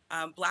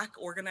Black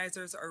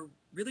organizers are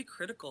really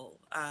critical.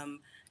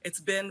 It's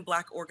been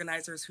Black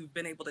organizers who've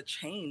been able to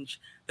change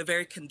the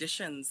very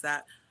conditions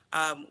that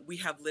we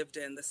have lived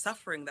in, the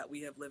suffering that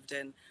we have lived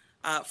in.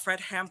 Fred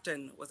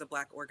Hampton was a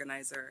Black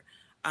organizer.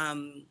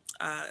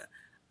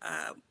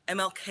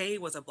 MLK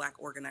was a Black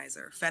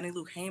organizer. Fannie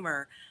Lou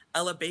Hamer,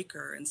 Ella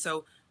Baker. And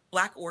so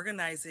Black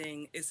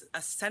organizing is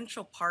a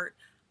central part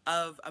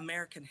of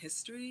American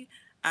history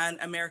and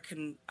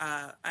American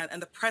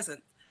and the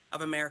present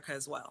of America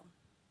as well.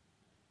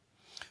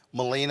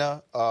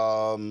 Melina,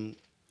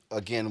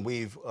 again,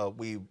 there's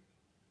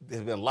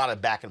been a lot of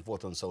back and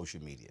forth on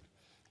social media,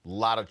 a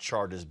lot of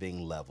charges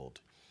being leveled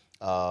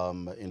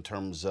in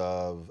terms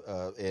of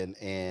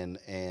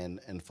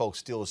and folks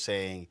still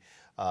saying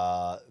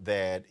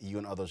that you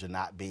and others are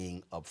not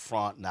being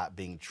upfront, not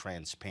being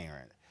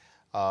transparent.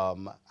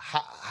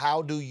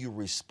 How do you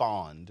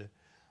respond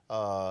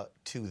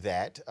to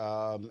that,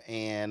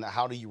 and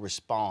how do you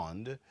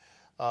respond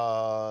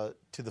to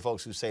the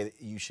folks who say that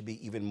you should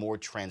be even more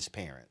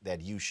transparent,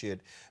 that you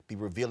should be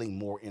revealing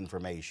more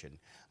information?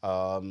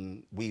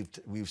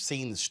 We've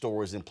seen the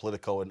stories in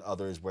Politico and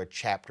others where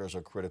chapters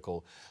are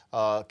critical.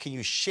 Can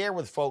you share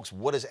with folks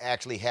what is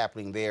actually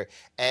happening there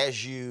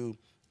as you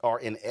are,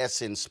 in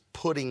essence,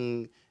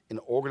 putting an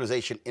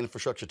organization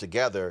infrastructure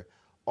together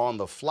on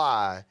the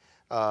fly,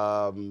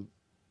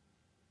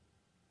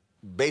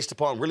 based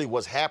upon really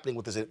what's happening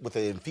with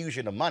the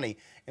infusion of money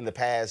in the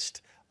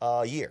past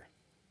year?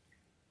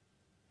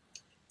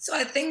 So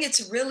I think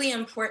it's really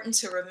important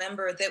to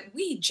remember that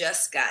we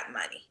just got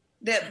money,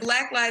 that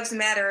Black Lives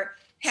Matter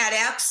had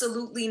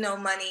absolutely no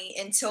money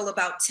until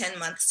about 10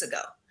 months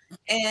ago.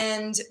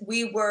 And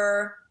we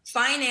were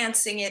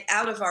financing it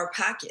out of our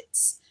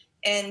pockets.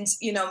 And,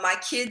 you know, my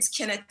kids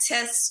can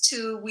attest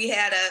to, we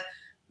had a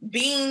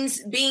bean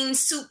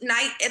soup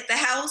night at the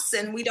house,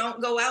 and we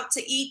don't go out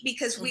to eat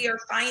because we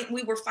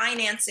were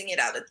financing it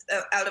out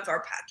of our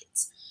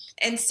pockets.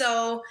 And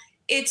so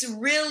it's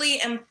really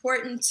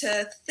important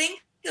to think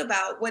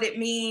about what it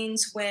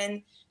means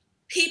when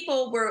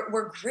people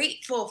were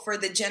grateful for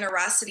the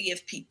generosity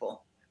of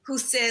people who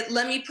said,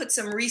 let me put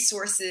some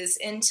resources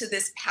into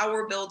this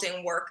power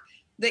building work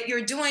that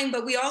you're doing,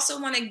 but we also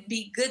want to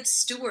be good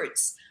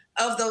stewards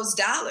of those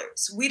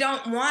dollars. We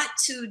don't want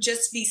to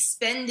just be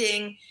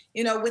spending,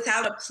 you know,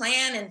 without a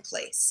plan in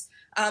place.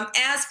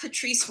 As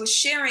Patrice was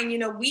sharing, you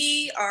know,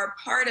 we are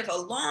part of a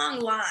long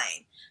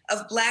line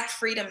of Black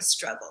freedom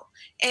struggle.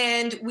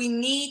 And we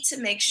need to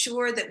make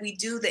sure that we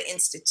do the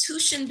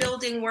institution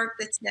building work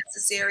that's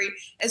necessary,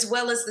 as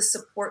well as the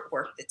support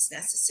work that's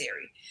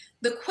necessary.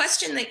 The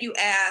question that you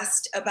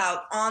asked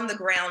about on the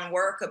ground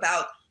work,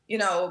 about, you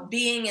know,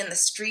 being in the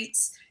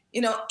streets, you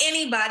know,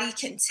 anybody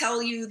can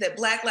tell you that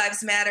Black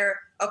Lives Matter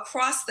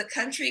across the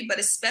country, but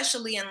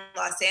especially in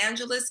Los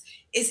Angeles,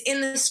 is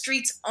in the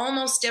streets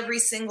almost every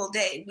single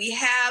day. We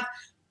have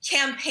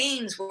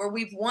campaigns where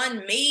we've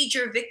won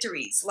major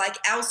victories, like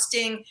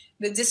ousting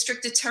the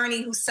district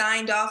attorney who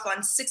signed off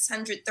on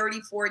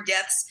 634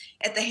 deaths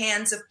at the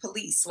hands of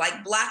police,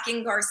 like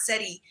blocking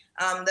Garcetti,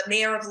 the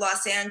mayor of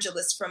Los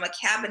Angeles, from a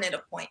cabinet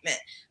appointment,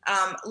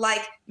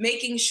 like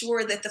making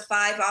sure that the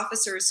 5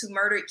 officers who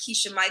murdered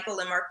Keisha Michael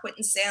and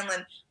Marquinton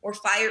Sandlin were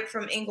fired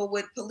from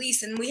Inglewood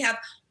Police. And we have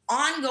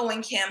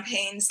ongoing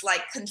campaigns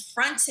like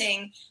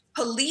confronting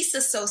police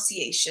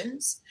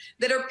associations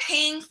that are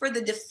paying for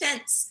the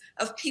defense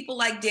of people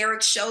like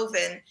Derek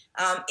Chauvin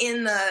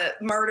in the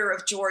murder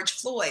of George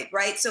Floyd,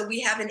 right? So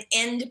we have an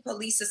End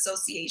Police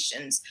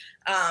Associations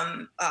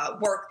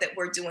work that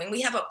we're doing.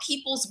 We have a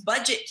People's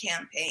Budget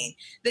campaign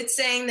that's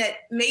saying that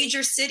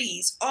major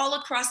cities all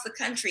across the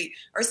country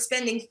are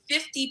spending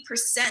 50%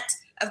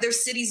 of their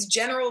city's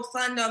general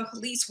fund on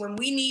police when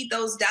we need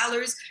those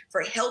dollars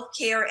for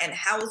healthcare and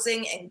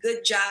housing and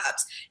good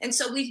jobs. And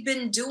so we've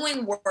been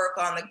doing work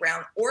on the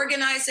ground,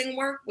 organizing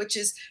work, which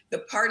is the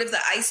part of the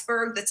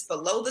iceberg that's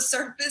below the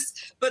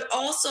surface, but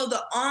also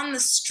the on the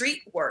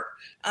street work.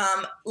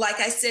 Like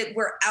I said,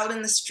 we're out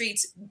in the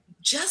streets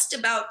just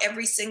about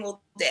every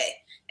single day.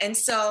 And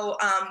so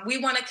we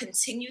want to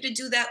continue to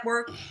do that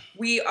work.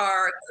 We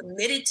are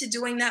committed to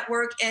doing that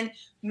work. And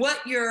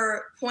what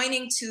you're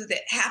pointing to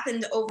that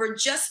happened over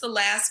just the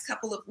last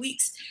couple of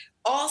weeks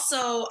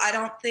also, I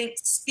don't think,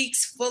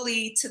 speaks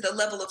fully to the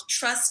level of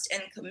trust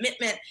and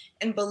commitment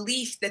and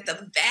belief that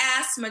the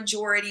vast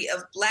majority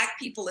of Black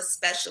people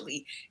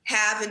especially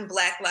have in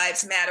Black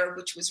Lives Matter,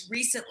 which was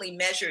recently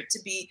measured to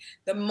be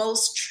the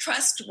most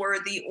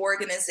trustworthy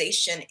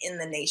organization in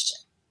the nation.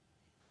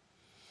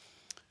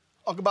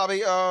 Uncle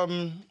Bobby,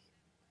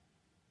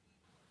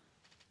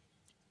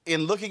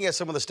 in looking at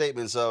some of the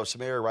statements of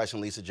Samaria Rice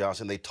and Lisa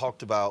Johnson, they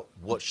talked about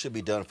what should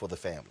be done for the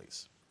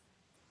families.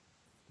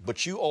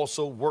 But you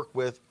also work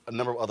with a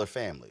number of other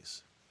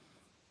families.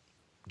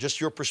 Just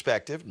your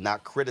perspective,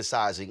 not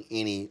criticizing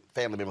any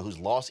family member who's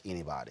lost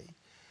anybody,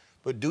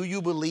 but do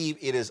you believe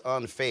it is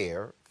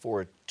unfair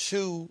for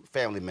 2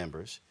 family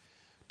members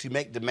to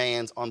make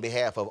demands on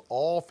behalf of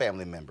all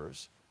family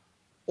members,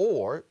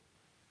 or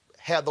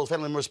have those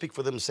family members speak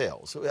for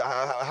themselves?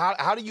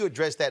 How do you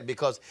address that?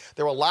 Because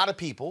there were a lot of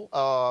people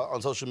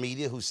on social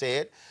media who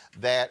said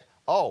that,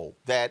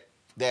 that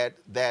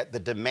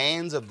the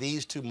demands of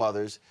these 2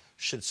 mothers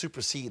should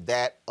supersede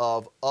that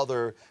of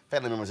other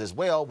family members as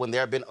well, when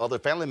there have been other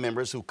family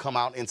members who come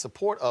out in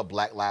support of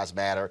Black Lives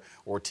Matter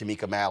or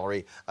Tamika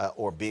Mallory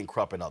or Ben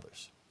Crump and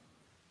others.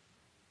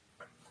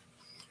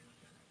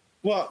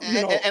 Well,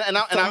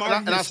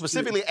 I'm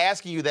specifically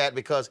asking you that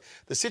because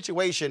the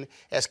situation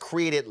has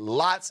created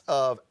lots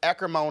of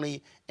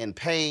acrimony and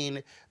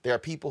pain. There are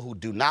people who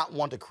do not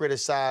want to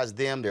criticize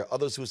them. There are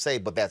others who say,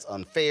 but that's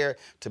unfair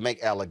to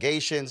make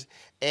allegations.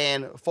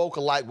 And folk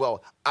are like,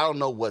 well, I don't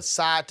know what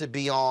side to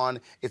be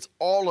on. It's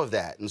all of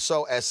that. And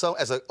so as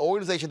an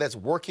organization that's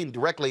working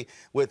directly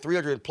with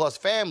 300 plus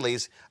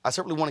families, I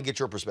certainly want to get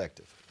your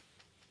perspective.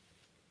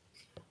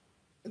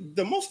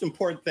 The most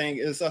important thing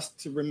is us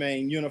to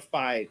remain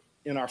unified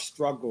in our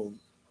struggle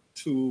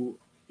to,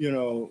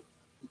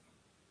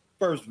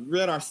 first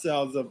rid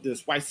ourselves of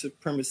this white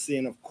supremacy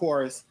and, of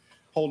course,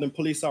 holding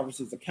police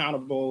officers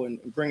accountable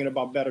and bringing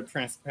about better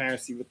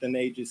transparency within the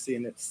agency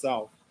in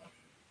itself.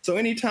 So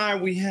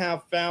anytime we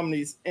have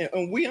families,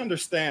 and we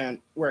understand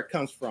where it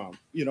comes from,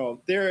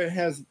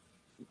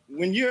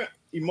 when you're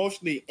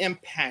emotionally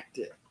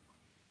impacted,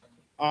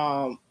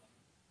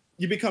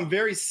 you become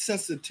very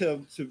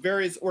sensitive to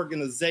various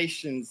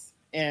organizations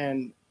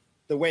and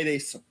the way they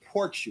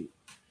support you.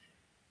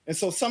 And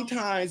so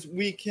sometimes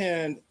we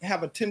can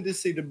have a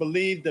tendency to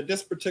believe that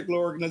this particular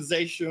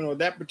organization or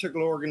that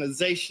particular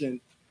organization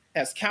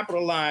has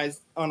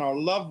capitalized on our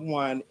loved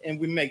one, and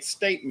we make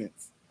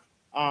statements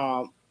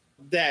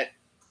that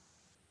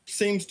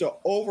seems to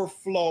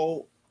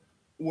overflow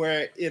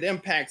where it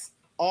impacts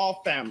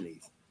all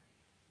families.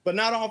 But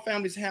not all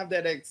families have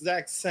that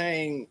exact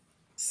same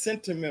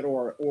sentiment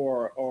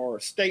or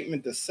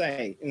statement to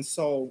say. And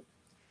so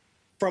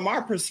from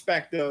our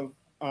perspective,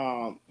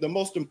 the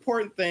most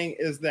important thing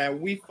is that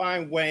we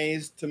find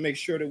ways to make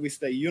sure that we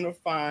stay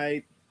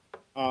unified,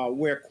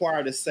 we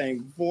acquire the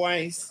same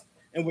voice,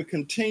 and we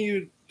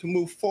continue to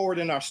move forward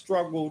in our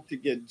struggle to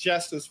get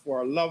justice for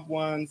our loved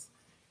ones,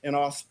 and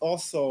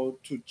also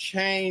to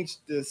change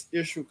this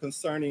issue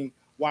concerning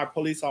why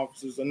police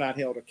officers are not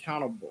held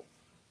accountable.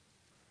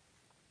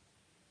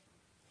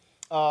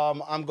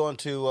 I'm going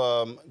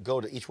to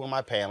go to each one of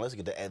my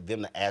panelists, get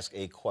them to ask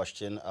a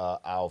question.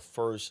 I'll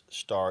first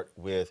start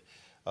with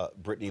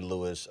Brittany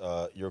Lewis,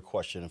 your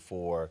question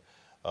for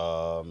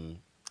our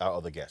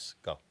other guests.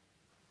 Go.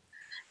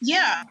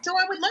 Yeah, so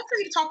I would love for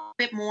you to talk a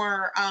bit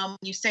more.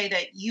 You say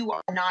that you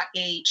are not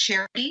a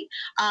charity,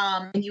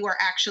 and you are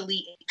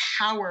actually a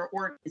power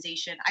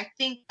organization. I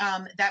think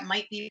that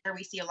might be where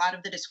we see a lot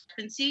of the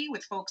discrepancy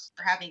with folks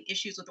who are having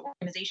issues with the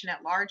organization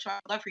at large. So I'd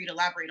love for you to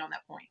elaborate on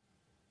that point.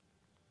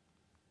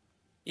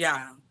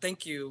 Yeah,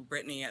 thank you,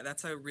 Brittany.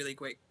 That's a really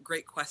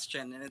great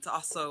question. And it's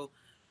also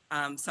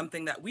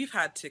something that we've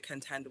had to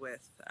contend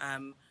with.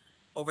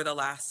 over the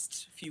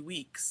last few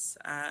weeks,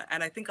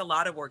 and I think a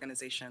lot of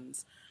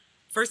organizations.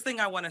 First thing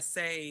I want to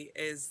say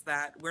is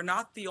that we're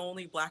not the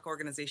only Black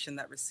organization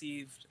that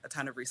received a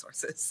ton of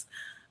resources.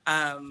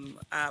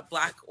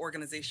 Black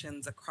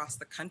organizations across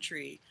the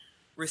country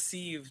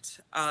received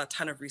a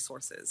ton of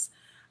resources.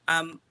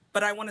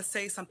 But I want to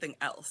say something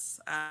else.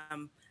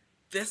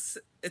 It's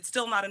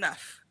still not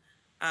enough.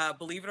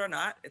 Believe it or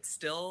not, it's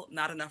still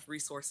not enough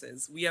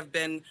resources. We have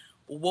been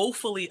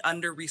woefully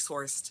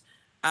under-resourced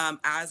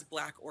as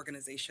Black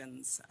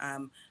organizations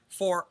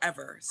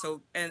forever.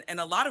 So in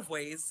a lot of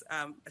ways,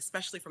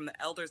 especially from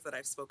the elders that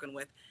I've spoken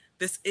with,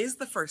 this is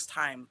the first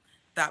time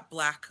that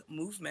Black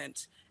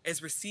movement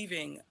is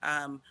receiving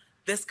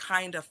this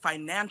kind of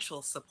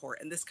financial support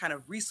and this kind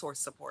of resource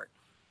support.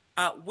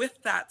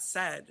 With that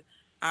said,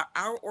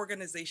 our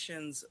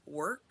organization's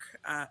work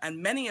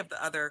and many of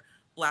the other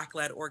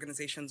Black-led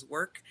organizations'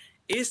 work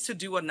is to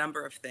do a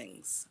number of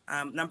things.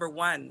 Number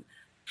one,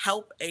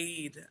 help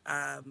aid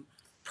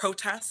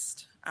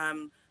protest,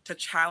 to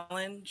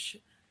challenge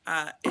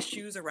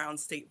issues around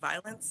state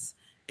violence,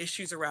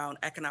 issues around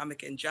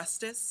economic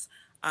injustice,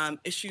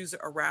 issues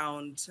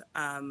around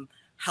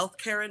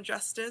healthcare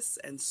injustice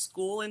and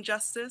school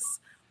injustice.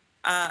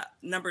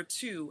 Number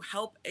two,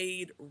 help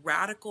aid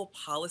radical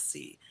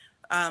policy,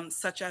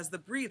 such as the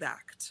Breathe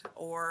Act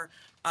or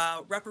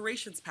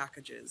reparations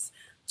packages,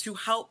 to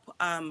help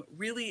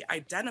really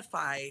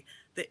identify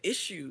the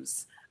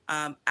issues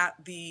at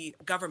the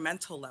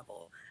governmental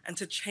level and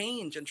to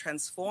change and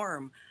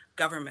transform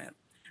government.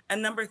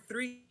 And number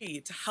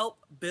three, to help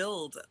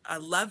build a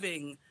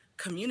loving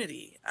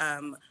community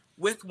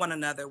with one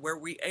another where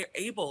we are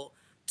able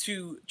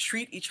to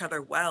treat each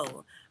other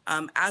well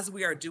as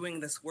we are doing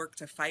this work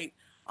to fight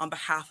on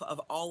behalf of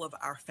all of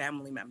our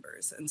family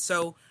members. And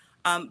so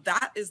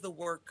that is the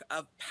work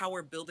of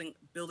power building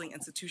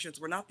institutions.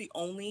 We're not the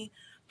only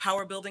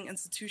power building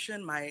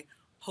institution. My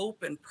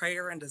hope and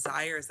prayer and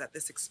desire is that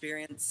this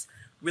experience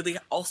really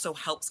also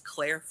helps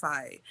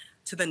clarify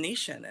to the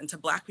nation and to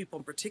Black people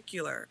in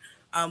particular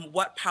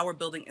what power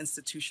building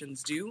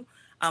institutions do.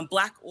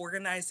 Black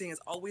organizing has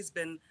always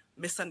been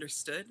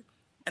misunderstood,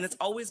 and it's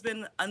always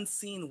been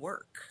unseen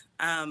work.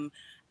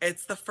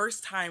 It's the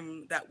first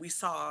time that we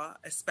saw,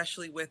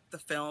 especially with the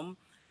film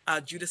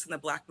Judas and the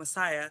Black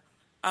Messiah,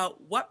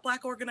 what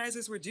Black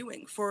organizers were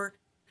doing. For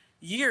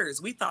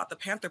years, we thought the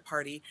Panther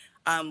Party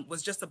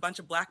was just a bunch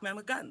of Black men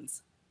with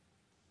guns,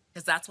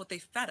 because that's what they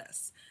fed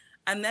us.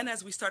 And then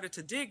as we started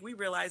to dig, we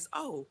realized,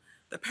 oh,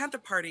 the Panther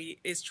Party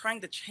is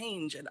trying to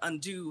change and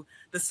undo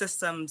the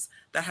systems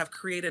that have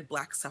created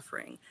Black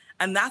suffering.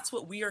 And that's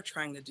what we are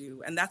trying to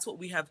do. And that's what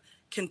we have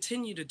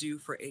continued to do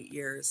for 8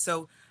 years.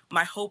 So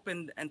my hope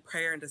and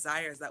prayer and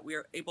desire is that we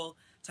are able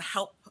to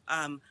help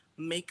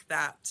make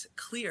that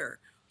clear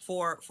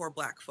for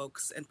Black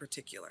folks in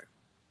particular.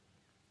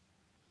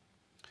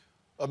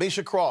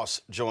 Amisha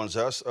Cross joins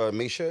us.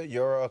 Amisha,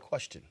 your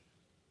question.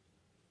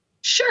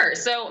 Sure.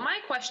 So my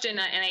question,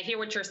 and I hear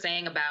what you're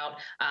saying about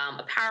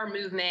a power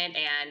movement,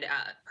 and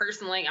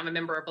personally, I'm a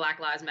member of Black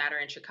Lives Matter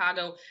in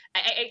Chicago.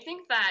 I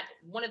think that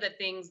one of the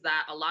things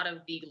that a lot of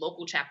the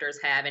local chapters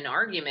have in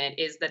argument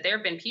is that there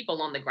have been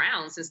people on the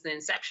ground since the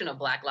inception of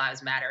Black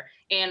Lives Matter.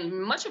 And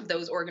much of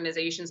those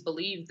organizations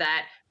believe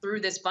that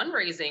through this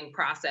fundraising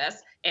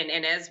process,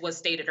 and as was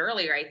stated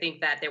earlier, I think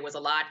that there was a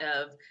lot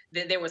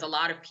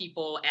of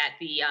people at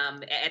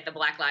the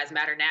Black Lives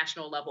Matter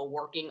national level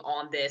working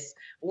on this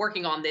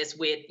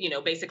with,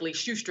 basically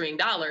shoestring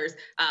dollars,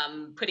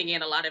 putting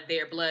in a lot of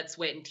their blood,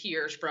 sweat, and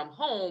tears from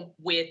home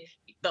with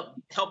the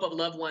help of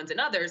loved ones and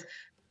others.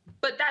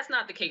 But that's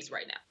not the case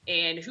right now.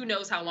 And who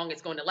knows how long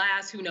it's going to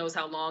last? Who knows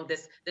how long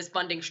this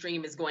funding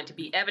stream is going to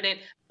be evident?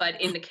 But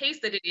in the case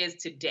that it is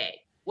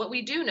today, what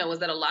we do know is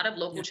that a lot of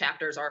local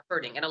chapters are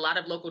hurting, and a lot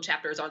of local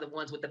chapters are the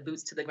ones with the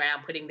boots to the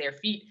ground, putting their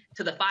feet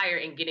to the fire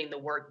and getting the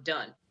work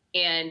done.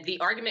 And the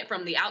argument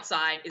from the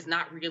outside is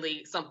not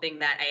really something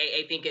that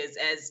I think is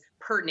as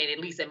pertinent, at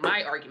least in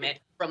my argument,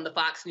 from the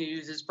Fox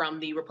News, is from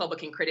the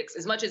Republican critics,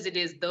 as much as it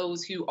is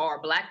those who are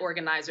Black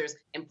organizers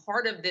and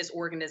part of this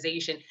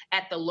organization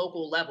at the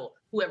local level,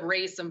 who have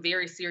raised some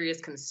very serious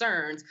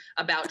concerns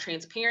about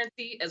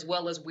transparency, as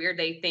well as where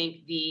they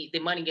think the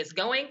money is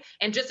going,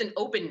 and just an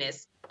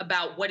openness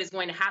about what is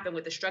going to happen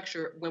with the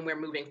structure when we're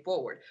moving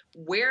forward.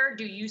 Where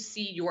do you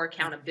see your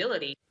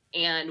accountability?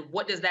 And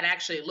what does that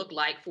actually look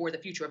like for the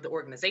future of the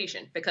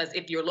organization? Because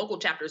if your local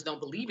chapters don't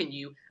believe in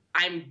you,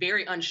 I'm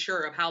very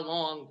unsure of how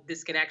long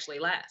this can actually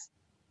last.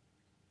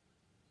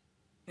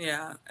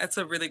 Yeah, that's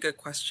a really good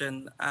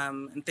question.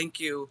 And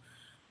thank you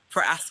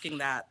for asking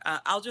that.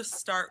 I'll just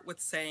start with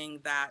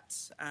saying that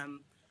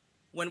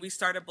when we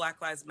started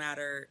Black Lives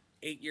Matter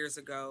 8 years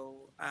ago,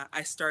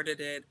 I started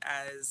it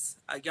as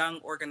a young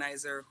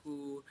organizer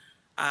who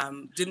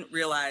didn't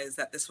realize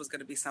that this was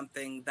going to be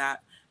something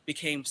that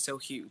became so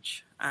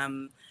huge.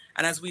 And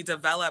as we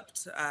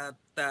developed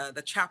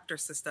the chapter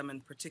system in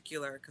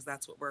particular, because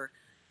that's what we're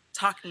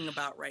talking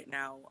about right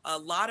now, a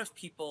lot of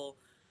people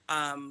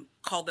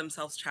call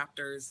themselves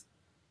chapters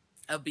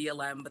of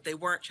BLM, but they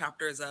weren't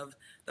chapters of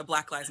the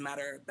Black Lives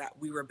Matter that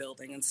we were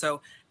building. And so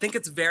I think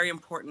it's very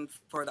important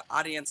for the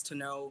audience to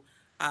know,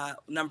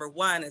 number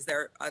one, is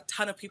there a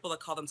ton of people that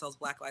call themselves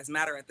Black Lives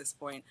Matter at this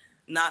point.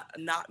 Not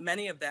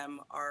many of them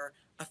are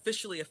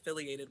officially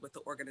affiliated with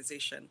the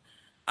organization.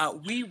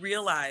 We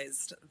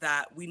realized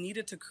that we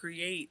needed to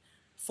create,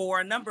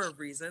 for a number of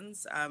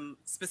reasons,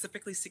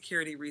 specifically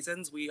security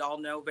reasons. We all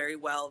know very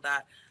well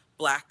that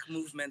Black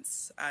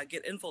movements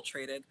get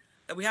infiltrated,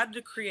 that we had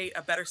to create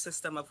a better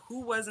system of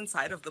who was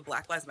inside of the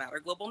Black Lives Matter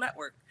Global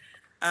Network.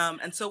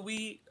 And so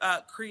we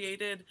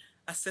created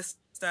a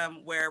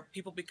system where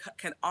people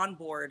can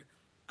onboard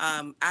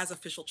as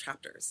official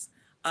chapters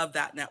of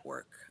that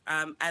network.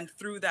 And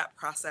through that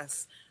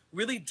process,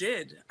 really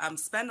did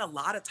spend a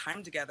lot of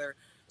time together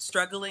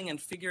struggling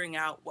and figuring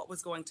out what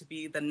was going to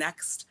be the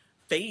next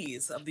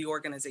phase of the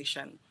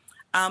organization.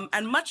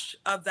 And much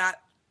of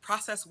that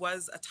process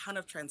was a ton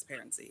of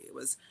transparency. It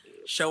was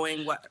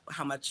showing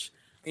how much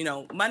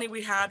money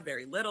we had,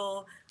 very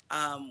little,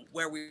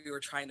 where we were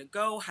trying to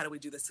go, how do we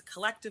do this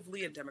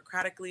collectively and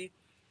democratically.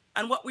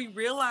 And what we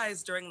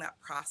realized during that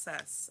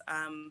process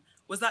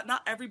was that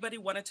not everybody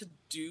wanted to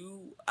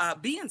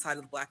be inside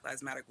of the Black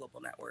Lives Matter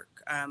Global Network.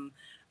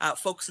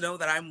 Folks know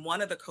that I'm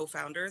one of the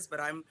co-founders, but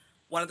I'm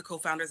one of the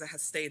co-founders that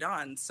has stayed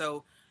on.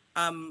 So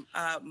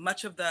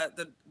much of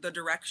the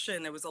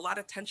direction, there was a lot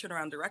of tension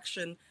around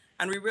direction,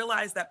 and we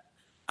realized that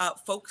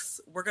folks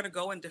were going to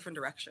go in different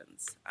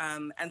directions.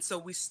 And so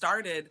we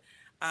started,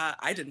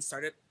 I didn't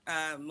start it,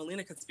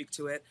 Melina could speak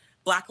to it,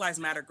 Black Lives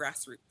Matter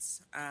Grassroots.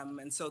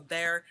 And so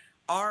there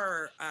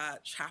are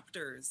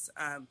chapters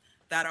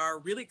that are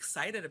really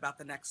excited about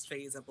the next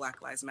phase of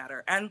Black Lives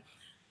Matter. And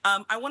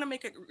I want to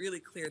make it really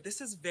clear,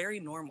 this is very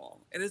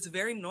normal. It is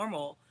very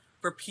normal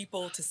for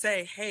people to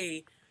say,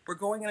 hey, we're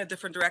going in a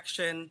different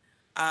direction,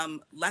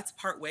 let's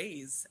part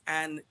ways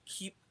and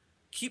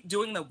keep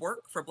doing the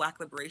work for Black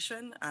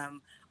liberation.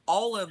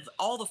 All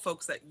the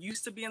folks that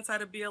used to be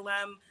inside of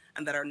BLM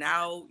and that are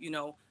now,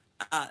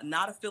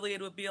 not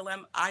affiliated with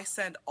BLM, I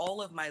send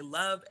all of my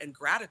love and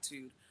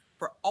gratitude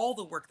for all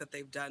the work that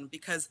they've done,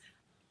 because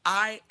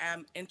I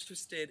am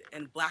interested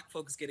in Black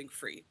folks getting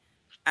free.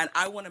 And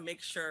I want to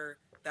make sure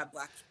that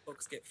Black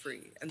folks get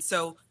free. And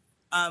so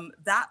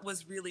that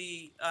was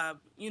really,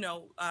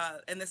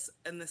 in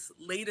this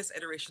latest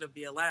iteration of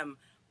BLM,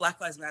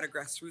 Black Lives Matter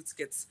Grassroots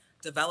gets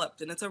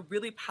developed. And it's a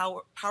really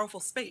powerful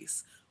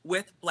space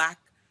with Black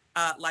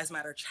Lives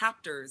Matter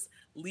chapters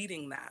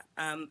leading that.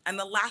 And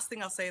the last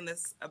thing I'll say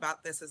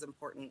about this is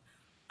important.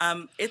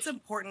 It's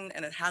important,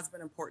 and it has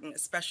been important,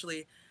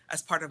 especially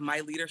as part of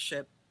my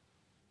leadership,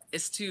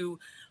 is to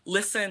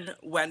listen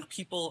when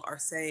people are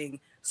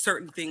saying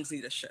certain things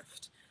need a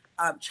shift.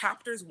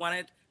 Chapters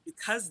wanted,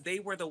 because they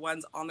were the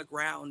ones on the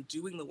ground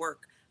doing the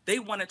work, they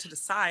wanted to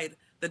decide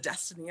the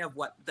destiny of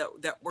what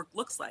that work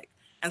looks like.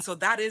 And so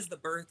that is the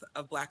birth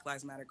of Black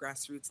Lives Matter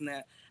Grassroots, and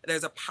that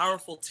there's a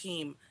powerful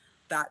team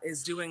that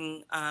is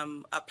doing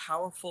a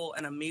powerful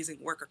and amazing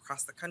work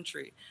across the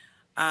country.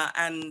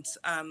 And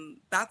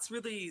that's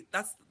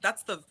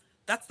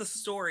the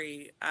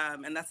story,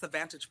 and that's the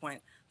vantage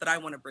point that I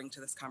want to bring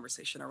to this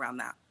conversation around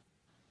that.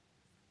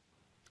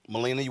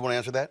 Melina, you want to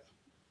answer that?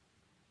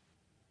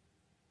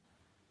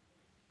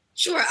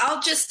 Sure.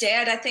 I'll just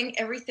add, I think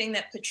everything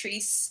that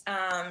Patrice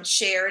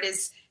shared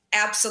is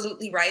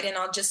absolutely right. And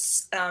I'll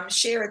just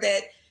share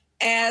that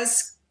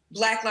as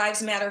Black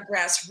Lives Matter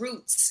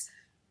Grassroots,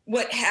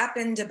 what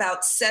happened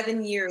about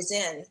 7 years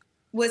in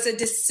was a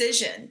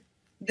decision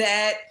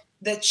that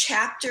the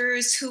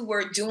chapters who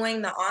were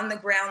doing the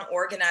on-the-ground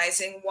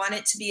organizing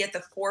wanted to be at the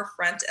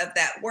forefront of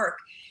that work.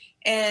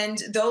 And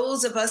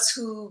those of us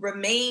who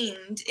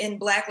remained in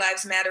Black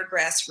Lives Matter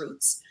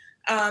Grassroots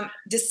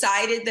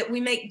decided that we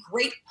make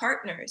great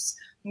partners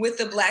with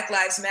the Black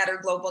Lives Matter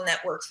Global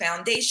Network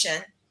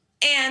Foundation.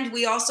 And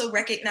we also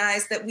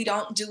recognize that we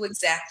don't do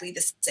exactly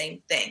the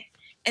same thing.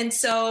 And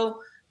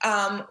so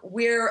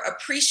we're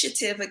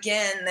appreciative,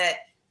 again, that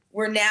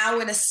we're now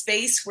in a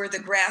space where the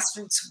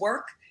grassroots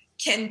work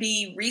can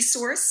be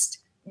resourced,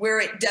 where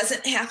it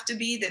doesn't have to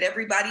be that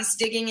everybody's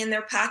digging in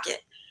their pocket.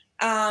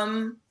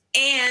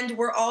 And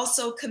we're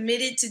also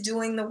committed to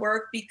doing the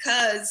work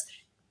because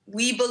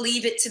we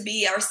believe it to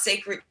be our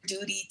sacred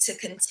duty to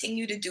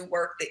continue to do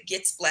work that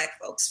gets Black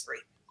folks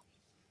free.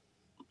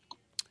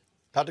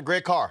 Dr.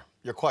 Greg Carr,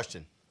 your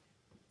question.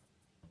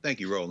 Thank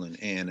you, Roland.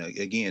 And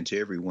again, to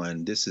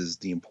everyone, this is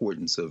the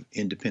importance of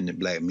independent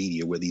Black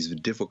media, where these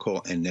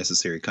difficult and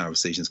necessary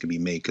conversations can be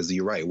made. Because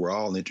you're right, we're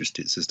all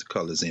interested, Sister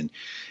Colors,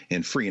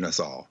 in freeing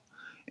us all.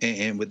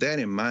 And with that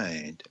in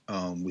mind,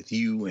 with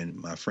you and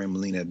my friend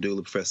Melina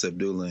Abdullah, Professor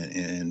Abdullah,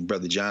 and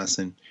Brother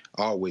Johnson,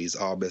 always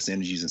all best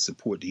energies and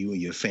support to you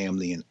and your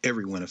family and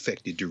everyone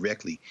affected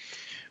directly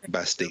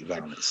by state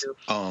violence.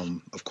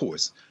 Of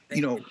course,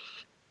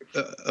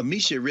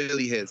 Amisha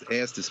really has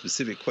asked a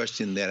specific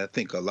question that I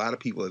think a lot of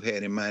people have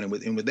had in mind.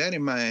 And with that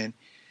in mind,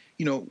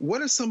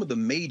 what are some of the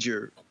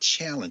major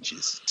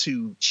challenges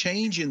to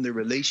changing the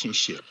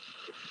relationship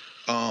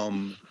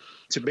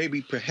to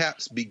maybe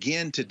perhaps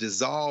begin to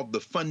dissolve the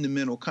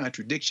fundamental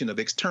contradiction of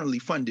externally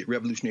funded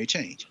revolutionary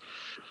change.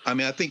 I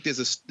mean, I think there's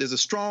a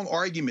strong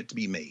argument to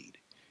be made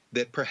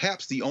that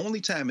perhaps the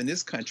only time in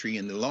this country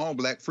in the long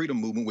Black freedom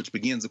movement, which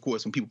begins, of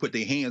course, when people put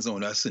their hands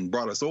on us and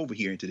brought us over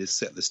here into this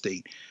settler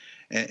state,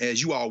 and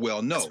as you all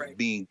well know,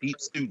 being deep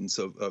students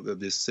of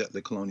this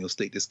settler colonial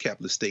state, this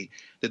capitalist state,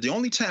 that the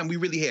only time we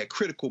really had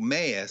critical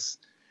mass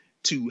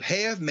to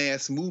have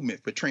mass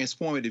movement for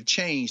transformative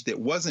change that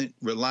wasn't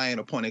reliant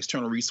upon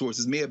external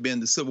resources may have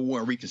been the Civil War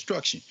and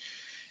Reconstruction.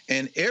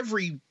 And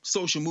every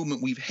social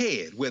movement we've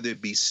had, whether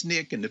it be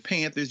SNCC and the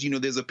Panthers,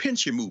 there's a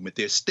pincher movement.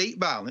 There's state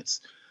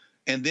violence.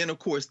 And then, of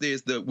course,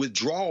 there's the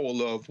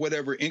withdrawal of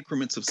whatever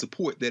increments of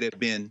support that have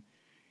been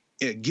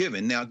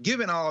given. Now,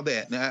 given all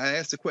that, now I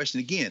ask the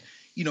question again,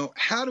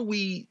 how do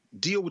we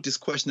deal with this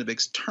question of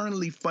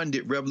externally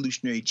funded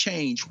revolutionary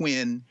change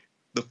when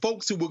the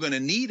folks who we're going to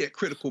need at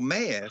critical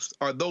mass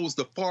are those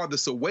the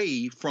farthest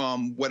away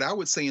from what I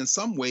would say in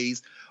some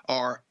ways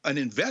are an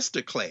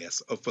investor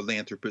class of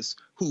philanthropists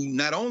who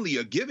not only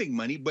are giving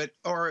money, but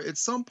are at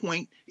some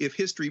point, if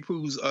history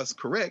proves us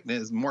correct,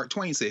 and as Mark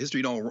Twain said,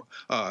 history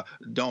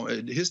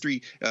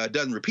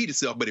doesn't repeat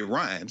itself, but it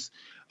rhymes.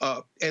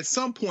 At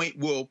some point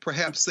will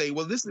perhaps say,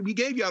 well, we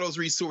gave y'all those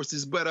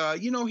resources, but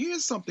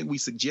here's something we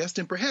suggest.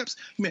 And perhaps,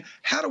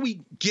 how do we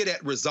get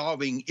at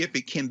resolving, if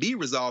it can be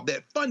resolved,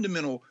 that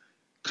fundamental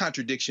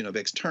contradiction of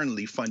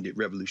externally funded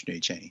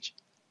revolutionary change?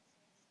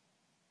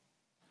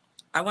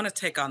 I want to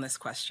take on this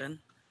question.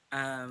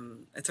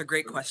 It's a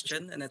great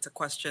question, and it's a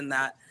question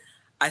that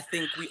I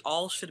think we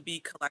all should be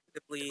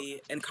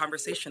collectively in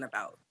conversation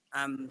about.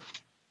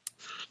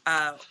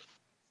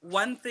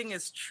 One thing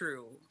is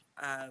true.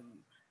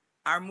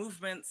 Our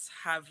movements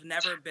have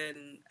never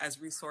been as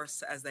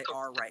resourced as they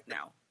are right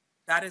now.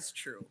 That is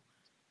true.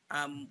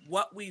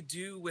 What we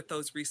do with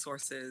those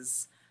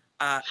resources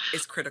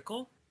is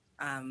critical.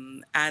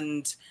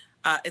 And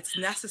it's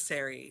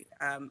necessary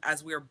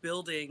as we are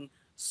building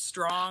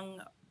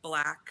strong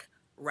Black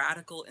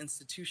radical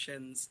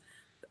institutions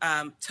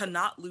to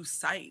not lose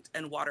sight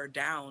and water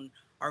down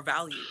our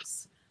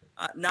values.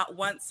 Not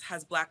once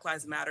has Black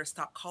Lives Matter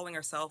stopped calling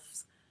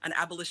ourselves an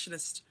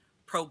abolitionist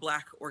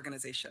pro-Black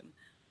organization.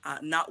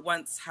 Not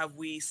once have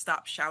we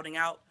stopped shouting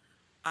out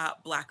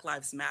Black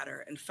Lives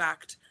Matter. In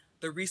fact,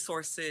 the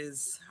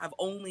resources have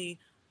only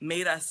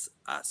made us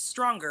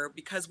stronger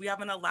because we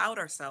haven't allowed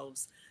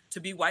ourselves to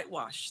be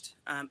whitewashed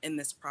in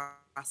this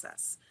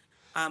process.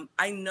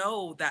 I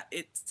know that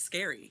it's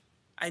scary.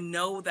 I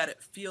know that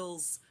it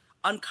feels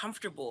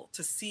uncomfortable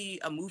to see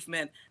a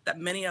movement that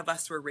many of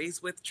us were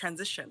raised with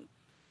transition.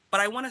 But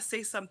I want to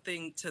say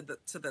something to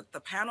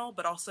the panel,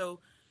 but also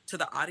to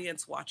the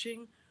audience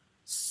watching.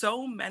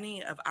 So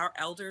many of our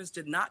elders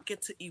did not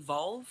get to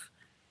evolve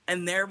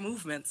in their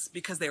movements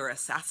because they were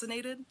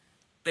assassinated,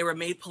 they were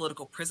made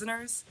political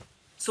prisoners.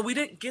 So we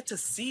didn't get to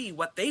see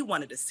what they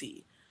wanted to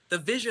see, the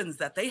visions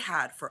that they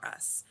had for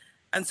us.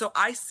 And so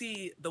I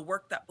see the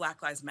work that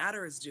Black Lives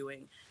Matter is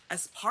doing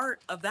as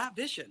part of that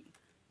vision,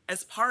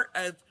 as part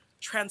of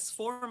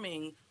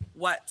transforming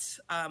what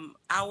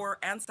our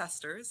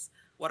ancestors,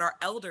 what our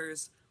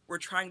elders were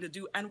trying to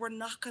do. And we're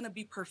not going to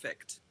be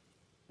perfect.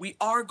 We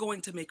are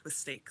going to make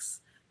mistakes.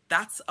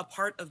 That's a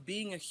part of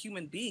being a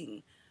human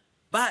being.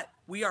 But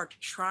we are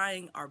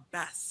trying our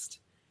best.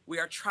 We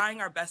are trying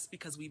our best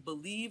because we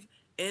believe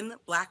in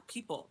Black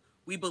people.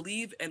 We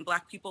believe in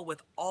Black people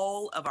with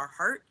all of our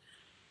heart,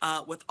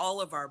 with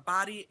all of our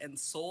body and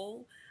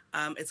soul.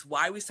 It's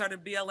why we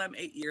started BLM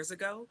 8 years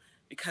ago,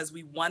 because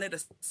we wanted a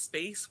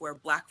space where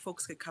Black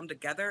folks could come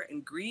together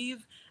and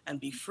grieve and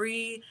be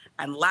free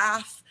and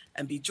laugh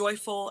and be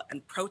joyful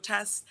and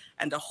protest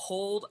and to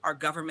hold our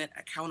government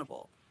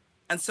accountable.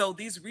 And so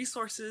these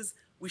resources,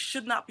 we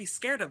should not be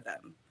scared of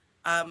them.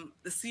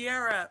 The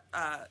Sierra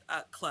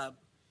Club,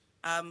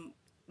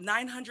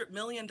 $900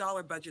 million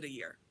budget a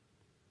year.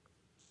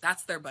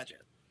 That's their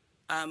budget.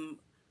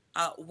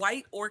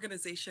 White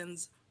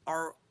organizations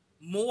are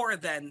more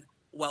than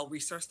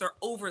well-resourced, they're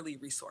overly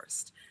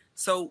resourced.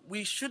 So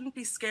we shouldn't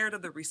be scared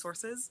of the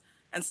resources.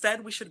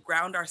 Instead, we should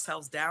ground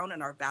ourselves down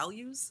in our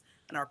values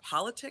and our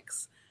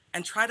politics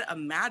and try to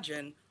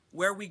imagine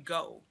where we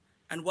go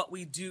and what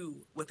we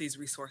do with these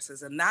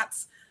resources. And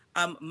that's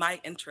my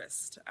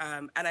interest.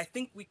 And I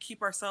think we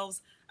keep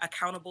ourselves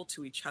accountable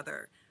to each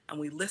other and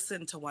we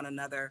listen to one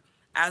another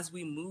as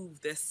we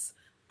move this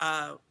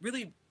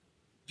really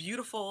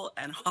beautiful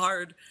and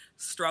hard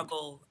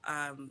struggle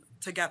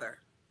together.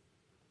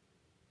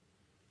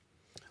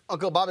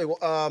 Uncle Bobby,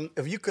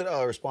 if you could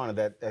respond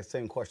to that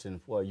same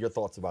question, your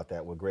thoughts about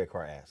that, what Greg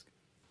Carr asked.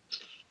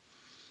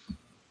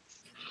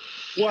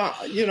 Well,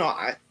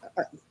 I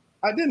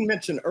didn't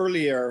mention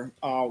earlier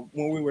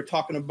when we were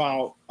talking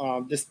about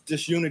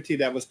this unity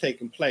that was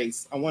taking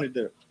place. I wanted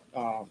to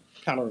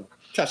kind of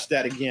touch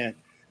that again.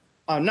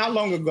 Not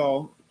long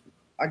ago,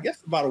 I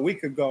guess about a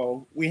week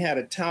ago, we had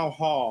a town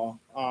hall,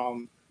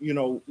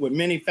 with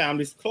many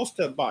families, close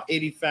to about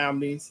 80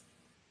 families.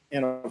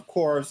 And of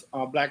course,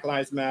 Black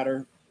Lives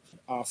Matter,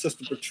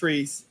 Sister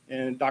Patrice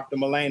and Dr.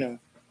 Milena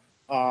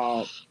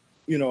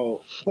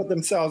put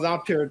themselves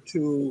out there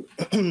to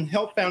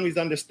help families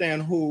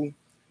understand who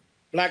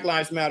Black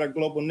Lives Matter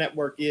Global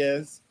Network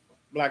is,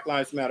 Black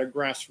Lives Matter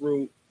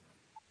Grassroots,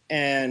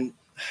 and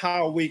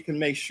how we can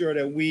make sure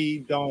that we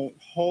don't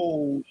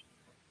hold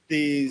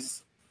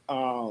these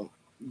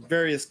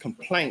various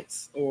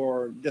complaints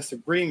or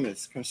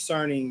disagreements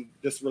concerning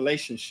this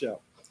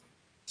relationship.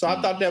 So I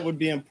thought that would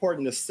be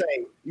important to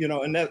say,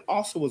 and that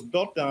also was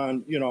built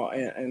on,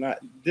 and I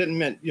didn't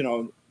mean,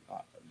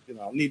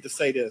 I need to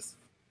say this.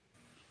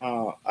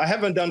 I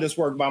haven't done this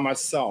work by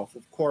myself.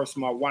 Of course,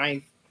 my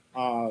wife,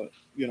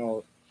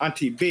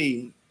 Auntie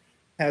B,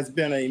 has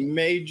been a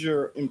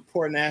major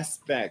important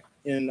aspect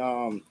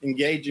in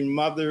engaging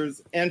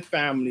mothers and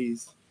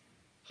families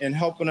and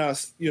helping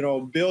us,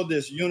 build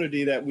this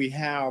unity that we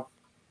have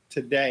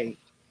today.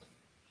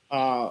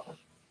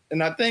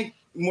 And I think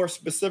more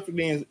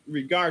specifically in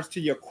regards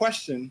to your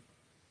question,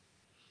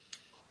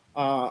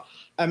 could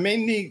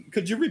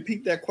you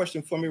repeat that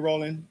question for me,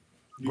 Roland?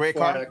 Great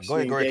Carr. Go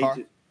ahead, Great Carr.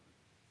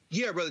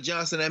 Yeah, Brother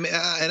Johnson. I mean,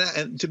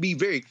 and to be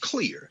very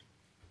clear,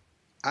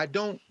 I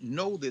don't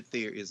know that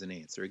there is an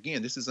answer.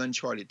 Again, this is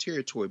uncharted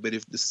territory, but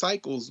if the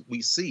cycles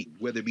we see,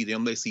 whether it be the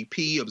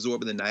NAACP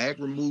absorbing the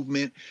Niagara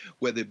movement,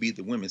 whether it be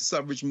the women's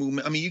suffrage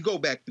movement, I mean, you go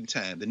back through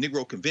time, the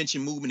Negro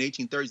Convention movement,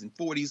 1830s and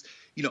 40s,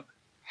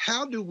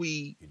 how do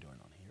we,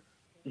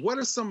 what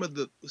are some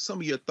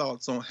of your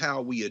thoughts on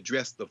how we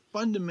address the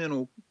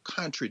fundamental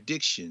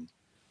contradiction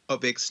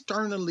of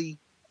externally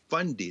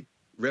funded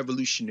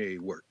revolutionary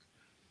work?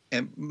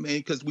 And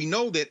because we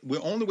know that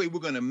the only way we're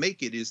going to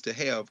make it is to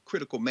have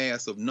critical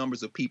mass of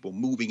numbers of people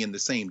moving in the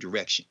same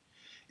direction.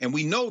 And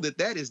we know that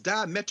that is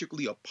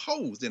diametrically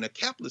opposed in a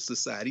capitalist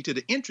society to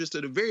the interest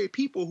of the very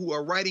people who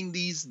are writing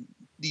these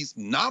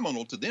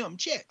nominal to them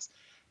checks.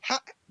 How,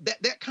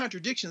 that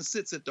contradiction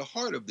sits at the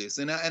heart of this.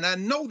 And I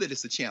know that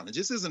it's a challenge.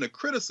 This isn't a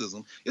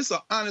criticism. It's an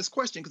honest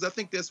question, because I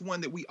think that's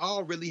one that we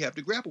all really have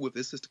to grapple with,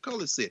 as Sister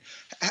Cullors said.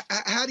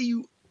 How do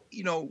you,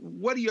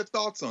 what are your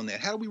thoughts on that?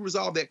 How do we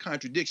resolve that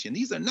contradiction?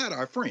 These are not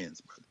our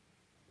friends,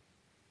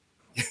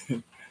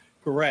 brother.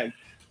 Correct.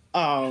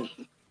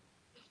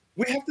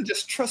 We have to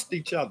just trust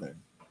each other.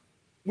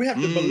 We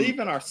have to believe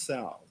in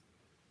ourselves.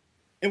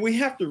 And we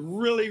have to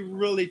really,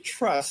 really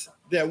trust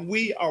that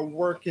we are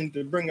working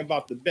to bring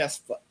about the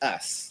best for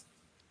us.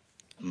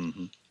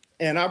 Mm-hmm.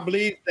 And I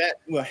believe that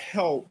will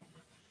help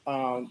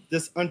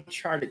this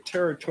uncharted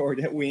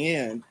territory that we're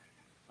in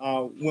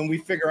when we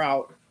figure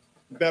out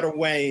better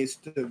ways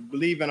to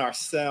believe in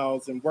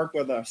ourselves and work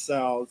with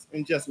ourselves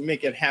and just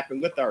make it happen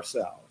with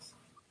ourselves.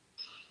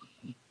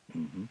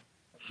 Mm-hmm.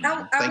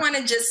 I want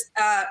to just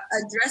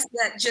address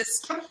that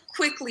just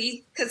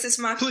quickly, because it's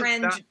my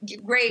friend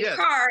Greg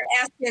Carr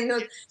asking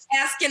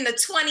the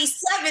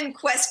 27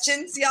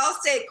 questions. Y'all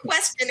said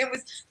question. It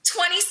was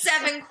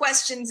 27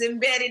 questions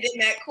embedded in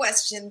that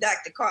question,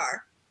 Dr.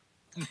 Carr.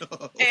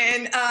 No.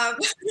 And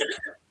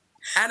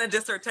a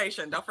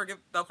dissertation. Don't forget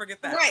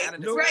that.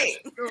 Right.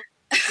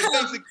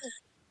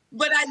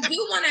 But I do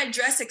want to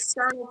address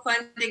external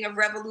funding of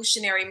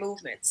revolutionary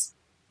movements.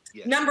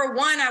 Yes. Number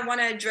one, I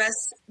want to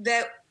address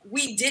that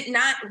we did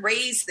not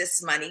raise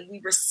this money. We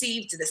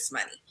received this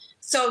money.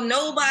 So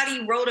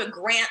nobody wrote a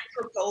grant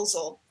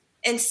proposal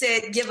and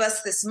said, give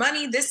us this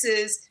money. This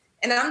is,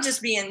 and I'm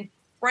just being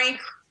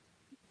frank,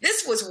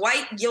 this was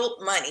white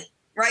guilt money,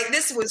 right?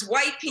 This was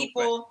white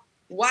people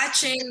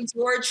watching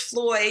George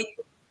Floyd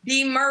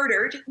be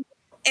murdered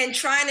and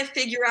trying to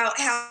figure out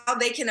how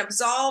they can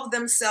absolve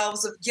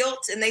themselves of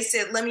guilt. And they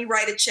said, let me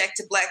write a check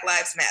to Black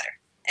Lives Matter.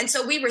 And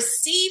so we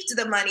received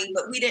the money,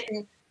 but we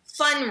didn't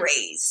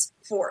fundraise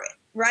for it,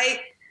 right?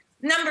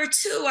 Number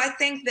two, I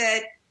think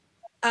that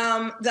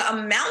the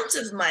amount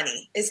of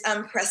money is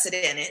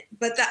unprecedented,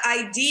 but the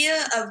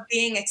idea of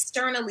being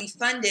externally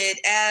funded,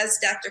 as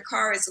Dr.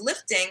 Carr is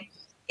lifting,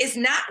 is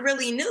not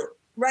really new,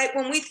 right?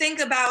 When we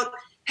think about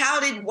how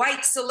did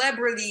white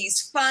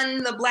celebrities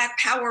fund the Black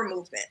Power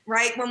movement,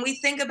 right? When we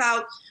think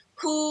about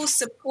who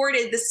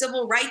supported the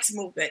civil rights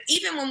movement,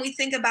 even when we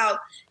think about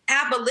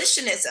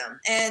abolitionism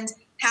and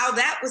how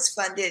that was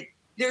funded,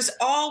 there's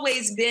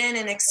always been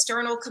an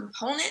external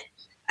component.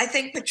 I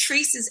think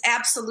Patrice is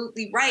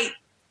absolutely right.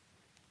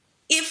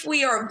 If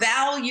we are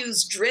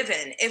values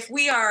driven, if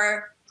we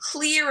are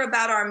clear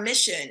about our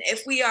mission,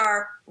 if we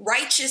are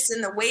righteous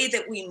in the way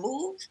that we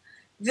move,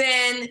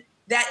 then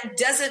that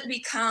doesn't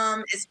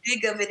become as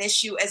big of an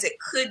issue as it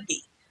could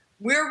be.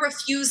 We're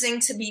refusing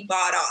to be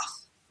bought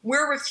off.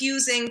 We're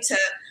refusing to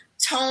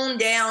tone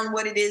down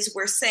what it is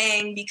we're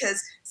saying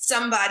because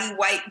somebody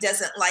white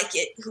doesn't like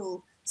it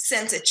who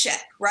sent a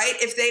check, right?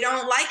 If they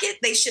don't like it,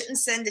 they shouldn't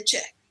send a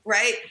check,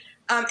 right?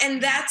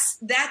 And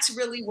that's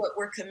really what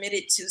we're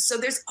committed to. So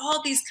there's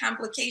all these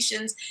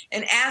complications.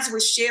 And as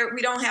was shared,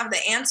 we don't have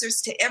the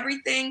answers to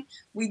everything.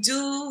 We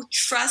do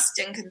trust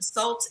and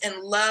consult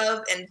and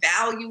love and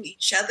value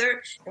each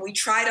other. And we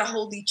try to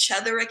hold each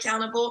other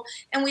accountable.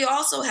 And we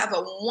also have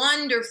a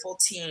wonderful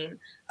team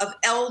of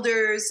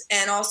elders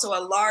and also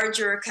a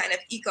larger kind of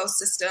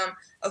ecosystem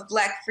of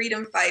Black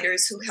freedom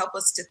fighters who help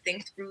us to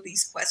think through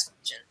these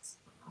questions.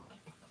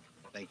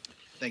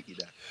 Thank you,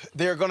 Doc.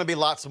 There are going to be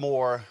lots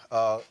more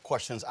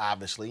questions,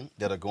 obviously,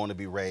 that are going to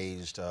be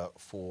raised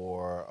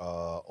for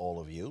all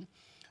of you.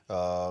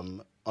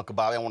 Uncle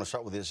Bobby, I want to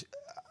start with this.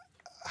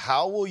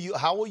 How will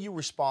you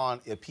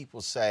respond if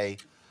people say,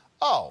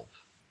 "Oh,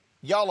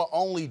 y'all are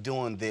only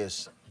doing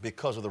this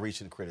because of the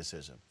recent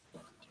criticism.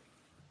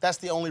 That's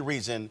the only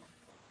reason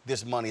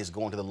this money is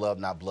going to the Love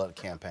Not Blood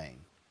campaign"?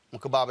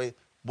 Uncle Bobby,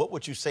 what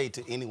would you say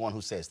to anyone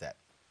who says that?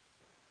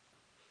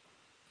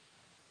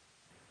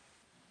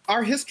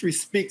 Our history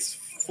speaks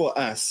for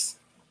us.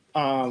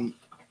 The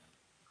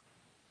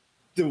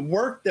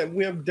work that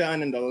we have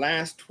done in the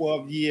last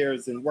 12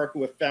 years in working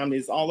with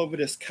families all over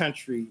this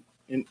country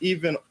and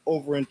even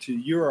over into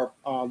Europe,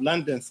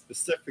 London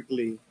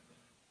specifically,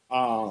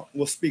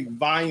 will speak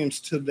volumes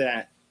to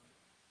that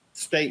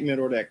statement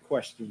or that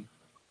question.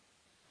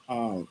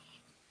 And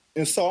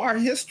so our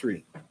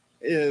history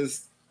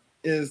is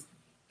the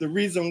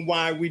reason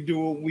why we do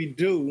what we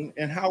do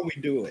and how we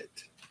do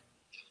it.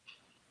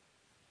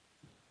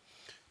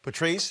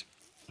 Patrice,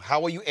 how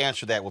will you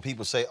answer that when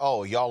people say,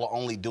 "Oh, y'all are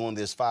only doing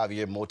this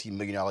 5-year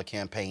multi-million-dollar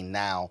campaign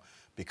now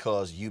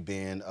because you've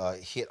been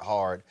hit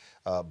hard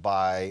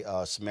by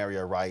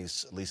Samaria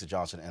Rice, Lisa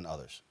Johnson, and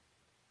others"?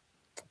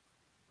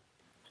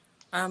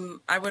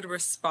 I would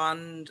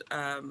respond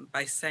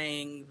by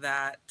saying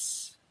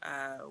that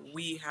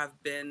we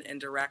have been in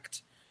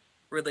direct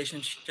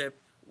relationship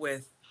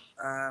with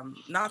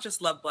not just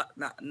Love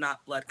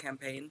Not Blood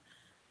campaign,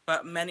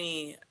 but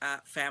many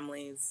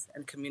families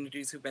and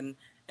communities who've been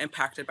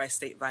impacted by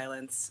state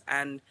violence.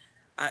 And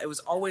it was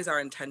always our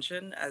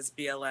intention as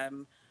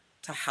BLM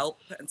to help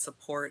and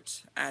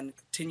support and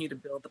continue to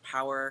build the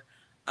power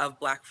of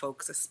Black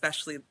folks,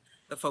 especially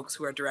the folks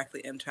who are directly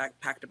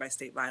impacted by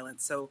state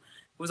violence. So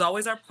it was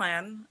always our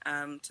plan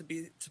to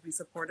be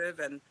supportive.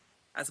 And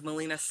as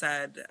Melina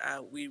said,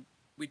 we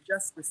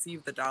just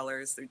received the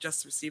dollars, we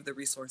just received the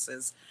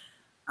resources.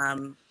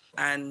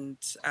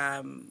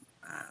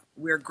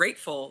 We're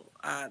grateful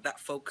that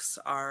folks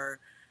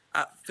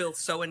feel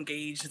so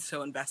engaged and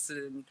so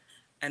invested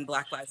in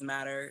Black Lives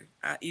Matter,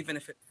 even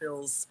if it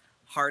feels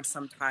hard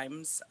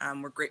sometimes.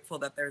 We're grateful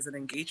that there's an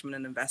engagement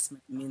and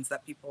investment. It means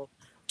that people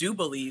do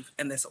believe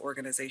in this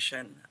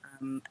organization.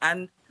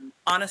 And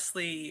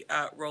honestly,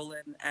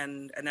 Roland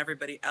and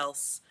everybody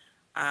else,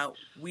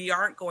 we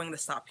aren't going to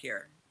stop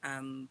here.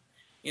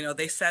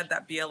 They said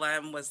that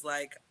BLM was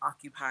like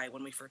Occupy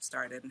when we first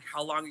started, and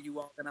how long are you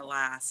all gonna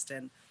last?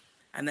 And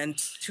then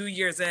 2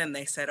 years in,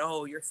 they said,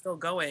 "Oh, you're still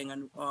going,"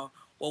 and well,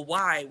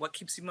 why? What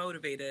keeps you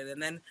motivated?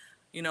 And then,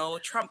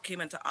 Trump came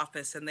into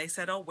office, and they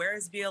said, "Oh, where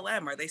is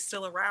BLM? Are they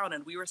still around?"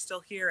 And we were still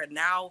here, and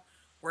now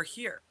we're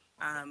here,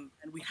 and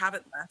we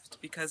haven't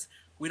left because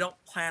we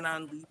don't plan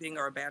on leaving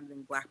or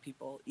abandoning Black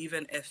people,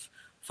 even if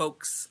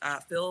folks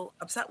feel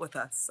upset with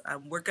us.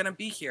 We're gonna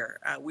be here.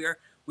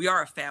 We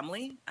are a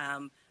family.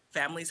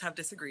 Families have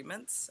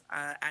disagreements,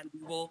 and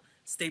we will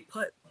stay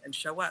put and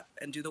show up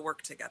and do the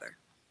work together.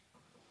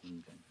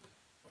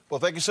 Well,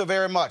 thank you so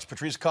very much,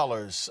 Patrice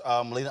Cullors,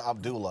 Melina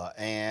Abdullah,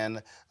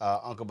 and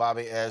Uncle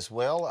Bobby as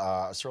well.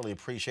 I certainly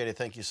appreciate it.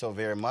 Thank you so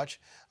very much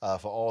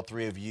for all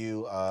three of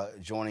you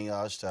joining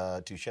us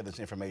to share this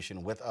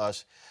information with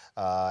us.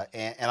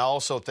 And I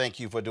also thank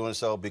you for doing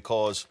so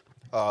because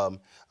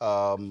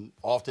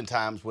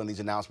oftentimes when these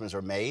announcements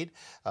are made,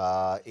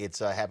 it's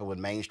happened with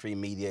mainstream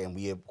media, and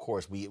we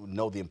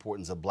know the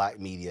importance of Black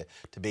media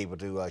to be able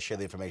to share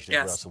the information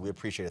with us. So we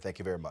appreciate it. Thank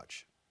you very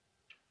much.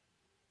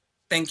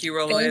 Thank you,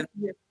 Roland.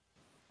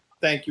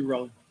 Thank you,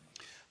 Roland.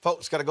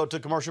 Folks, got to go to a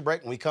commercial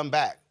break. When we come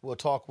back, we'll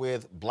talk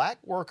with Black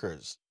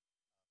workers.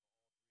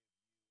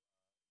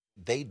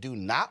 They do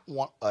not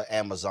want an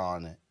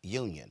Amazon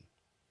union.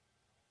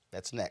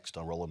 That's next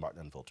on Roland Martin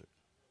Unfiltered.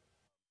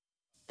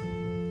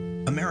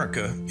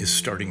 America is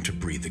starting to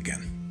breathe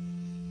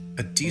again.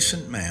 A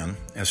decent man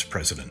as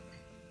president,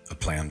 a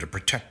plan to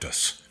protect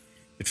us.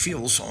 It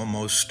feels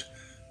almost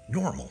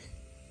normal,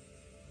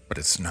 but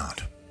it's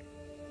not.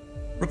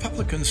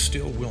 Republicans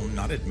still will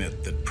not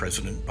admit that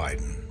President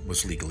Biden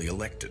was legally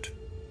elected,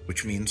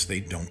 which means they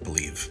don't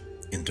believe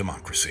in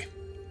democracy.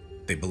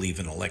 They believe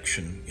an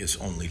election is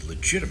only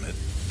legitimate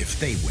if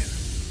they win.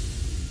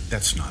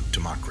 That's not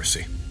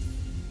democracy.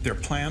 Their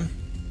plan?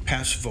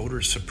 Pass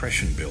voter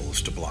suppression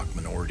bills to block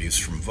minorities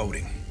from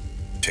voting,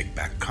 take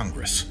back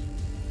Congress,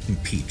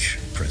 impeach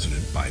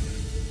President Biden.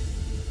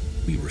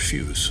 We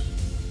refuse.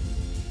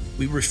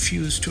 We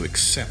refuse to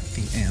accept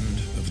the end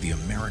of the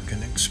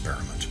American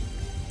experiment.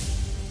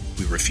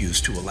 We refuse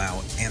to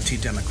allow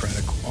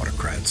anti-democratic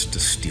autocrats to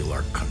steal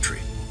our country.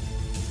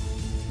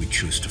 We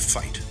choose to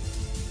fight,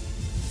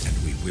 and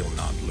we will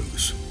not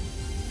lose.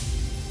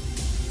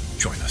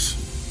 Join us.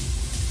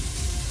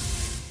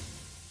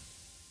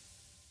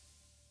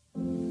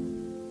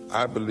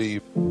 I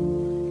believe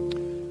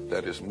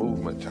that it's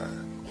movement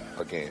time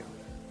again.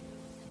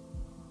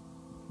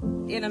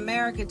 In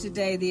America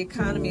today, the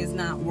economy is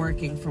not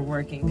working for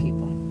working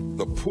people.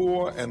 The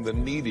poor and the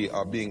needy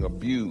are being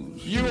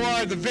abused. You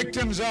are the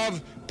victims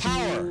of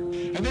power,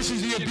 and this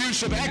is the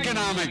abuse of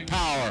economic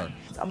power.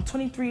 I'm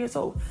 23 years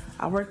old.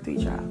 I work 3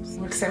 jobs.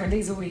 Work 7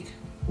 days a week.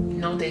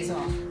 No days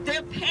off.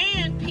 They're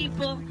paying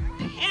people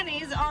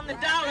pennies on the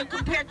dollar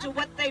compared to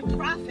what they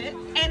profit,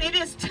 and it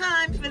is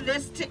time for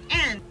this to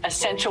end.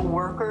 Essential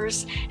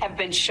workers have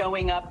been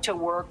showing up to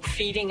work,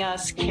 feeding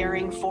us,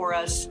 caring for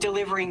us,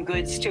 delivering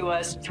goods to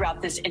us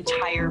throughout this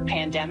entire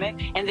pandemic,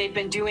 and they've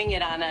been doing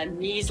it on a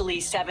measly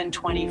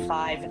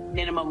 $7.25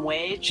 minimum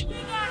wage.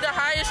 The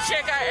highest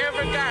check I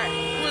ever got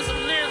was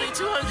nearly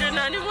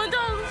 $291.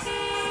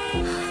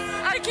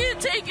 I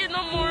can't take it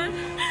no more.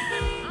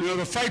 You know,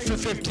 the fight for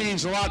 15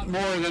 is a lot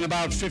more than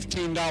about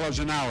 $15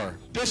 an hour.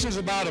 This is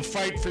about a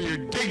fight for your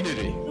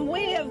dignity.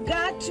 We have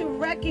got to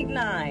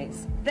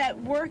recognize that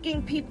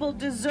working people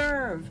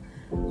deserve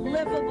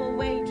livable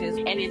wages.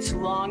 And it's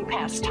long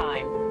past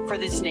time for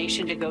this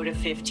nation to go to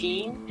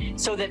 15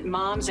 so that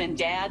moms and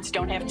dads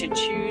don't have to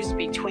choose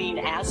between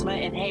asthma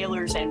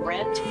inhalers and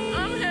rent.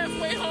 I'm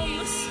halfway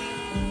homeless.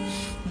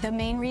 The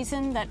main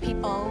reason that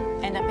people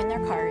end up in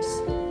their cars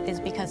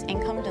is because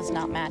income does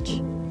not match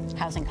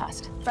housing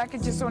cost. If I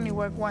could just only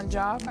work one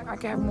job, I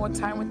could have more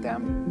time with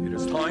them. It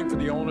is time for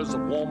the owners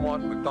of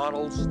Walmart,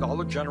 McDonald's,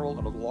 Dollar General,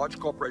 and other large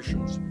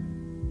corporations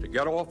to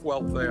get off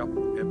welfare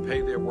and pay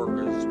their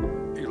workers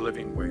a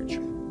living wage.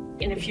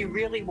 And if you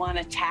really want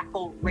to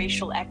tackle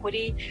racial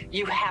equity,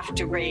 you have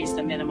to raise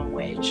the minimum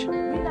wage.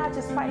 We're not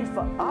just fighting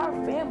for our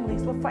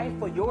families, we're fighting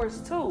for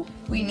yours too.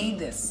 We need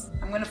this.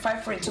 I'm going to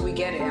fight for it until we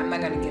get it. I'm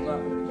not going to give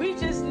up. We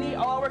just need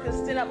all workers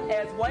to stand up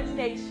as one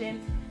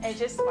nation and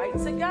just fight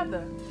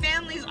together.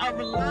 Families are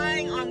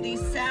relying on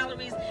these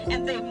salaries,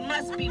 and they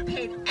must be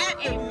paid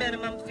at a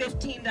minimum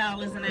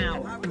 $15 an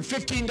hour.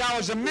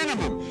 $15 a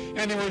minimum.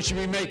 Anyone should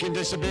be making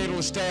this to be able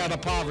to stay out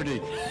of poverty.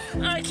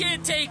 I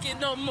can't take it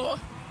no more.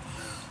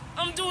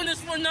 I'm doing this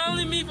for not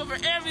only me, but for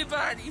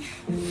everybody.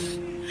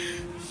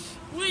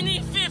 We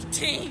need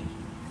 15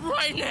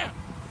 right now.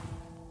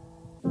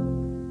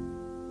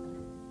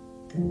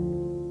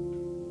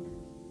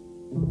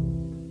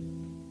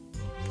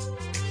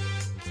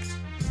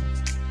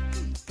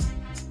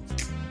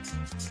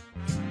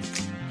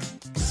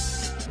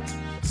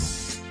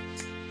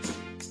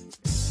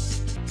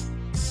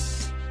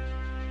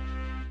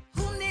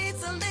 Who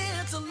needs a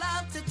little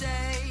love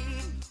today?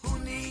 Who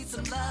needs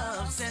some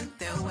love sent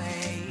their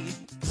way?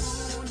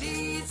 Who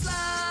needs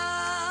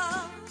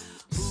love?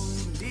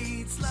 Who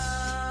needs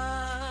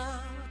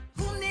love?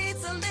 Who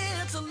needs a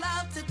little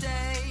love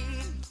today?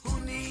 Who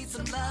needs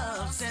some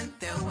love sent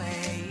their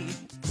way?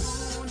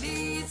 Who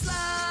needs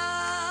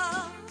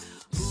love?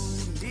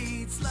 Who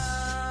needs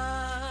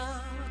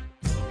love?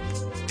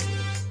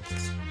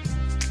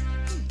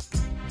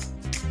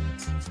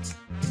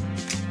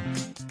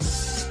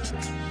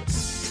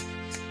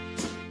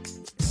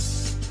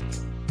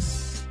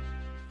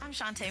 I'm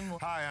Shantae Moore.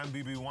 Hi, I'm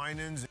BB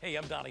Winans. Hey,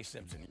 I'm Donnie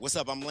Simpson. What's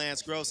up? I'm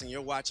Lance Gross, and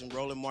you're watching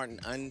Roland Martin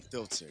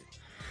Unfiltered.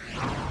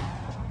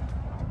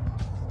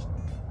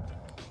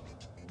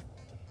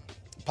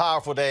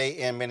 Powerful day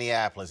in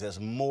Minneapolis as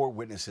more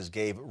witnesses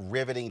gave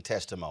riveting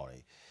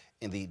testimony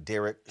in the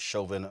Derek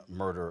Chauvin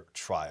murder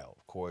trial.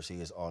 Of course, he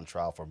is on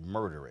trial for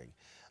murdering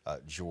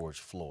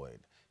George Floyd.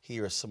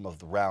 Here is some of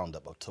the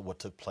roundup of what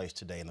took place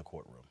today in the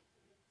courtroom.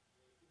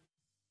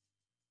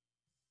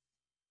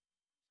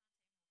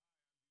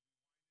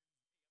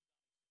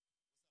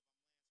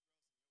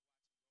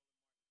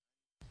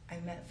 I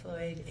met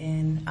Floyd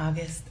in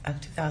August of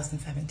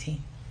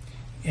 2017.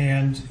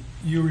 And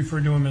you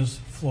refer to him as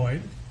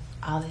Floyd?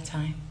 All the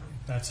time.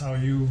 That's how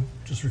you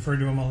just refer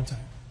to him all the time?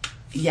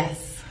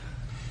 Yes.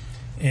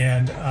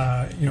 And,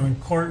 in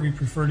court we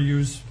prefer to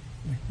use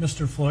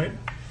Mr. Floyd.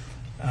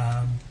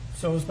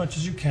 So as much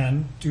as you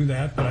can, do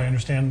that, but I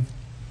understand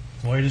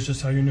Floyd is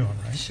just how you knew him,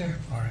 right? Sure.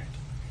 All right.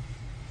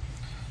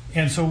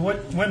 And so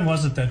when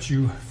was it that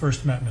you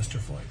first met Mr.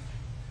 Floyd?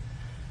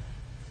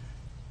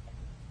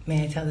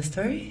 May I tell the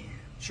story?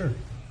 Sure.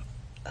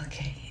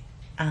 Okay.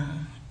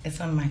 It's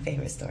one of my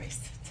favorite stories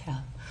to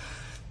tell.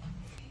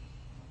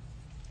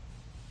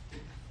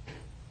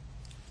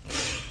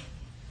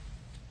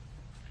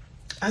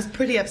 I was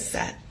pretty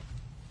upset,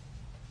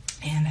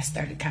 and I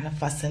started kind of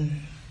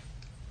fussing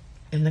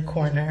in the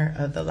corner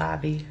of the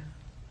lobby.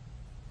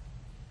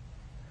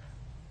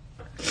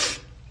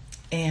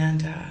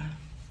 And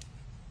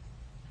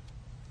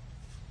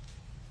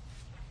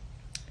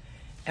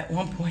at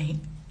one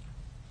point,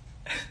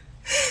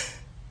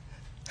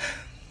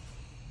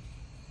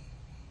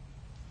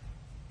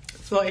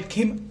 Floyd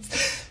came up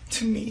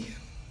to me.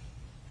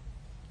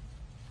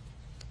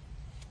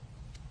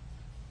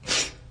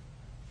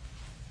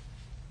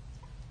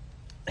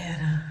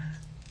 And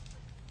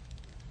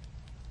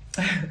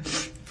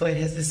Floyd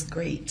has this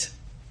great,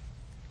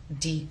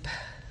 deep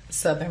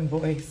Southern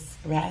voice,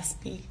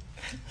 raspy.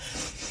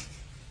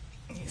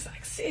 He's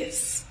like,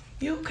 "Sis,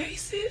 you okay,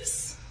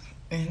 sis?"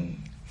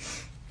 And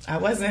I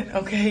wasn't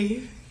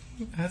okay.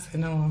 I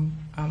said, "No,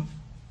 I'm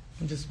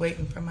just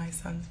waiting for my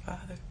son's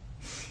father."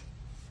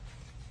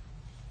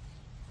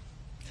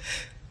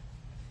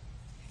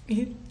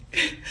 He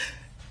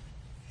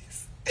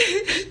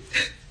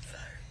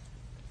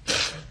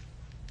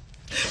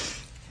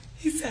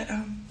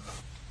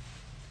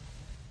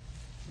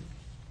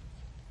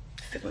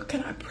said, well,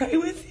 can I pray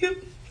with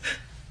you?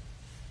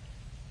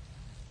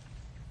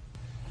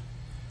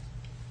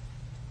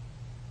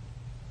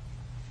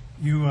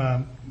 You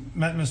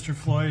met Mr.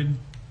 Floyd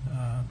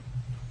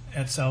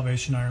at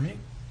Salvation Army.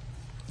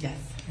 Yes.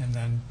 And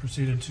then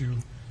proceeded to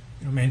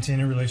maintain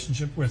a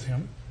relationship with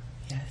him.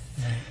 Yes.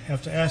 And I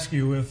have to ask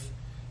you if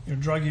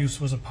drug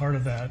use was a part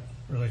of that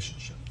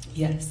relationship.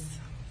 Yes.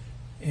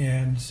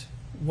 And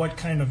what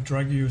kind of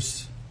drug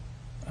use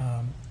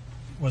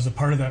was a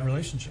part of that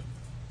relationship?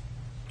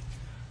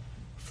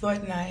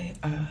 Floyd and I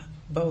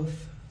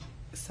both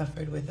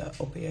suffered with an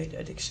opioid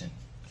addiction.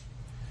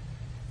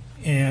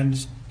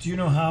 And do you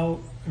know how,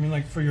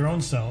 like for your own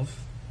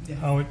self, Yeah.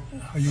 how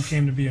you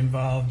came to be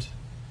involved,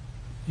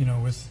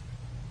 with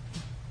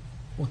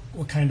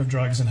what kind of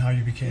drugs and how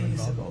you became The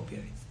use involved? of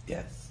opioids,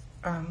 yes.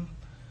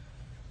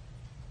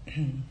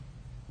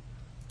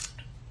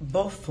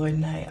 Both Floyd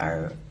and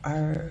I,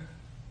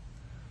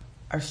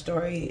 our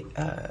story,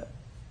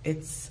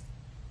 it's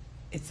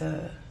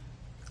a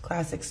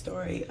classic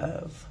story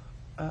of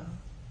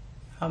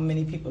how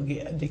many people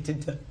get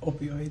addicted to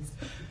opioids.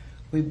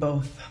 We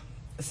both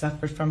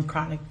suffered from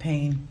chronic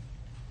pain.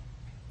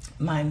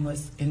 Mine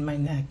was in my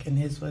neck and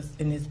his was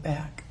in his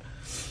back.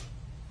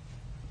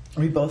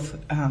 We both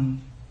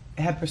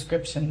had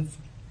prescriptions,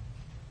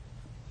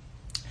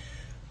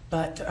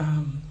 but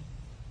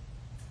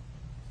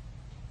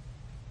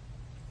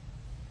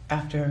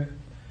after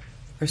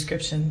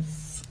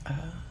prescriptions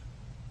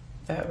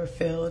that were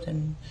filled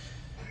and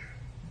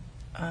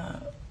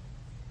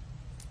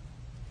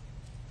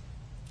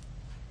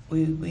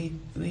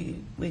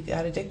we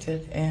got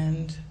addicted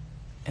and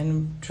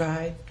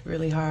tried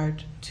really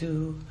hard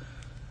to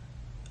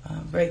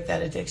break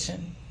that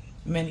addiction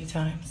many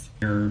times.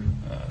 Near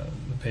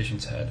the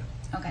patient's head.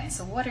 Okay,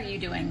 so what are you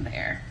doing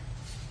there?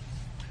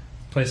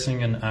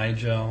 Placing an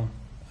iGel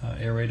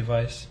airway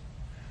device.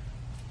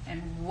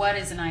 And what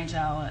is an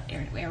iGel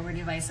airway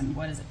device and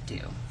what does it do?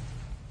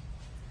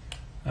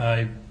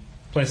 I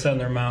place that in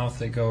their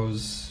mouth. It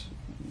goes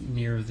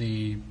near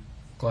the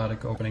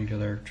glottic opening to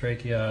their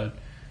trachea.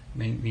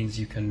 Means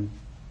you can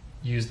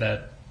use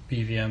that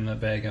BVM, that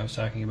bag I was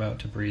talking about,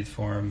 to breathe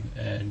for them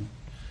and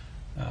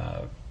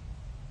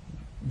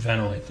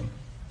ventilate them.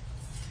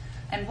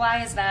 And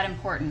why is that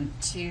important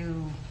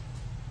to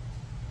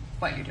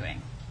what you're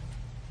doing?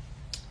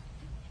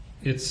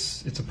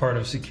 It's a part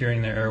of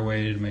securing their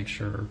airway to make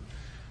sure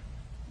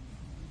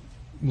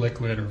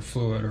liquid or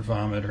fluid or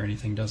vomit or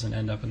anything doesn't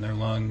end up in their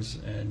lungs,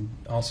 and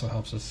also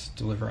helps us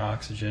deliver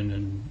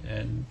oxygen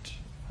and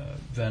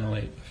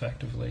ventilate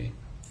effectively.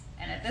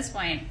 And at this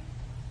point,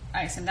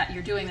 I assume that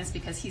you're doing this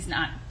because he's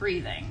not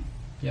breathing.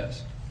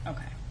 Yes.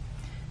 Okay.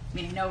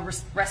 Meaning no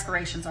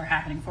respirations are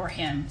happening for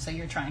him, so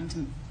you're trying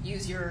to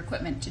use your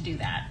equipment to do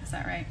that. Is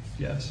that right?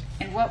 Yes.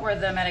 And what were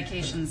the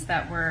medications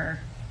that were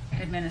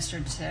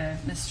administered to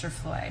Mr.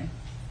 Floyd?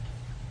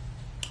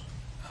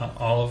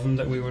 All of them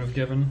that we would have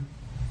given.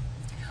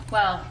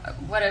 Well,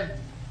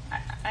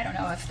 I don't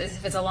know if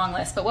it's a long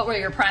list, but what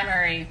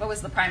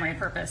was the primary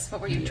purpose?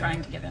 What were you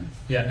trying to give him?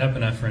 Yeah,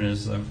 epinephrine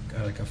is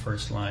like a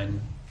first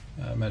line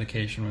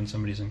medication when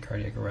somebody's in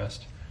cardiac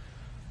arrest.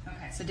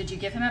 Okay, so did you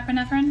give him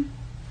epinephrine?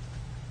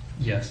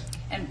 Yes.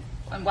 And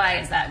why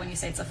is that when you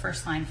say it's a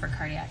first line for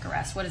cardiac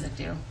arrest? What does it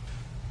do?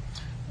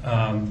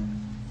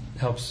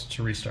 Helps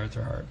to restart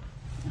their heart.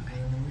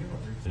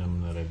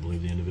 Him that I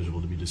believe the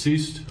individual to be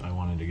deceased. I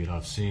wanted to get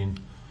off scene,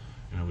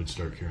 and I would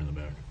start here in the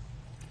back.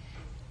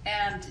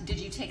 And did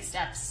you take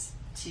steps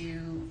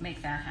to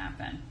make that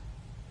happen?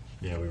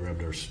 Yeah, we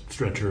grabbed our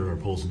stretcher, our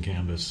poles and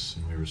canvas,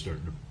 and we were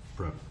starting to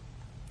prep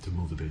to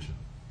move the patient.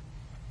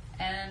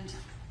 And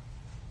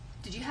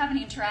did you have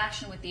any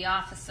interaction with the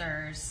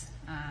officers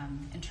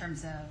in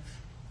terms of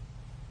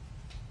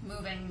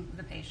moving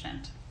the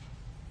patient?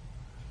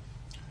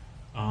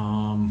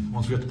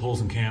 Once we got the poles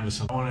and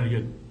canvas, I wanted to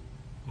get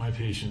my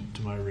patient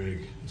to my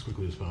rig as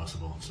quickly as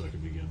possible so I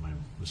could begin my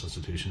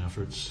resuscitation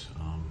efforts.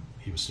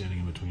 He was standing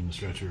in between the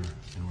stretcher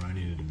and where I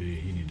needed to be.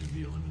 He needed to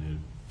be eliminated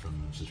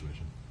from the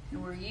situation.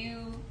 Were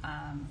you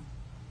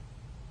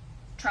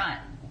trying,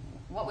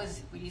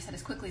 you said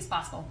as quickly as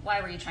possible. Why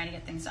were you trying to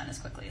get things done as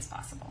quickly as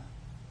possible?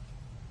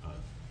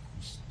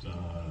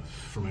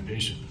 For my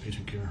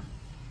patient care.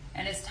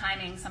 And is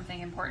timing something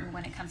important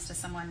when it comes to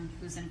someone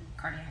who's in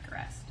cardiac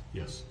arrest?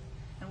 Yes.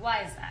 And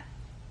why is that?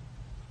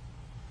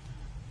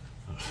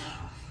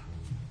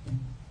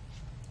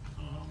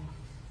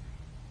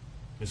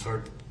 His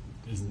heart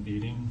isn't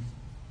beating,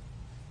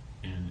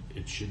 and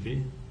it should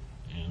be,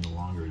 and the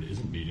longer it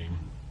isn't beating,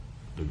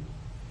 the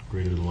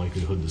greater the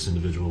likelihood this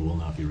individual will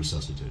not be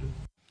resuscitated.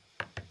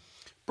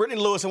 Brittany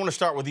Lewis, I want to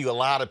start with you. A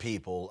lot of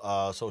people,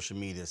 social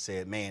media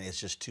said, man, it's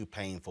just too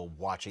painful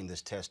watching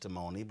this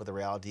testimony, but the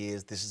reality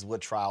is this is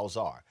what trials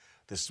are.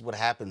 This is what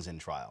happens in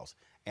trials.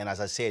 And as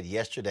I said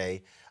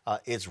yesterday,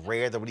 it's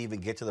rare that we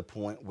even get to the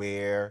point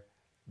where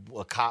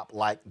a cop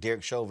like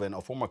Derek Chauvin, a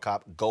former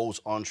cop,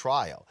 goes on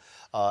trial.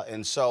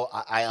 And so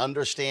I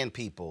understand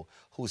people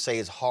who say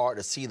it's hard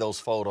to see those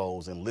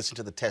photos and listen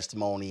to the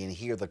testimony and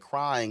hear the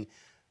crying,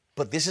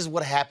 but this is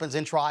what happens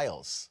in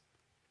trials.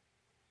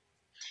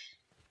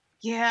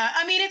 Yeah,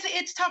 I mean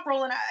it's tough,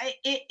 Roland.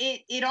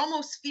 It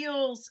almost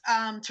feels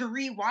to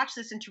rewatch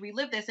this and to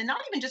relive this, and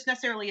not even just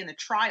necessarily in the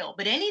trial,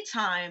 but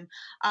anytime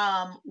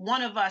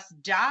one of us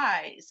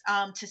dies,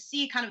 to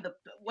see kind of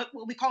what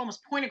we call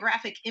almost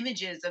pornographic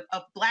images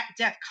of Black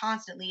death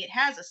constantly, it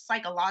has a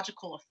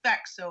psychological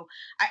effect. So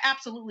I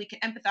absolutely can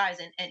empathize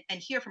and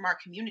hear from our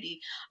community.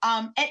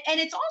 And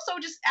it's also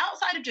just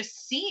outside of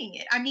just seeing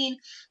it. I mean,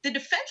 the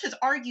defense has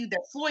argued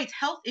that Floyd's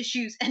health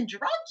issues and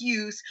drug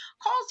use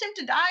caused him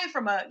to die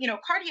from a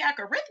cardiac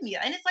arrhythmia,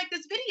 and it's like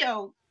this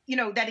video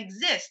that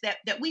exists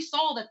that we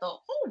saw, that the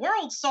whole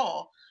world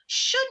saw,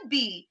 should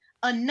be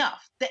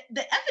enough.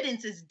 The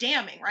evidence is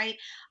damning, right?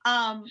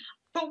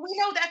 But we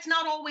know that's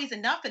not always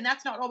enough, and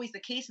that's not always the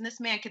case, and this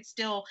man could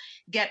still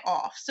get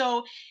off.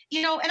 So,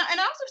 and I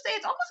also say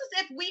it's almost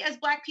as if we as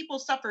Black people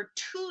suffered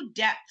two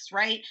deaths,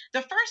 right?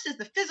 The first is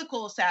the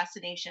physical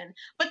assassination,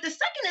 but the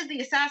second is the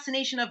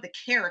assassination of the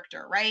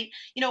character, right?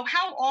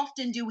 How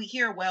often do we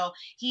hear, well,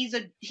 he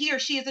or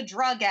she is a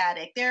drug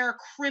addict, they're a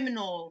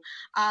criminal,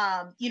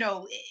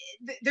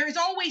 there's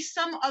always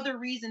some other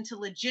reason to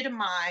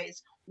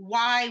legitimize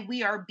why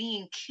we are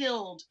being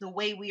killed the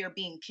way we are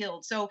being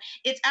killed. So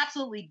it's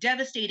absolutely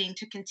devastating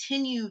to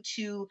continue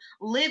to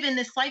live in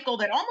this cycle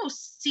that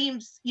almost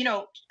seems,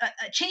 a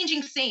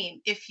changing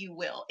same, if you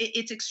will.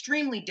 It's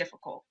extremely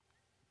difficult.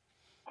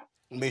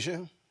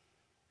 Misha?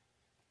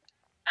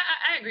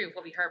 I agree with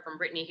what we heard from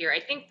Brittany here. I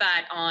think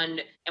that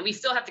and we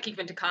still have to keep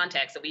into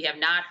context that we have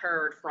not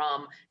heard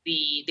from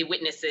the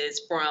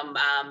witnesses from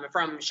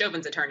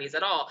Chauvin's attorneys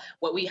at all.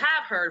 What we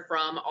have heard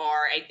from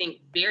are, I think,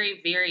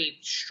 very, very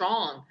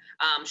strong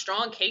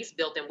case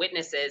built in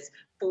witnesses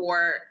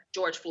for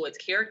George Floyd's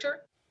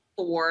character,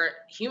 for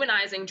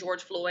humanizing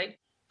George Floyd,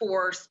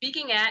 for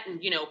speaking at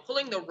and,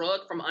 pulling the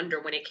rug from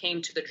under when it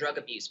came to the drug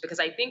abuse. Because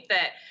I think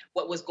that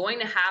what was going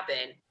to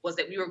happen was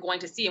that we were going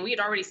to see, and we had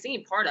already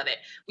seen part of it,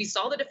 we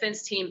saw the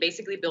defense team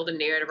basically build a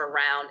narrative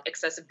around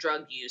excessive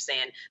drug use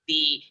and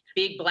the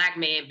big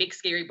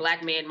scary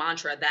black man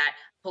mantra that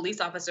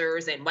police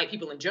officers and white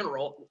people in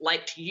general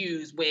like to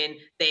use when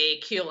they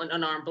kill an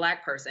unarmed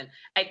Black person.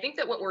 I think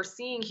that what we're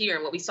seeing here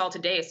and what we saw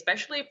today,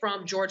 especially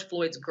from George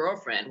Floyd's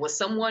girlfriend, was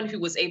someone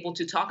who was able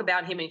to talk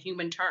about him in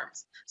human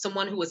terms,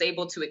 someone who was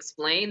able to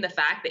explain the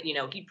fact that,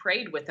 he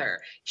prayed with her.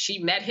 She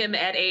met him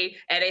at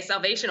a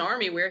Salvation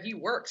Army where he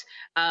worked.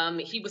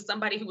 He was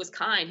somebody who was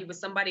kind. He was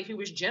somebody who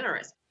was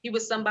generous. He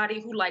was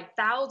somebody who, like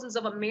thousands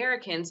of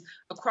Americans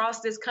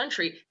across this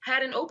country,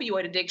 had an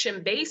opioid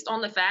addiction based on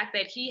the fact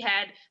that he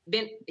had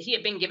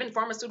been given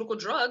pharmaceutical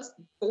drugs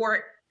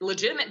for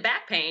legitimate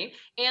back pain.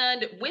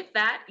 And with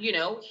that,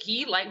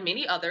 he, like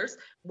many others,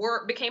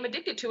 became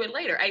addicted to it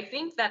later. I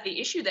think that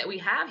the issue that we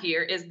have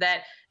here is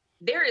that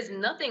there is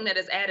nothing that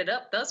has added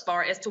up thus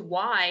far as to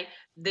why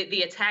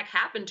the attack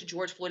happened to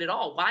George Floyd at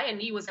all, why a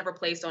knee was ever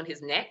placed on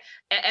his neck.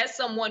 As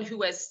someone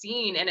who has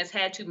seen and has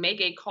had to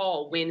make a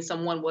call when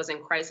someone was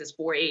in crisis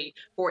for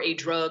a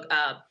drug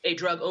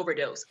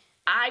overdose,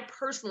 I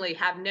personally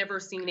have never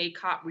seen a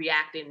cop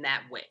react in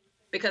that way,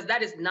 because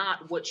that is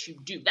not what you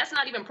do. That's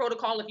not even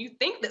protocol if you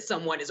think that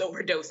someone is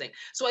overdosing.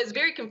 So I was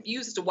very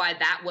confused as to why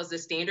that was the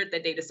standard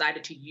that they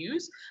decided to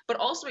use, but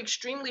also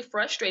extremely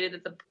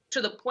frustrated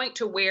to the point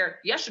to where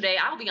yesterday,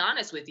 I'll be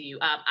honest with you,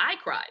 I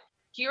cried.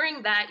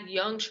 Hearing that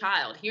young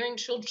child, hearing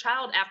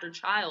child after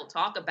child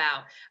talk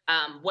about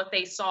what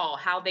they saw,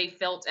 how they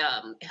felt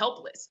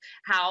helpless,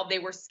 how they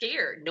were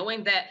scared,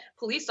 knowing that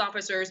police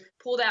officers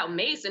pulled out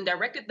mace and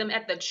directed them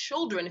at the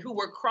children who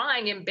were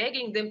crying and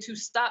begging them to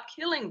stop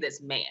killing this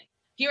man.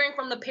 Hearing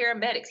from the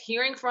paramedics,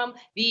 hearing from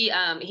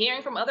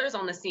others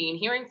on the scene,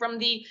 hearing from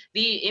the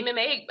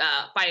MMA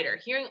fighter,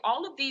 hearing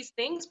all of these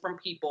things from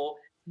people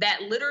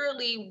that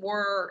literally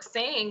were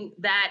saying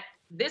that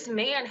this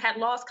man had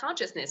lost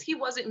consciousness. He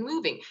wasn't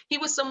moving. He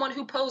was someone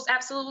who posed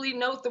absolutely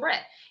no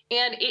threat.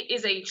 And it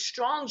is a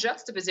strong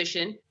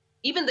juxtaposition.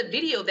 Even the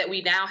video that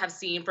we now have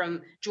seen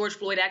from George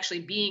Floyd actually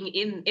being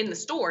in the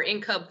store,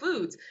 in Cub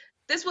Foods,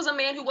 this was a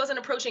man who wasn't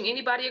approaching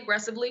anybody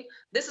aggressively.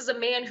 This is a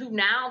man who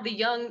now, the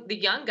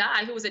young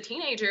guy who was a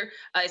teenager,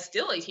 is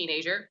still a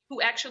teenager, who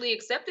actually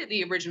accepted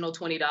the original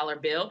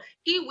 $20 bill.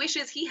 He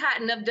wishes he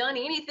hadn't have done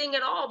anything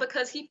at all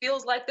because he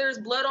feels like there's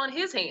blood on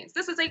his hands.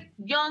 This is a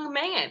young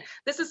man.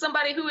 This is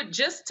somebody who had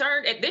just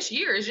turned, this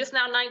year, is just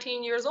now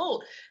 19 years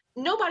old.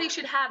 Nobody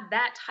should have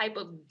that type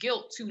of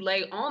guilt to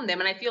lay on them.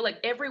 And I feel like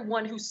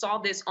everyone who saw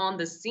this on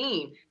the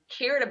scene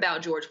cared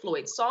about George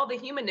Floyd, saw the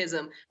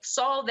humanism,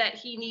 saw that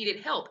he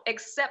needed help,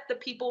 except the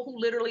people who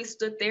literally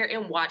stood there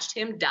and watched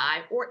him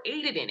die or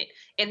aided in it.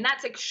 And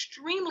that's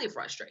extremely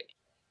frustrating.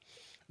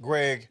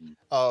 Greg,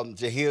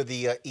 to hear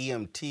the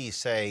EMT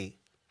say,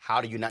 how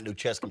do you not do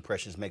chest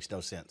compressions makes no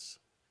sense.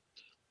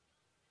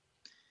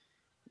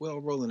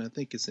 Well, Roland, I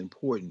think it's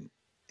important.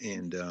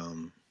 And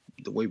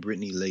the way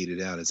Brittany laid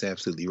it out is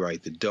absolutely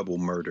right. The double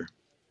murder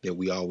that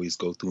we always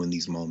go through in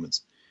these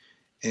moments.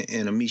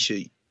 And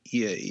Amisha,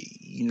 yeah,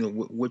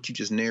 what you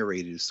just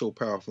narrated is so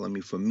powerful. I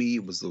mean, for me,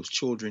 it was those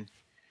children,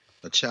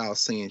 a child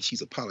saying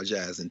she's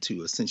apologizing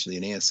to essentially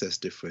an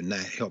ancestor for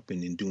not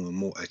helping and doing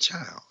more, a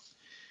child.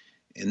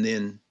 And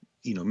then,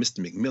 Mr.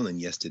 McMillan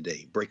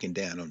yesterday breaking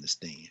down on the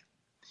stand.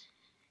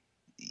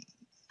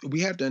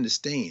 We have to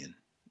understand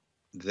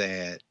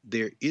that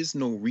there is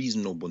no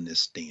reasonableness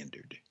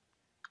standard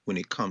when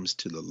it comes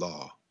to the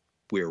law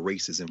where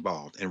race is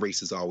involved, and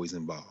race is always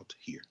involved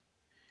here.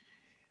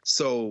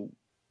 So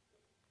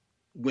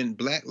when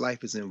Black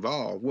life is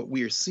involved, what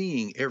we are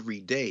seeing every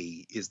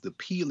day is the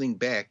peeling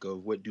back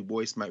of what Du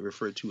Bois might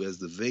refer to as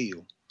the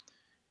veil.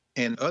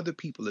 And other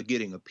people are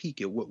getting a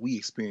peek at what we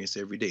experience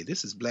every day.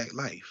 This is Black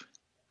life.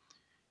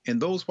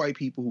 And those white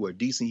people who are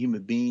decent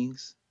human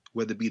beings,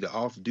 whether it be the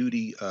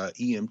off-duty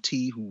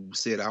EMT who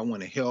said, I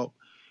want to help,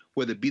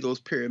 whether it be those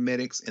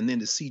paramedics, and then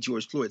to see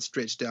George Floyd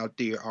stretched out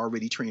there,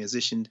 already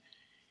transitioned,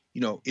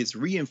 it's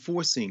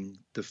reinforcing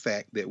the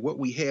fact that what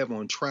we have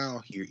on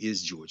trial here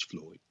is George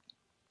Floyd.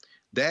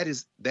 That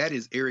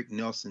is Eric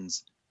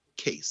Nelson's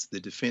case, the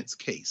defense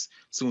case.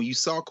 So when you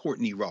saw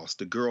Courtney Ross,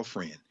 the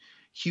girlfriend,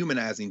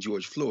 humanizing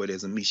George Floyd,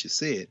 as Amisha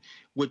said,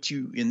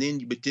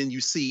 but then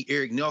you see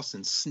Eric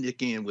Nelson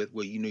sneak in with,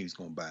 well, he was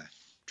going to buy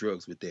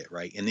drugs with that,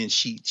 right? And then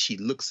she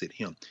looks at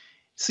him.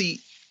 See,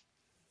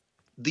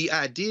 the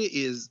idea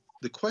is,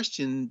 the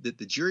question that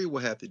the jury will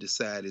have to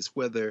decide is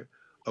whether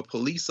a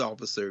police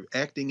officer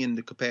acting in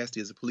the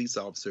capacity as a police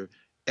officer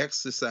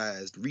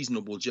exercised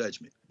reasonable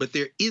judgment. But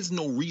there is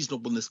no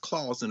reasonableness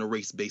clause in a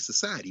race-based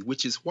society,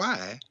 which is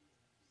why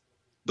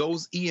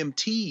those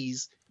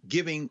EMTs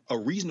giving a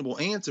reasonable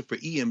answer for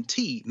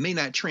EMT may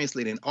not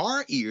translate in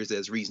our ears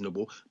as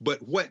reasonable,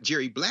 but what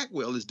Jerry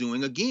Blackwell is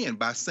doing, again,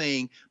 by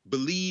saying,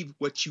 believe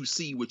what you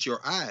see with your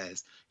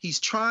eyes,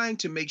 he's trying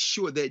to make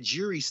sure that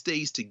jury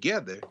stays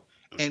together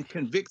and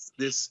convicts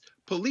this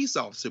police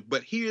officer.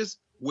 But here's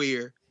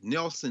where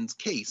Nelson's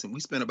case, and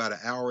we spent about an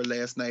hour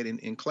last night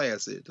in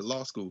class at the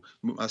law school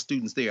with my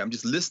students there. I'm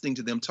just listening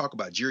to them talk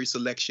about jury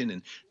selection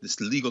and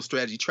this legal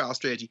strategy, trial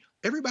strategy.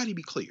 Everybody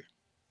be clear.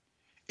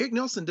 Eric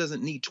Nelson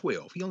doesn't need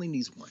 12. He only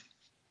needs 1.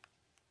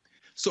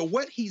 So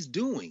what he's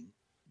doing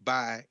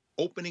by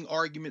opening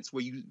arguments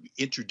where you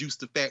introduce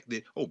the fact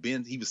that,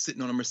 Ben, he was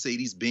sitting on a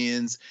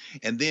Mercedes-Benz,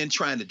 and then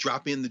trying to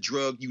drop in the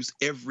drug use,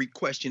 every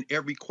question,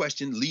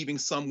 leaving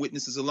some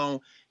witnesses alone.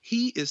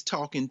 He is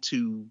talking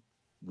to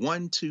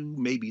 1, 2,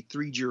 maybe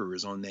 3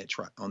 jurors on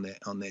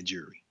that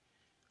jury,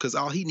 because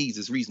all he needs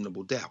is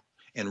reasonable doubt.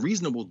 And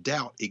reasonable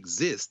doubt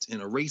exists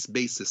in a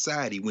race-based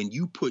society when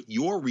you put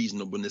your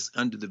reasonableness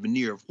under the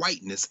veneer of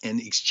whiteness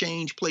and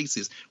exchange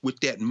places with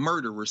that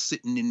murderer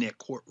sitting in that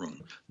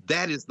courtroom.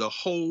 That is the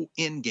whole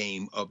end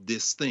game of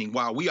this thing.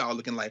 While we all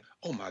looking like,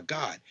 oh my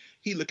God,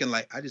 he looking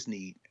like, I just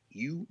need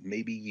you,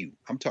 maybe you.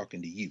 I'm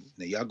talking to you.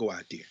 Now y'all go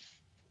out there.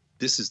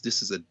 This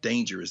is a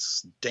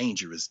dangerous,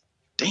 dangerous,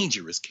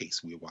 dangerous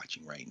case we're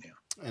watching right now.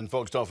 And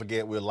folks, don't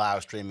forget, we're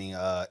live streaming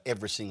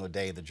every single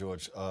day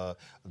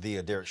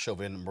the Derek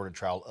Chauvin murder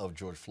trial of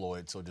George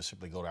Floyd. So just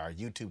simply go to our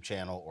YouTube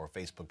channel or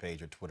Facebook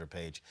page or Twitter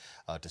page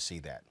to see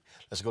that.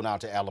 Let's go now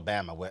to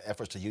Alabama, where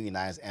efforts to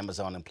unionize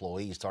Amazon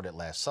employees started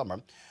last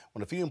summer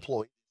when a few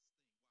employees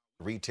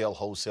retail,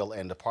 wholesale,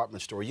 and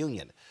department store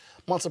union.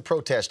 Months of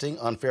protesting,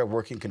 unfair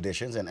working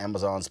conditions, and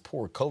Amazon's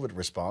poor COVID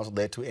response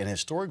led to an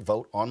historic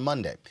vote on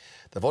Monday.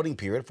 The voting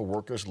period for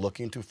workers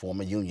looking to form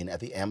a union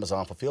at the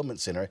Amazon Fulfillment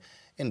Center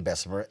in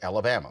Bessemer,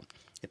 Alabama.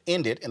 It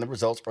ended, and the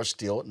results are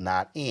still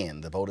not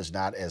in. The vote is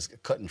not as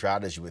cut and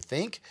dried as you would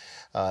think.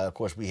 Of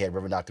course, we had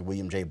Reverend Dr.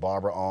 William J.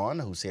 Barber on,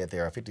 who said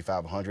there are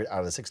 5,500 out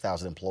of the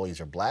 6,000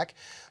 employees are black.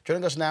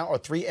 Joining us now are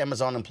 3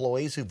 Amazon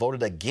employees who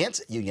voted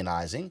against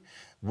unionizing,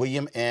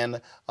 William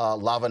and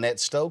Lavanette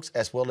Stokes,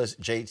 as well as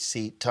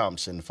J.C.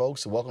 Thompson.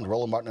 Folks, welcome to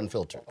Roland Martin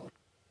Unfiltered.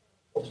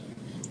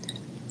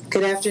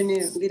 Good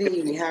afternoon. Good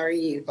evening. How are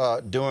you?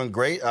 Doing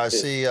great. I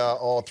see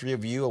all 3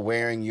 of you are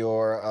wearing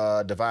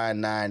your Divine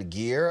 9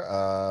 gear,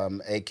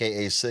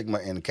 a.k.a. Sigma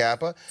and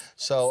Kappa.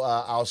 So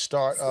I'll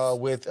start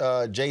with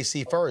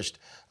J.C. first.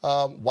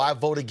 Why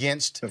vote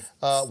against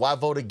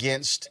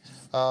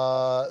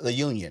the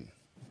union?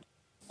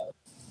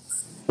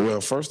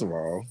 Well, first of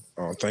all,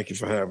 thank you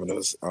for having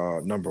us.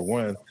 Number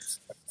one,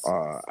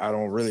 I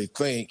don't really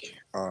think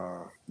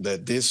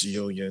that this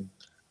union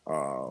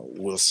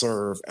will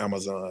serve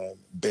Amazon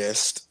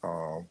best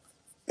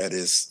at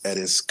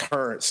its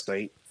current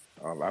state.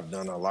 I've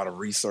done a lot of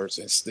research,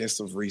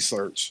 extensive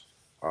research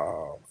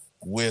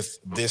with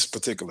this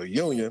particular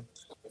union,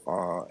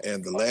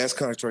 and the last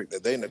contract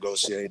that they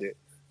negotiated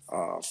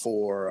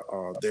for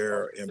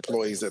their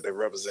employees that they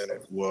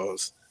represented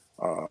was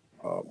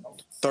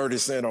 30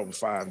 cents over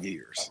 5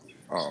 years.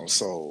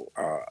 So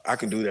I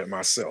can do that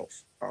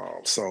myself.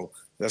 So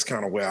that's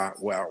kind of where I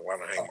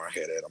want to hang my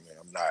head at. I mean,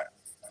 I'm not.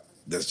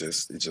 It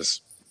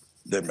just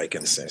doesn't make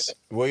any sense.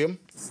 William?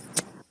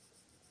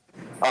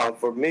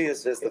 For me,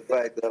 it's just the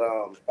fact that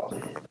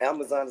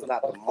Amazon is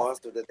not the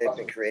monster that they've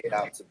been created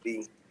out to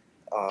be.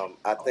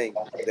 I think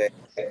that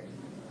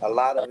a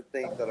lot of the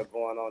things that are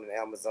going on in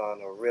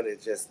Amazon are really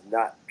just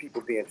not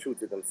people being true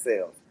to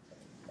themselves.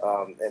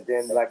 And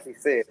then, like he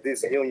said,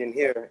 this union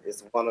here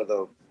is one of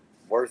the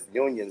worst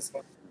unions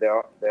that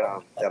are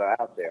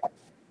out there.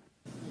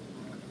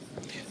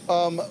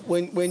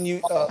 When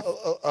you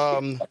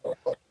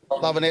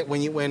Lavinette,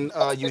 when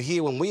you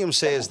hear when William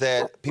says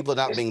that people are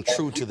not being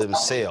true to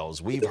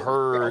themselves, we've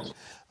heard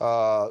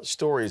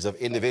stories of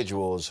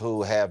individuals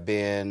who have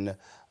been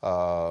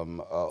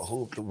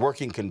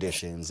working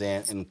conditions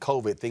and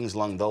COVID, things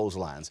along those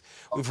lines.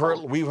 We've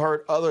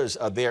heard others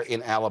there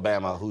in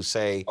Alabama who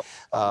say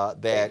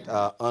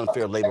that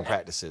unfair labor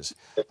practices.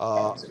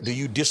 Do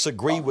you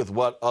disagree with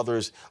what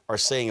others are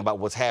saying about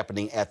what's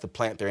happening at the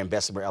plant there in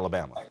Bessemer,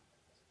 Alabama?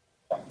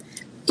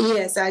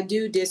 Yes, I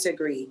do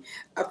disagree.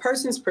 A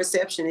person's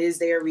perception is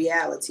their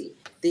reality.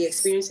 The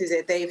experiences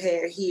that they've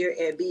had here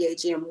at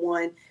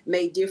BHM1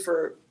 may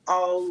differ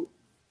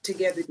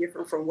altogether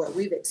different from what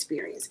we've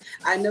experienced.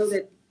 I know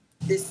that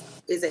this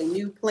is a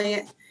new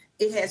plant.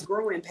 It has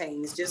growing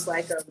pains, just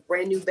like a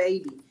brand new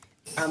baby.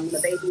 The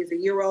baby is a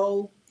year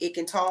old. It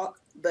can talk,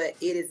 but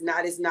it is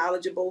not as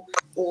knowledgeable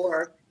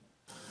or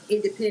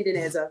independent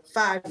as a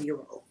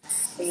 5-year-old.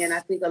 And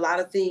I think a lot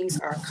of things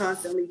are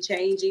constantly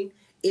changing.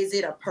 Is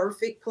it a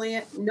perfect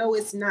plant? No,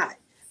 it's not.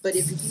 But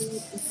if you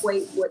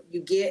equate what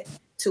you get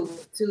to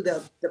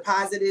the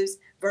positives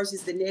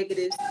versus the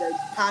negatives, the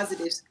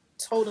positives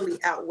totally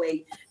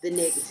outweigh the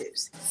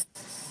negatives.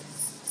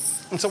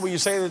 And so when you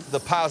say that the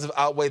positive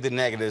outweigh the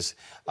negatives,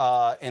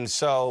 and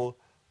so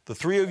the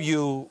three of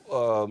you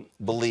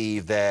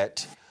believe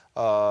that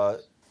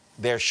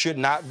there should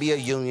not be a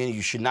union,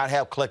 you should not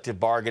have collective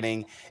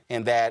bargaining,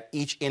 and that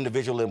each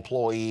individual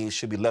employee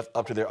should be left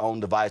up to their own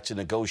device to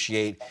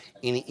negotiate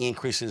any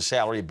increase in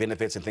salary,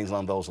 benefits, and things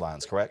along those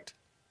lines, correct?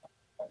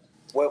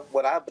 Well,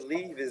 what I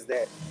believe is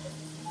that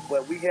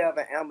what we have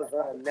at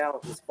Amazon now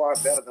is far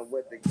better than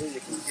what the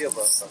union can give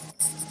us.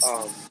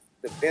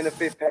 The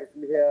benefit package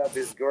we have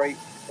is great.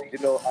 You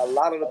know, a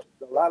lot of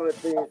the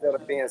things that are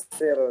being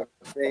said are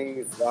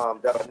things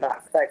that are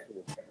not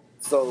factual.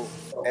 So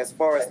as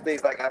far as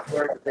things like I've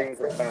heard things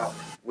about,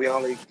 we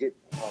only get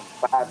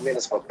 5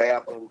 minutes for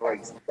bathroom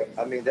breaks.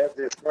 I mean, that's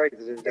just crazy.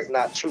 It's just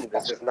not true.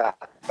 That's just not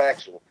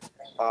factual.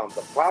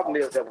 The problem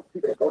is that when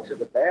people go to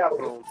the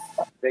bathroom,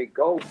 they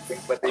go,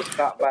 but they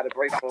stop by the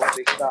break room.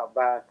 They stop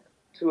by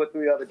 2 or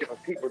 3 other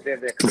different people. Then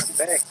they're coming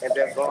back, and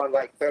they're gone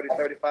like 30,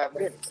 35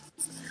 minutes.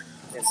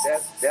 And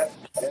that's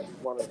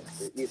one of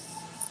the issues.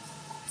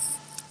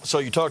 So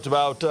you talked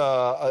about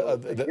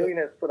the union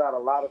has put out a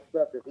lot of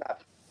stuff that's not.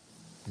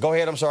 Go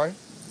ahead, I'm sorry.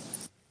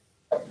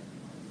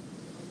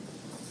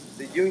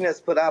 The union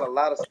has put out a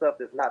lot of stuff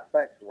that's not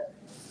factual,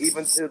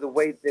 even to the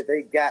way that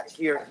they got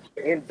here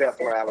in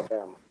Bessemer,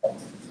 Alabama.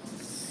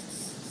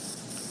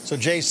 So,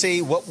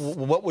 JC,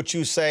 what would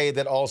you say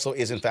that also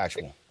isn't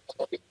factual?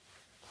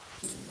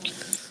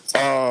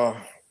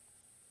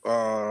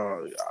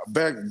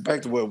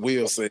 Back to what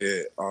Will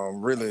said.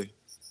 Really,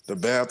 the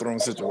bathroom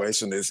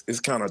situation is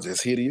kind of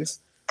just hideous.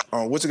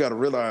 What you got to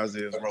realize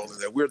is, Roland,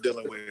 that we're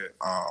dealing with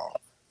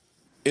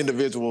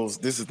individuals.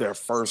 This is their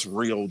first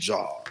real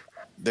job.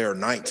 They're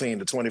 19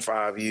 to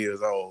 25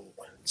 years old,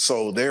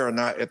 so they are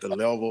not at the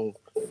level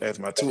as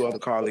my 2 other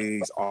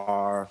colleagues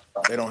are.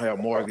 They don't have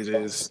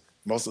mortgages.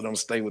 Most of them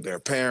stay with their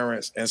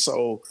parents, and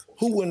so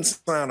who wouldn't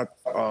sign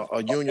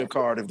a union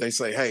card if they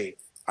say, "Hey,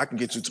 I can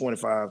get you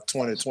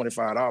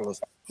 $25.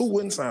 Who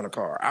wouldn't sign a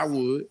card? I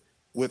would,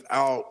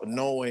 without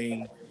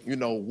knowing,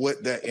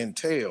 what that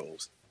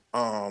entails.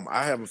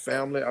 I have a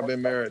family. I've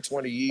been married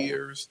 20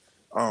 years.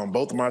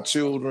 Both of my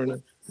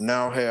children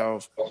now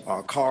have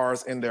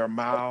cars in their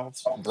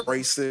mouths,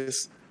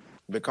 braces,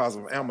 because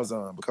of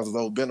Amazon, because of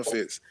those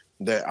benefits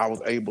that I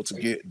was able to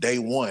get day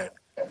one.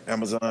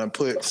 Amazon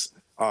puts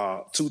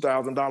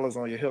 $2,000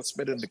 on your health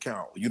spending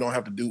account. You don't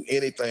have to do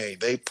anything.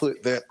 They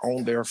put that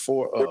on there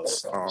for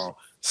us.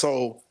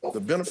 So the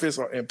benefits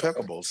are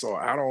impeccable. So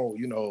I don't,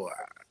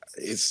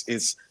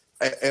 it's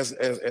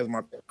as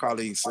my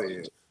colleague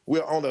said,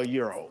 we're only a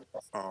year old.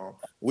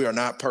 We are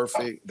not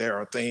perfect. There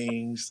are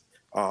things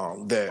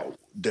that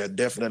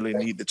definitely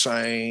need to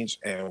change,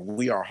 and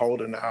we are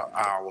holding out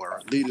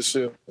our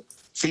leadership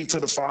feet to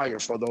the fire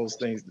for those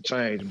things to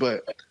change.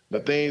 But the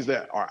things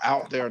that are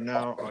out there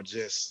now are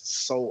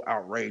just so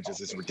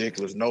outrageous. It's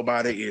ridiculous.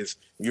 Nobody is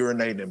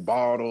urinating in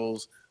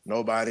bottles.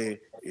 Nobody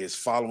is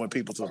following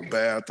people to the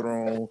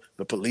bathroom.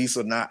 The police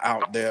are not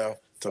out there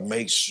to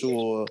make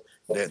sure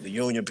that the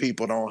union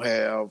people don't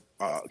have,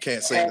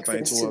 can't say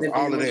anything to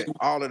us.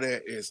 All of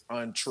that is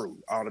untrue.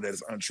 All of that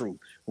is untrue.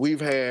 We've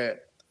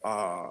had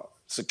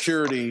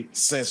security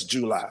since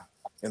July.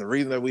 And the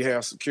reason that we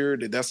have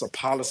security, that's a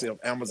policy of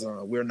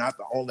Amazon. We're not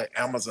the only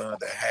Amazon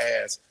that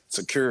has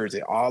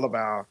security. All of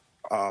our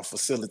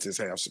facilities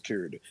have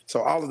security.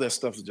 So all of that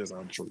stuff is just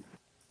untrue.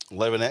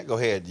 Lavinette, go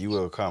ahead. You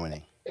were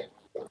commenting.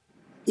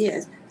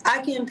 Yes,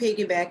 I can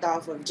piggyback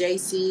off of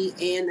JC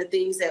and the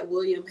things that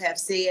William have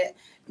said.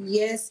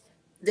 Yes,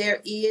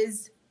 there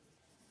is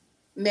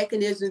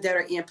mechanisms that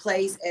are in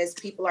place as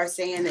people are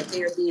saying that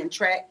they are being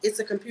tracked. It's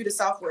a computer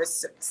software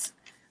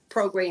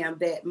program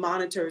that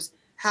monitors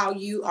how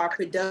you are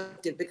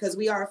productive, because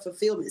we are a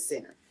fulfillment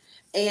center.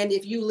 And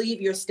if you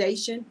leave your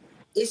station,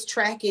 it's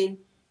tracking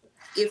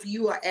if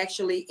you are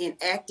actually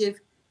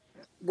inactive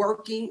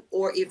working,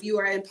 or if you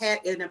are in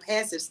a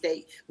passive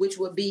state, which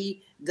would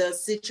be the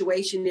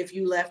situation if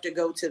you left to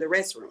go to the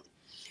restroom.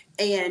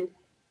 And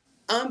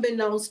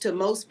unbeknownst to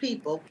most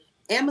people,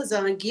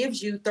 Amazon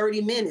gives you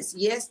 30 minutes.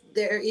 Yes,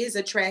 there is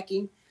a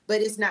tracking,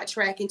 but it's not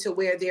tracking to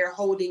where they're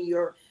holding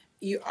your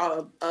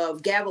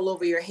gavel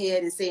over your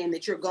head and saying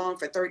that you're gone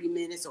for 30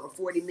 minutes or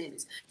 40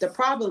 minutes. The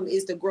problem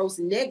is the gross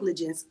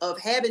negligence of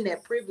having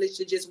that privilege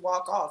to just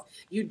walk off.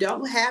 You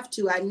don't have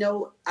to. I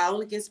know I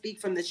only can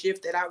speak from the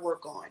shift that I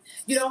work on.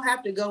 You don't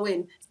have to go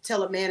and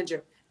tell a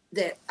manager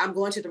that I'm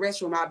going to the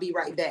restroom, I'll be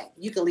right back.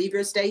 You can leave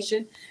your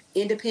station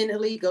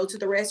independently, go to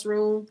the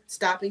restroom,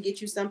 stop and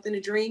get you something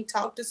to drink,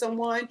 talk to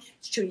someone,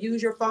 to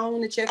use your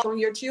phone to check on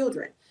your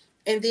children,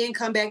 and then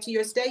come back to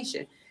your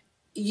station.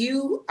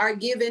 You are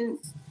given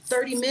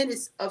 30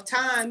 minutes of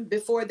time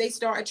before they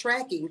start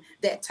tracking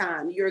that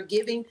time. You're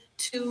giving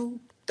 2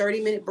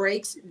 30-minute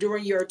breaks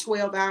during your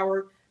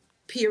 12-hour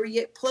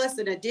period, plus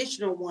an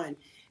additional one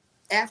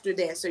after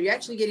that. So you're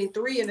actually getting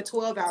 3 in a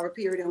 12-hour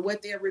period. And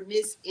what they're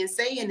remiss in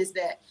saying is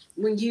that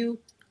when you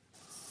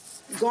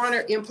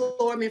garner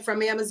employment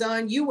from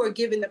Amazon, you were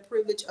given the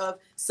privilege of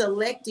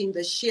selecting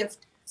the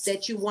shift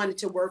that you wanted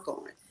to work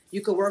on.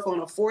 You could work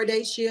on a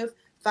 4-day shift,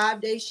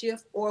 5-day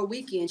shift, or a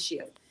weekend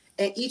shift.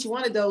 And each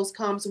one of those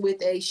comes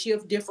with a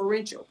shift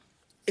differential.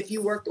 If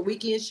you work the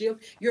weekend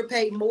shift, you're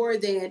paid more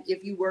than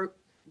if you work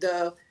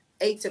the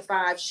 8 to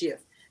 5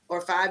 shift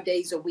or 5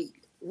 days a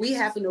week. We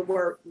happen to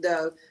work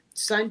the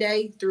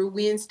Sunday through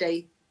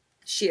Wednesday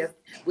shift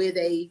with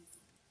a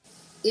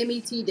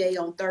MET day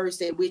on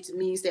Thursday, which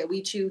means that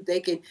we choose,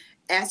 they can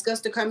ask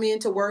us to come in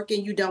to work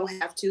and you don't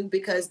have to,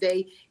 because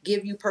they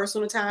give you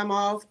personal time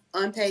off,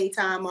 unpaid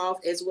time off,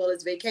 as well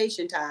as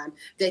vacation time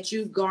that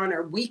you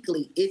garner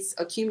weekly. It's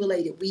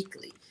accumulated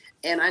weekly.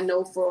 And I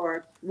know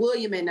for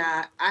William and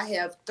I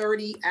have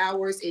 30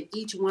 hours in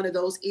each one of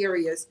those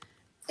areas,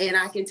 and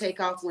I can take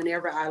off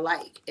whenever I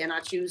like. And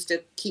I choose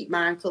to keep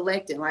mine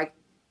collecting. Like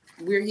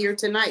we're here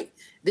tonight.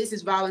 This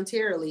is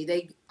voluntarily.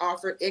 They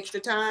offered extra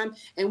time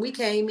and we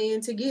came in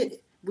to get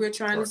it. We're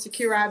trying to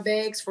secure our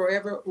bags for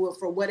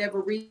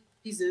whatever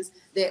reasons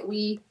that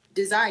we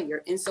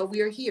desire. And so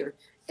we are here.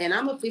 And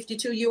I'm a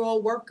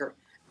 52-year-old worker,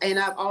 and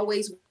I've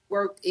always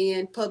worked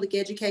in public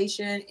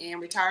education and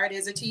retired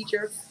as a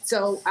teacher.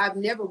 So I've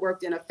never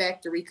worked in a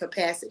factory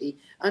capacity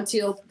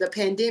until the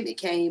pandemic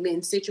came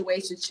and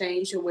situations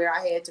changed to where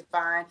I had to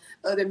find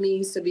other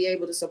means to be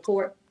able to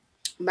support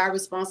my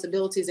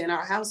responsibilities in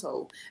our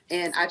household.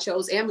 And I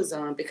chose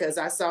Amazon because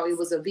I saw it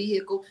was a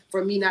vehicle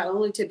for me not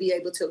only to be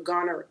able to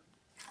garner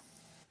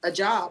a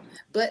job,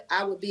 but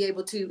I would be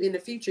able to in the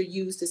future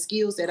use the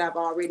skills that I've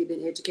already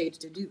been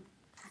educated to do.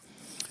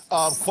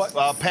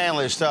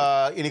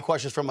 Panelists, any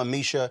questions from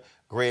Amisha,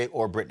 Greg,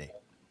 or Brittany?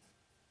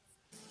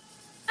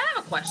 I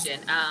have a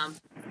question.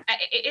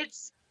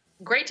 It's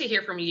great to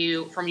hear from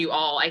you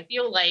all. I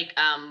feel like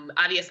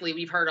obviously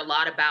we've heard a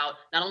lot about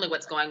not only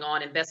what's going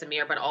on in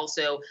Bessemer, but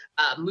also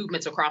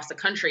movements across the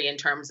country in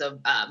terms of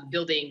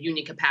building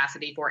union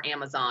capacity for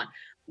Amazon.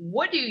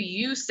 What do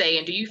you say,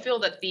 and do you feel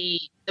that the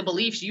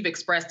beliefs you've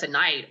expressed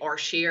tonight are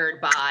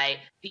shared by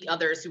the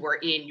others who are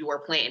in your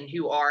plant and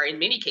who are in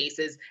many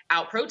cases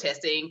out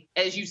protesting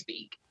as you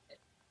speak?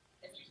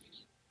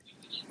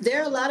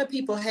 There are a lot of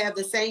people have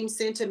the same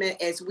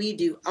sentiment as we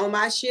do. On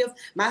my shift,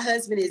 my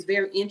husband is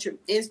very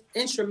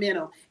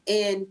instrumental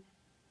in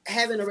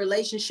having a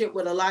relationship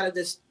with a lot of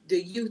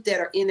the youth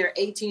that are in their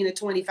 18 to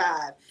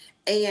 25.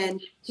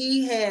 And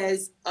he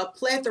has a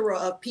plethora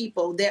of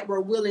people that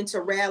were willing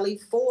to rally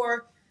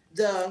for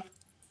the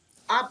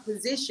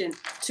opposition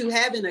to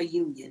having a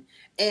union.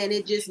 And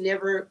it just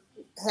never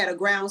had a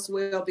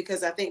groundswell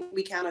because I think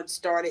we kind of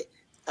started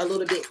a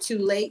little bit too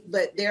late,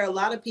 but there are a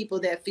lot of people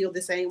that feel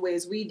the same way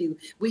as we do.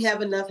 We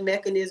have enough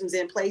mechanisms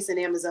in place in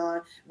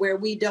Amazon where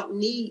we don't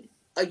need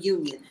a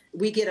union.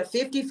 We get a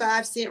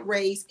 55-cent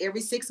raise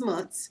every 6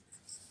 months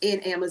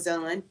in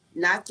Amazon,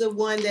 not the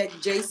one that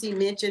JC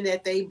mentioned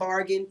that they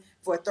bargained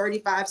for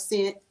 35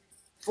 cents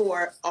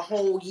for a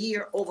whole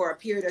year over a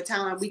period of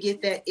time. We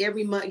get that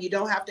every month. You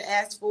don't have to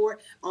ask for it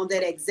on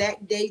that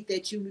exact date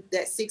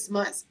that 6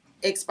 months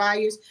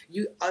expires.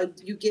 You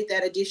get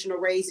that additional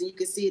raise, and you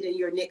can see it in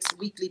your next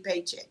weekly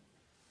paycheck.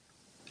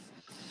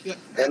 Yeah,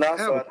 and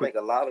also, I think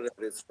a lot of it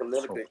is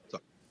politically.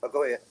 Oh,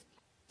 go ahead.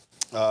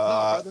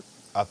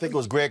 I think it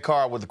was Greg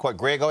Carr with the question.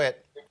 Greg, go ahead.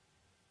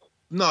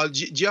 No,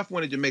 Jeff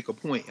wanted to make a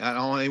point. I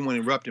don't even want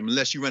to interrupt him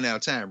unless you run out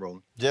of time,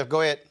 Roland. Jeff,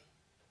 go ahead.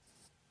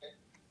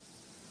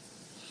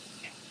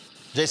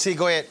 JC,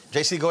 go ahead.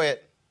 JC, go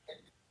ahead.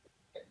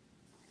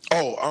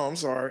 Oh, I'm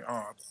sorry.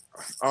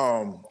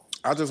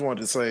 I just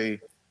wanted to say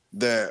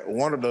that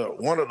one of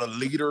the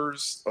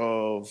leaders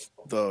of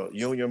the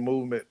union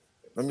movement,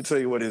 let me tell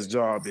you what his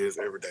job is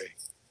every day.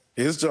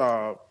 His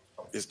job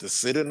is to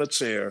sit in a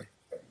chair,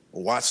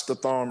 watch the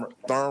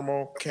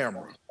thermal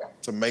camera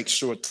to make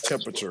sure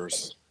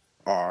temperatures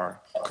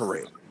are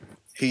correct.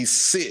 He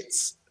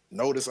sits.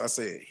 Notice I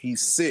said he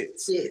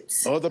sits.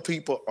 Other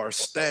people are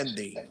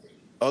standing.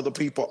 Other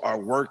people are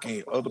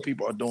working. Other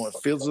people are doing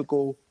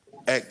physical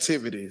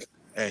activities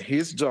and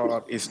his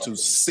job is to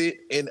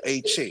sit in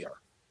a chair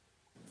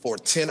for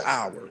 10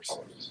 hours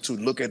to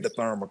look at the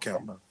thermal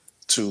camera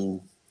to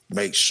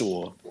make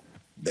sure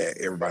that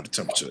everybody's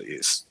temperature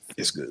is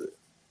good.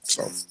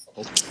 So,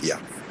 yeah.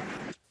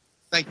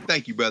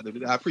 Thank you, brother.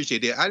 I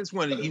appreciate that. I just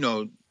wanted,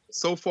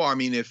 so far, I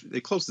mean, if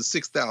they're close to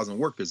 6,000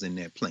 workers in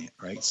that plant,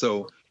 right?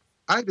 So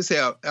I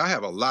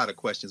have a lot of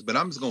questions, but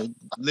I'm just going to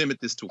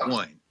limit this to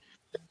one.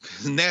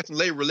 The National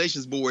Labor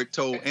Relations Board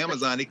told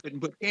Amazon they couldn't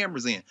put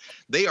cameras in.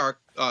 They are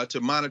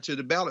to monitor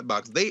the ballot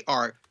box. They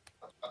are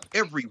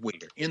everywhere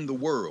in the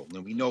world,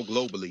 and we know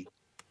globally,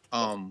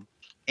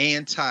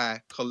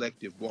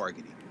 anti-collective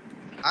bargaining.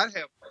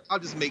 I'll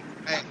just make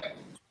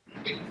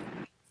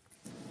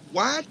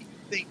why do you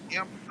think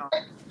Amazon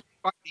is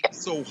fighting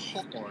so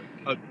hard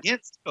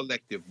against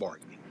collective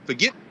bargaining?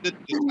 Forget the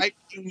type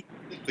of union,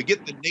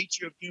 forget the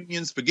nature of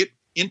unions, forget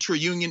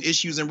intra-union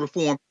issues and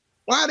reform.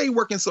 Why are they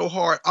working so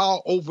hard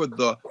all over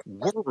the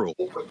world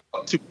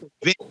to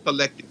prevent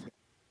collective?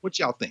 What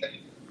y'all think?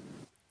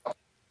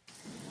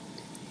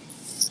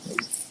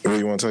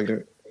 You want to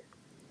take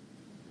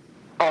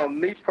that?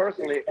 Me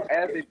personally,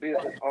 as a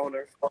business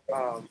owner,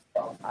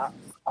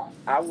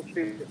 I would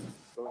feel.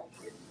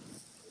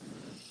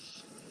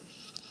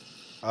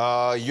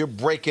 You're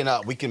breaking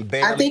up. We can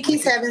barely. I think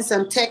he's having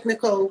some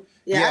technical.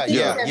 Yeah.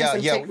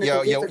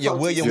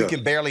 William, we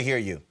can barely hear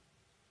you.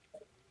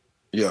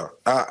 Yeah,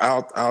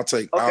 I'll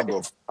take. Okay. I'll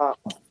go.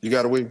 You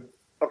got it, William?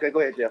 Okay,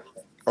 go ahead, Jeff.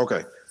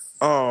 Okay.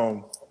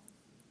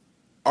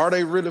 Are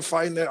they really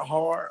fighting that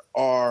hard,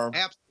 or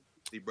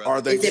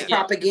are they? Is it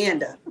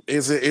propaganda?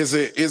 Is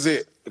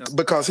it?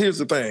 Because here's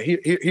the thing.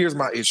 Here's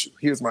my issue.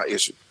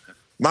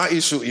 My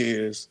issue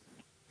is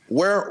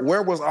where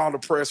was all the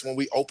press when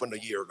we opened a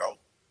year ago,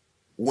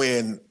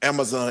 when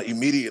Amazon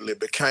immediately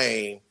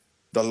became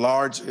the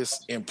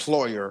largest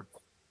employer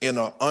in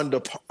an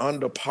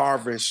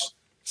underpoverished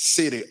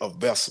city of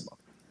Bessemer?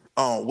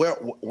 Where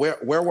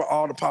were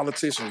all the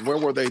politicians? Where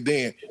were they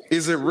then?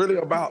 Is it really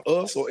about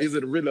us, or is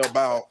it really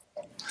about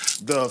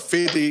the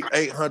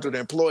 5,800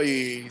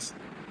 employees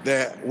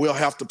that will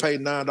have to pay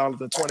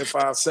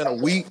 $9.25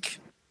 a week,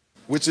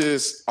 which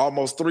is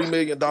almost $3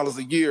 million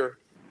a year?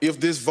 If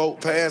this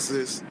vote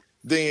passes,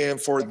 then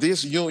for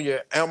this union,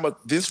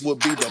 this will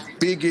be the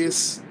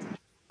biggest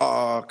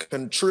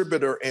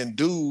contributor in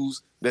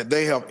dues that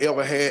they have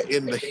ever had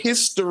in the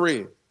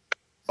history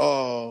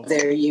of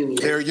their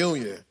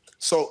union.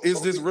 So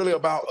is this really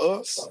about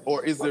us,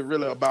 or is it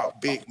really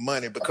about big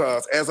money?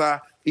 Because as I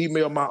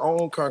emailed my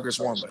own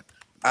congresswoman,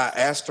 I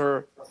asked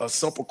her a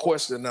simple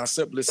question, and I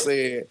simply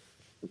said,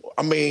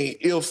 I mean,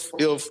 if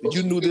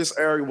you knew this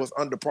area was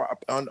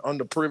underprivileged,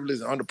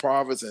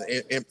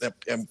 underprivileged,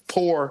 and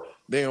poor,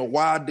 then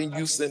why didn't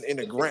you send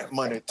any grant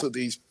money to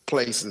these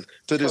places,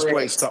 to this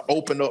place, to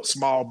open up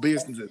small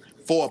businesses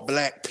for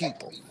Black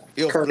people?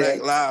 If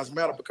Black Lives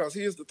Matter, because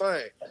here's the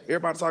thing: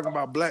 everybody talking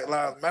about Black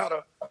Lives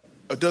Matter.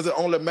 Does it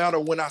only matter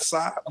when I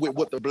side with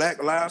what the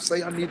Black lives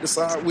say I need to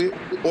side with,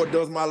 or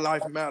does my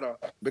life matter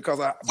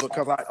because I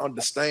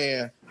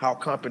understand how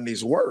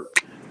companies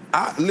work?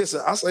 I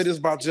say this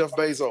about Jeff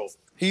Bezos.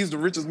 He's the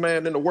richest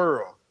man in the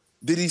world.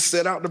 Did he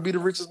set out to be the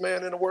richest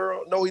man in the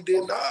world? No, he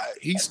did not.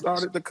 He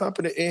started the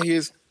company in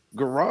his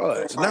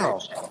garage. Now,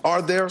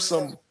 are there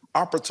some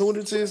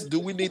opportunities?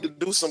 Do we need to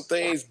do some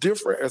things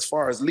different as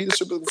far as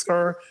leadership is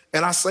concerned?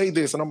 And I say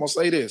this, and I'm going to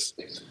say this.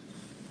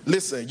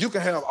 Listen, you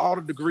can have all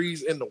the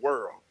degrees in the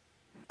world.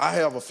 I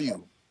have a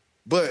few.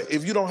 But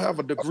if you don't have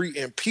a degree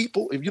in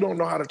people, if you don't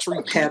know how to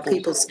treat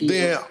people,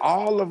 then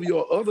all of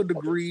your other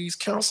degrees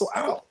cancel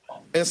out.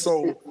 And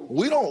so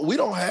we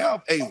don't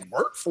have a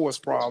workforce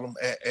problem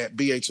at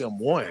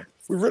BHM1.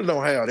 We really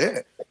don't have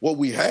that. What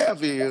we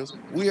have is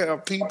we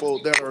have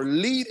people that are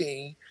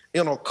leading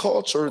in a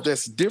culture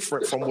that's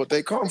different from what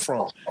they come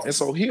from. And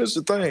so here's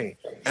the thing.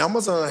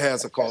 Amazon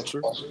has a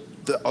culture.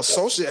 The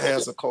associate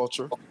has a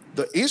culture.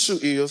 The issue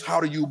is,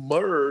 how do you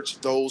merge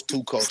those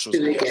two cultures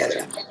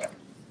together?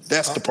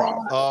 That's the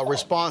problem.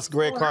 Response,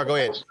 Greg Carr, go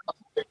ahead.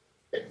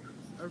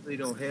 I really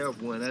don't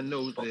have one. I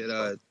know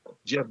that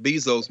Jeff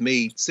Bezos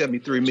made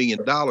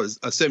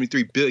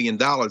 $73 billion in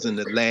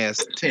the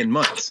last 10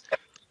 months.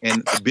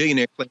 And the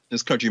billionaire in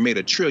this country made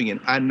 $1 trillion.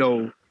 I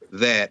know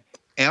that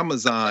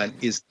Amazon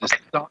is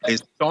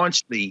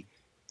staunchly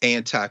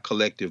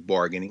anti-collective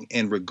bargaining.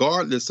 And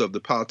regardless of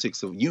the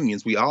politics of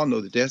unions, we all know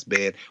that that's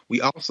bad.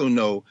 We also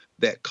know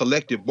that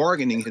collective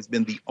bargaining has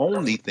been the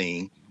only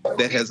thing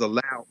that has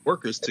allowed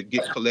workers to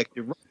get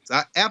collective rights.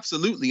 I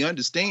absolutely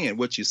understand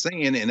what you're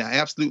saying, and I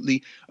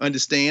absolutely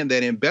understand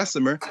that in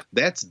Bessemer,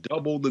 that's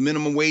double the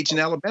minimum wage in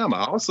Alabama.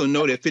 I also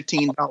know that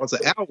 $15 an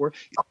hour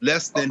is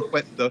less than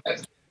what the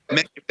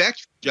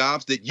manufacturing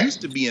jobs that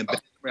used to be in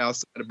Bessemer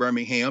outside of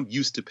Birmingham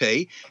used to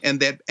pay, and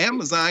that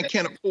Amazon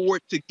can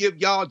afford to give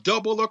y'all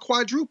double or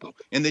quadruple,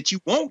 and that you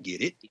won't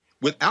get it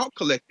without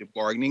collective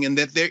bargaining, and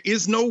that there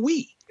is no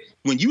we.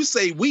 When you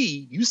say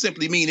we, you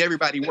simply mean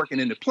everybody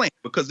working in the plant,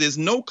 because there's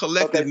no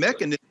collective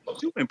mechanism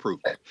to improve.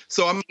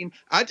 So, I mean,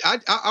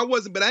 I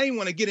wasn't, but I didn't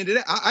want to get into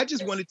that. I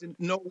just wanted to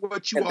know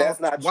what you all,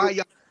 why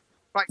y'all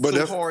fight But so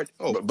that's hard.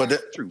 Oh, but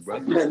that's true, bro.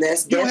 But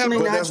that's You don't have,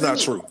 definitely but that's not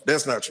true. true.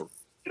 That's not true.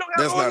 you don't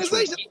have That's an not true.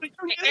 organization.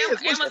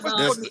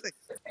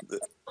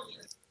 Amazon,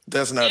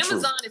 That's not true.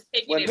 Amazon is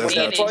taking When the That's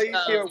not advantage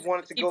employees here of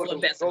wanted to go people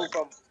investment.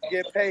 from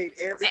get paid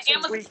every And 2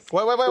 Amazon- weeks.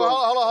 Wait, hold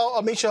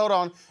on. Amisha, hold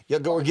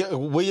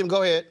on. William,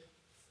 go ahead.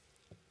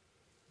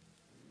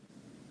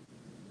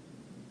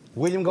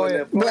 William, go When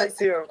ahead. the employees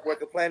here were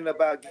complaining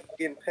about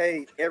getting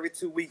paid every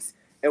 2 weeks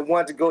and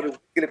wanted to go to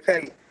get it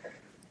paid,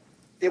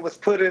 it was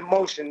put in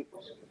motion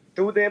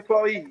through the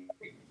employees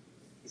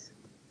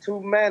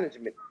to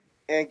management.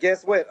 And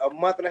guess what? A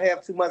month and a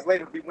half, 2 months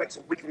later, we went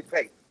to weekly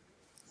pay.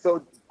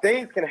 So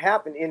things can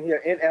happen in here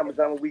in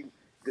Amazon when we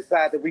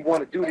decide that we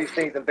want to do these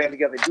things and band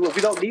together and do it.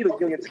 We don't need a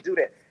union to do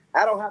that.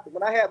 I don't have to.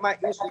 When I had my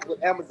issues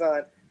with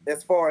Amazon,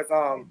 as far as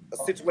a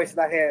situation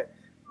I had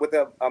with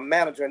a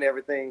manager and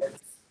everything,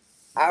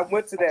 I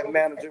went to that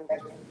manager,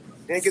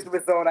 didn't get the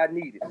result I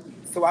needed.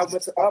 So I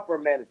went to upper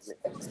management.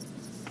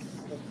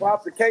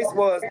 The case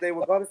was they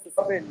were going to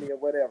suspend me or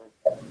whatever.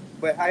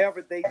 But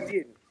however, they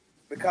didn't,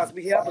 because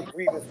we have a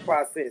grievance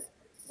process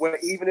where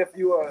even if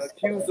you are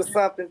accused of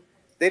something,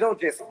 they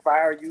don't just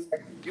fire you.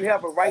 You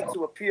have a right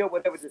to appeal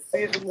whatever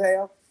decision you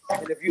have.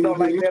 And if you don't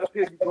like that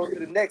appeal, you go to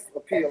the next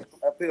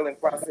appealing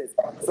process.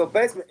 So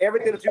basically,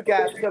 everything that you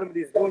guys telling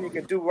me is doing, you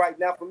can do right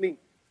now for me,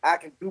 I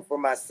can do for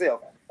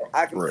myself.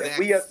 I can. Correct.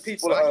 We as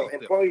people,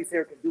 employees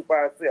here, can do for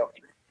ourselves.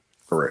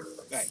 Correct.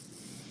 Right.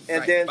 And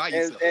Right, then, by and,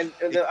 yourself.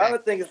 and the other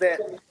thing is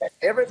that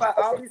everybody,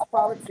 all these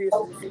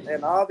politicians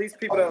and all these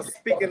people that are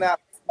speaking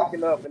up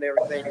and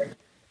everything,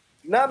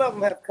 none of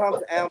them have come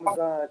to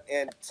Amazon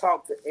and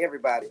talked to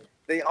everybody.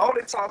 They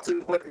only talk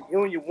to what the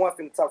union wants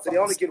them to talk to. They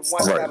only get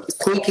one Right. time.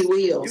 Squeaky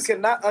wheels. You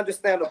cannot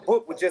understand a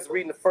book with just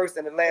reading the first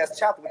and the last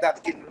chapter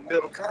without getting the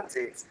middle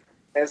context.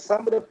 And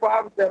some of the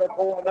problems that are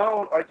going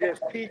on are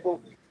just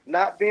people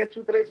not being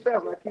true to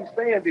themselves. And I keep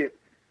saying this.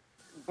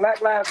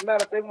 Black Lives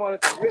Matter, they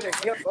wanted to really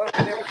help us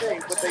and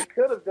everything, but they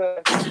could have done,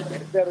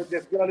 instead of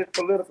just getting on this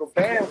political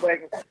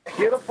bandwagon,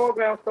 get a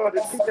program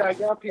started to teach our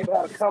young people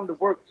how to come to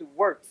work,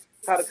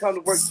 how to come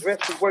to work, dress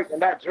to work,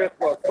 and not dress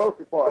for a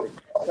social party.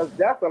 Because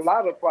that's a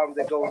lot of the problems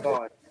that goes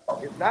on.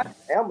 It's not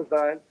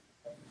Amazon.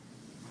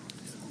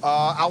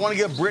 I want to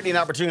give Brittany an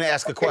opportunity to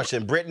ask a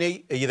question.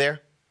 Brittany, are you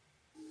there?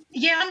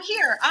 Yeah, I'm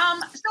here.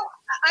 So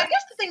I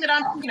guess the thing that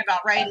I'm thinking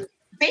about, right, is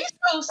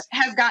Bezos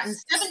has gotten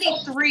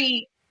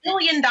 $73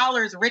 billion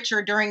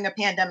richer during the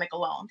pandemic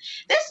alone.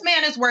 This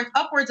man is worth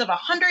upwards of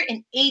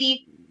 $180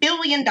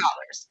 billion.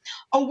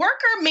 A worker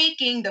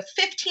making the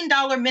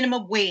 $15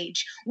 minimum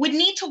wage would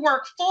need to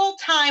work full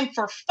time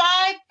for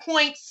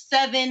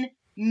 5.7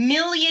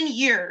 million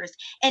years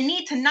and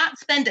need to not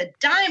spend a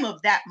dime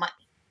of that money.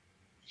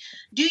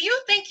 Do you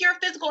think your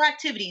physical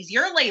activities,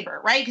 your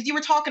labor, right? Because you were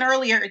talking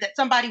earlier that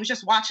somebody was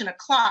just watching a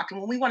clock. And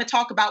when we want to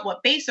talk about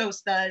what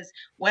Bezos does,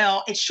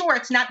 well,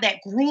 it's not that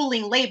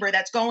grueling labor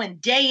that's going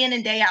day in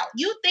and day out.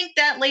 You think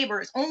that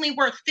labor is only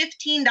worth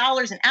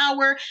 $15 an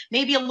hour,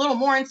 maybe a little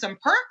more in some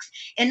perks,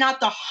 and not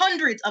the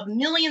hundreds of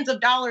millions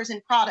of dollars in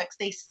products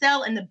they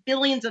sell and the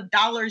billions of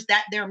dollars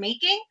that they're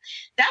making?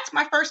 That's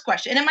my first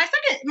question. And then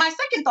my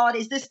second thought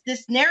is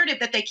this narrative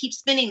that they keep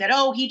spinning that,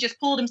 oh, he just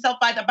pulled himself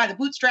by the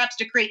bootstraps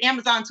to create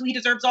Amazon, so he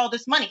deserves all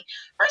this money.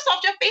 First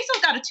off, Jeff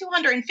Bezos got a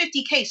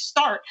 $250K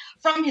start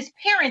from his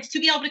parents to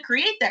be able to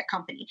create that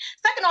company.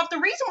 Second off, the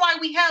reason why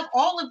we have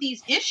all of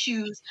these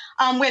issues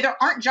where there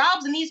aren't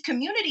jobs in these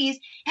communities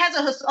has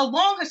a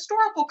long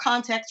historical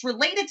context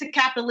related to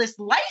capitalist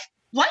life,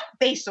 like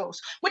Bezos,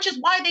 which is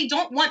why they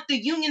don't want the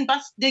union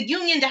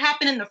to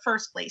happen in the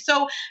first place.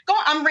 So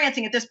I'm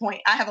ranting at this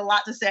point. I have a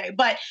lot to say,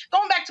 but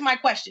going back to my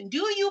question, do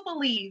you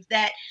believe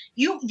that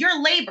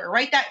your labor,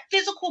 right, that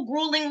physical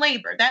grueling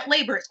labor, that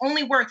labor is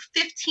only worth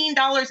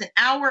 $15 an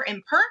hour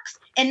in perks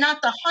and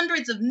not the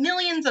hundreds of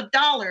millions of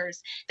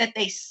dollars that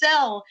they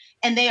sell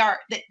and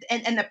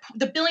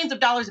the billions of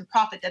dollars in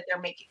profit that they're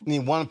making? I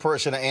need one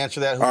person to answer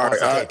that. Who All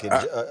wants right, to take it?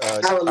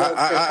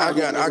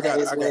 I got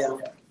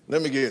it.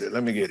 Let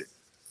me get it.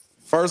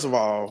 First of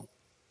all,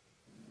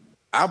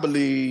 I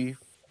believe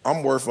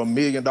I'm worth $1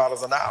 million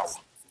an hour.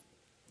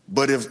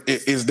 But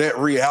is that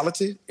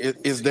reality?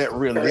 Is that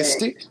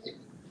realistic?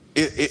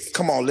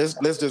 Come on,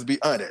 let's just be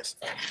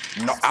honest.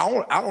 No,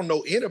 I don't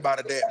know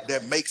anybody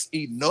that makes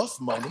enough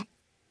money.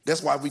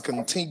 That's why we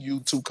continue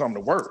to come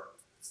to work.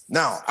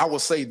 Now, I will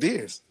say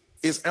this: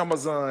 is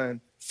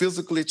Amazon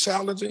physically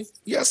challenging?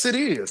 Yes, it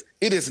is.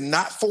 It is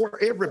not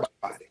for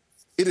everybody.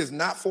 It is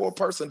not for a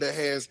person that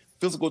has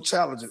physical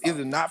challenges. It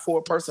is not for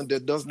a person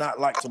that does not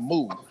like to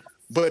move.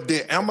 But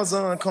did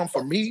Amazon come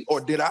for me, or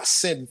did I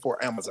send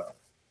for Amazon?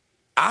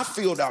 I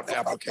filled out the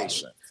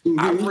application.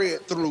 I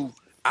read through.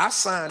 I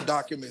signed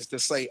documents to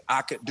say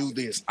I could do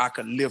this, I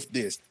could lift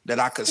this, that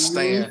I could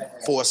stand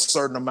for a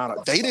certain amount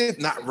of. They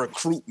did not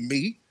recruit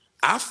me.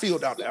 I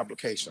filled out the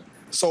application.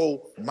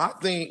 So my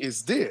thing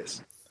is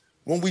this: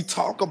 when we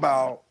talk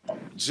about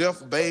Jeff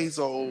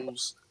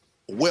Bezos'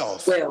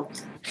 wealth,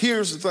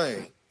 here's the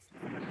thing.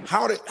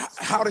 How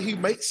did he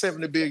make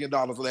 $70 billion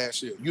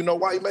last year? You know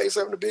why he made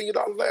 $70 billion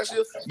last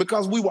year?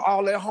 Because we were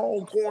all at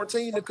home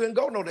quarantined and couldn't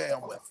go no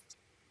damn well.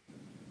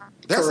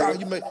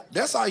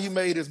 That's how he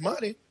made his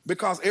money,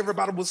 because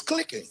everybody was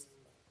clicking,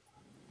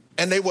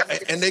 and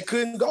they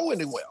couldn't go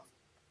anywhere.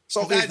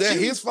 So is that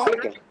his fault?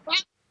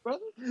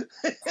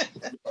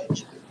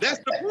 That's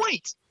the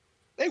point.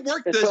 They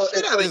worked the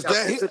shit out of his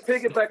that. To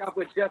piggyback off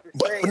what Jeff is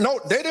saying. No,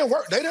 they didn't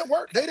work. They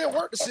didn't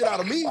work the shit out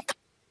of me,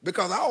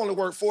 because I only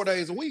work 4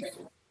 days a week.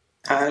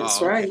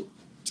 That's right.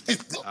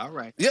 All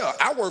right. Yeah,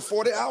 I work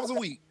 40 hours a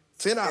week,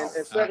 10 hours.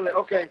 And secondly,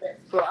 okay,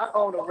 so I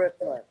own a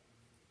restaurant.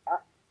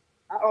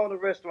 I own a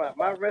restaurant.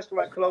 My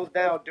restaurant closed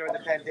down during the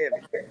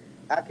pandemic.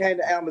 I came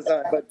to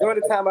Amazon, but during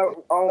the time I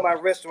owned my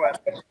restaurant,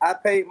 I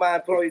paid my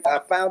employees. I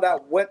found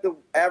out what the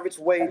average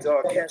wage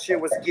or cashier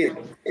was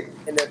getting.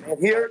 And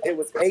here it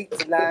was $8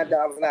 to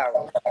 $9 an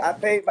hour. I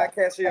paid my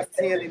cashiers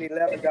 $10 and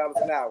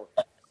 $11 an hour.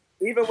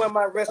 Even when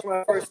my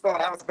restaurant first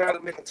started, I was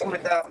barely making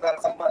 $20,000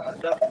 a month,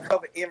 enough to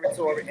cover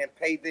inventory and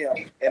pay them,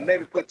 and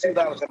maybe put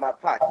 $2 in my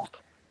pocket.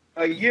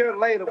 A year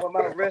later, when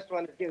my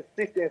restaurant is getting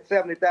 $60,000 and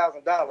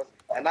 $70,000,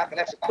 and I can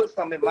actually put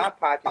some in my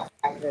pocket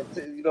and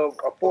to,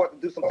 afford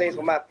to do some things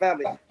for my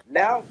family.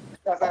 Now,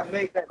 because I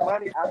made that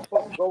money, I'm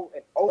supposed to go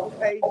and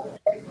overpay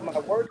my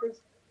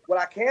workers.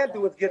 What I can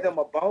do is give them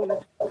a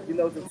bonus,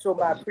 to show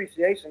my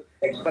appreciation.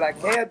 What I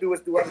can do is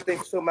do other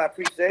things to show my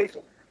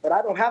appreciation. But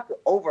I don't have to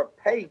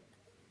overpay.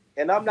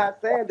 And I'm not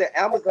saying that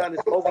Amazon is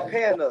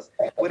overpaying us.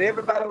 Would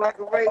everybody like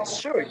a raise?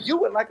 Sure, you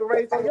would like a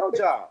raise on your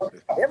job.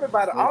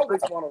 Everybody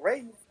always want a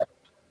raise.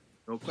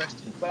 No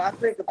question. But I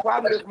think the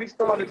problem is we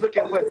started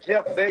looking at what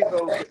Jeff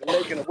Bezos is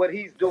making and what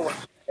he's doing,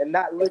 and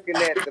not looking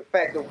at the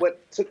fact of what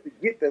it took to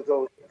get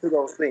to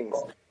those things.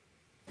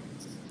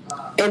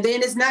 And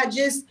then it's not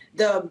just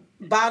the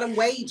bottom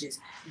wages.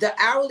 The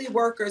hourly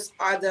workers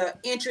are the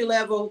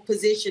entry-level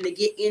position to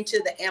get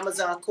into the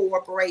Amazon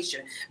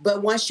Corporation.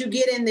 But once you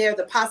get in there,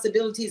 the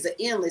possibilities are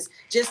endless.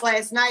 Just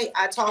last night,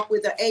 I talked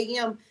with an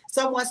AM.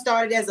 Someone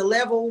started as a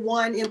level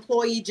 1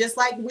 employee, just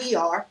like we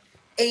are.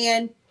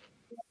 And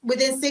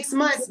within 6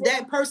 months,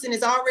 that person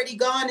is already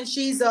gone, and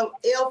she's a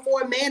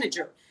L4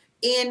 manager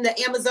in the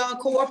Amazon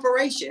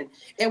Corporation.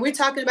 And we're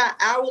talking about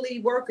hourly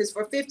workers.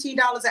 For $15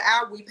 an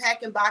hour, we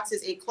packing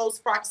boxes in close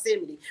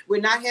proximity.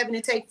 We're not having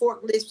to take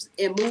forklifts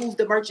and move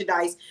the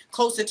merchandise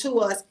closer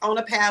to us on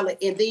a pallet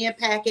and then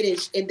pack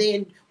it and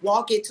then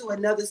walk it to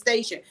another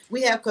station.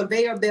 We have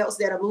conveyor belts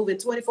that are moving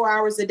 24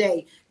 hours a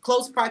day,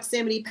 close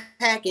proximity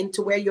packing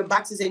to where your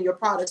boxes and your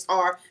products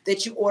are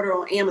that you order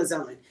on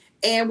Amazon.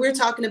 And we're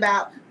talking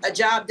about a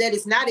job that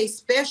is not a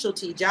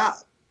specialty job.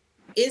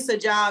 It's a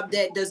job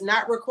that does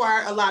not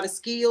require a lot of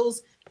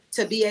skills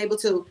to be able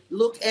to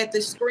look at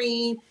the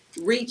screen,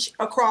 reach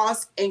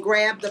across and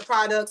grab the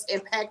products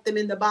and pack them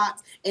in the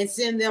box and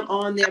send them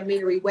on their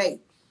merry way.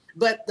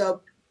 But the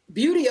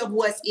beauty of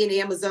what's in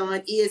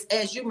Amazon is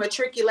as you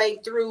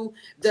matriculate through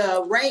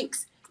the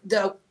ranks,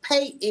 the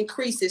pay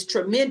increases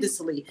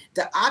tremendously.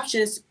 The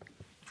options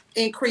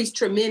increase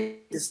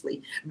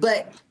tremendously.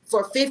 But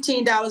for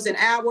 $15 an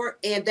hour,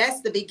 and that's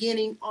the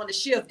beginning on the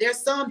shift. There's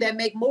some that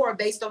make more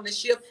based on the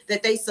shift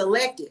that they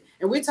selected.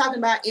 And we're talking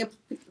about,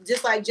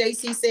 just like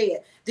JC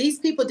said, these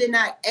people did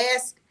not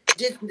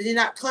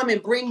come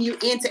and bring you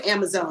into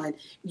Amazon.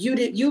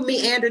 You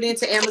meandered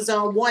into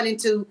Amazon wanting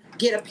to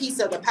get a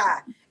piece of the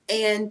pie.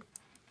 And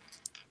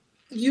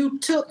you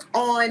took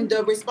on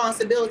the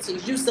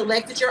responsibilities. You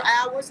selected your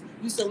hours,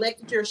 you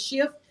selected your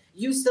shift,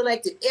 you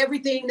selected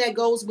everything that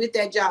goes with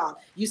that job.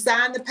 You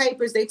signed the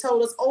papers. They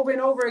told us over and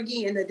over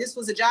again that this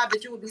was a job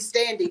that you would be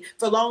standing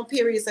for long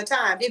periods of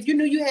time. If you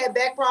knew you had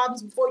back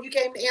problems before you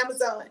came to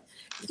Amazon,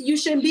 you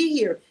shouldn't be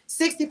here.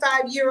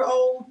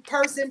 65-year-old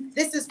person,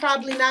 this is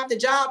probably not the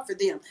job for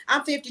them.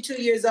 I'm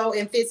 52 years old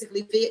and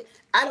physically fit.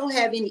 I don't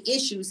have any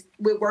issues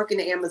with working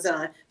at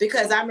Amazon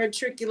because I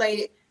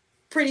matriculated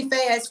pretty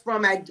fast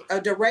from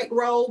a direct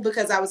role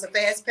because I was a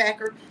fast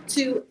packer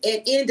to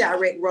an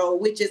indirect role,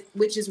 which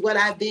is what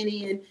I've been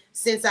in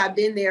since I've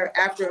been there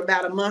after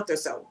about a month or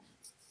so.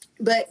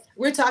 But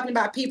we're talking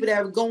about people that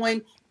are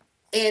going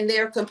and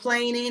they're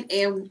complaining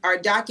and are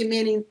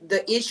documenting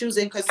the issues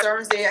and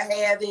concerns they are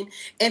having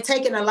and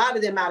taking a lot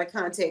of them out of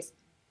context.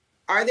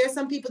 Are there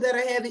some people that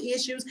are having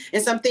issues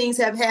and some things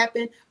have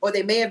happened or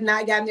they may have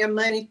not gotten their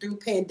money through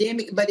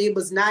pandemic, but it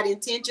was not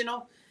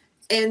intentional?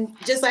 And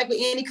just like with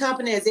any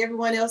company, as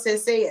everyone else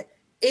has said,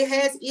 it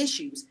has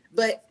issues.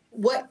 But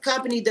what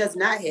company does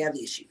not have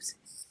issues?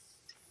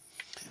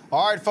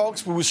 All right,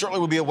 folks, we certainly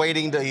will be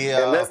awaiting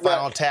the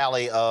final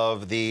tally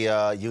of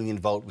the union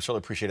vote. We certainly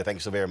appreciate it. Thank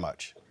you so very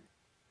much.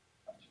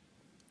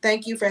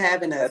 Thank you for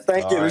having us.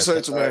 Thank you.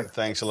 Right,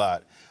 thanks a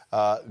lot.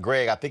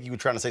 Greg, I think you were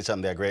trying to say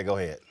something there. Greg, go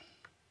ahead.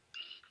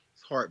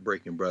 It's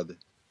heartbreaking, brother.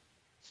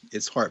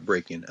 It's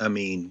heartbreaking. I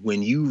mean,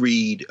 when you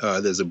read,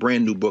 there's a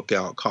brand new book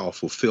out called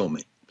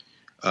Fulfillment.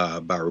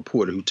 By a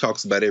reporter who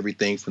talks about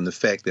everything from the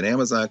fact that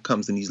Amazon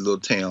comes in these little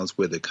towns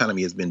where the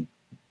economy has been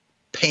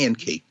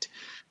pancaked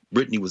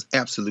Brittany was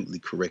absolutely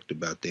correct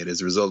about that.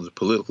 As a result of the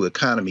political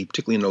economy,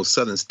 particularly in those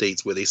southern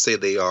states where they say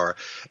they are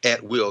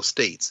at-will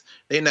states.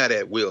 They're not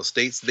at-will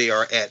states. They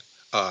are at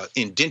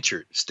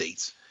indentured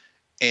states.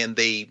 And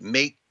they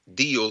make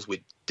deals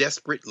with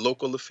desperate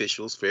local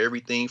officials for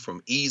everything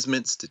from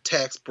easements to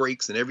tax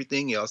breaks and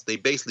everything else. They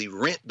basically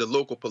rent the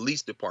local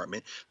police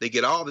department. They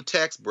get all the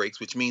tax breaks,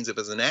 which means if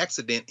there's an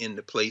accident in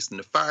the place and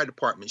the fire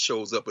department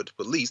shows up with the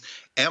police,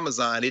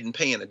 Amazon isn't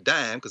paying a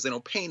dime because they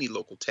don't pay any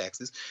local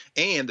taxes.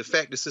 And the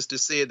fact the sister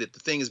said that the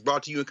thing is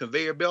brought to you in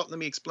conveyor belt, let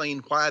me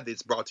explain why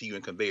it's brought to you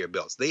in conveyor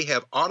belts. They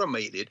have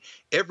automated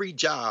every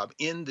job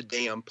in the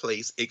damn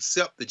place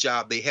except the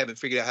job they haven't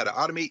figured out how to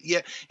automate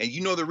yet. And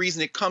you know the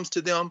reason it comes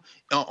to them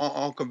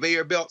on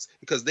conveyor belts?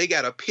 Because they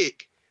got to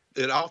pick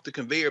it off the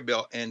conveyor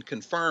belt and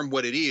confirm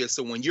what it is.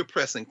 So when you're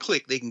pressing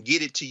click, they can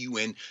get it to you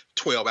in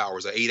 12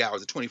 hours or 8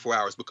 hours or 24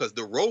 hours because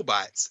the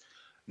robots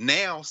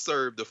now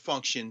serve the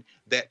function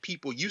that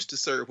people used to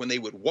serve when they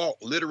would walk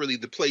literally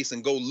the place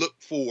and go look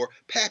for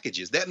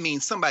packages. That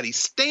means somebody's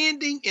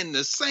standing in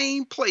the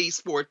same place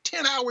for a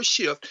 10-hour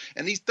shift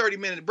and these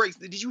 30-minute breaks.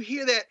 Did you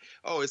hear that?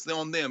 Oh, it's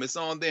on them. It's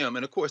on them.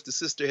 And of course, the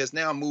sister has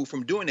now moved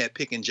from doing that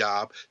picking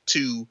job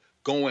to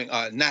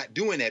not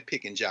doing that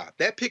picking job.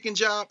 That picking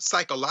job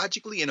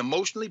psychologically and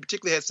emotionally,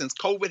 particularly since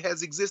COVID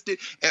has existed,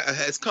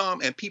 has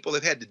come and people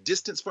have had to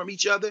distance from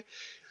each other.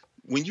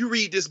 When you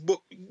read this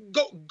book,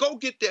 go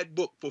get that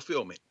book,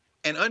 Fulfillment,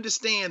 and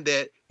understand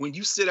that when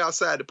you sit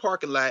outside the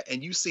parking lot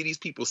and you see these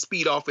people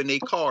speed off in their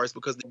cars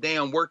because the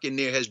damn work in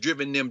there has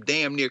driven them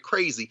damn near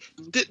crazy.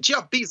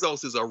 Jeff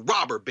Bezos is a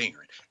robber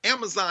baron.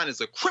 Amazon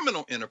is a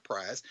criminal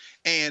enterprise,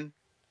 and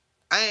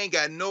I ain't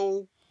got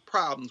no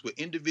problems with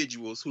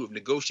individuals who have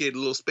negotiated a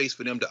little space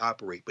for them to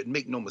operate, but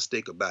make no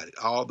mistake about it,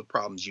 all the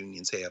problems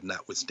unions have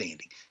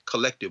notwithstanding,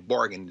 collective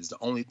bargaining is the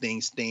only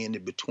thing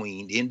standing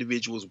between the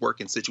individuals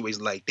working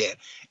situations like that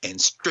and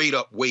straight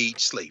up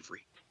wage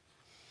slavery.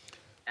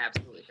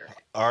 Absolutely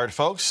correct. All right,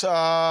 folks.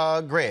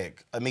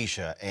 Greg,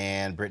 Amisha,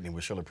 and Brittany, we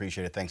surely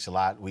appreciate it. Thanks a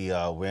lot. We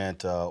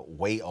went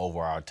way over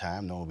our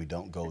time. Normally we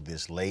don't go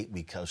this late.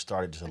 We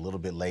started just a little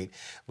bit late.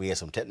 We had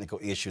some technical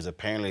issues.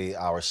 Apparently the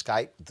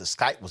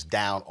Skype was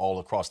down all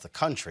across the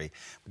country,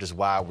 which is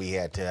why we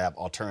had to have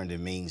alternative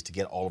means to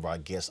get all of our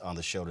guests on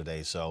the show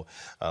today. So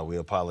we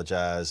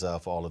apologize for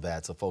all of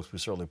that. So, folks, we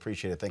certainly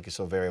appreciate it. Thank you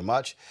so very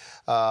much.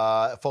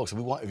 Folks,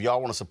 if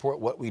y'all want to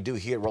support what we do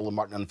here at Roland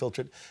Martin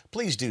Unfiltered,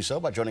 please do so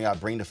by joining our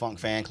Bring the Funk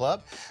fan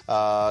club.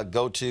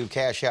 Go to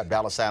Cash App,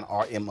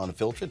 $RM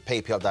Unfiltered,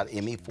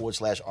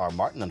 paypal.me/R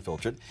Martin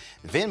Unfiltered,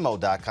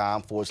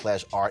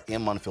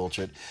 Venmo.com/RM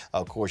Unfiltered.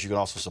 Of course, you can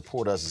also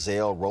support us,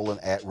 Zelle,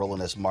 Roland at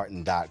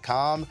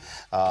RolandSMartin.com.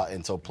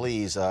 And so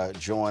please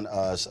join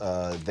us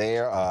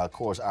there. Of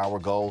course, our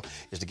goal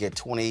is to get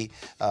 20,000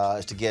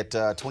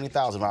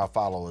 of our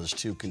followers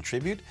to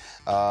contribute.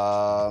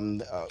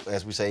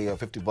 As we say,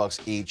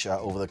 $50 each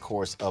over the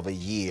course of a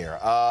year.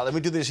 Let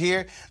me do this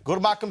here. Go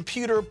to my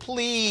computer,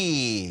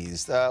 please.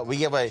 We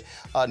have a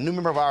new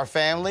member of our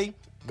family.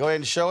 Go ahead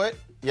and show it.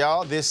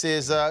 Y'all, this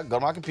is, go to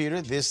my computer.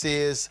 This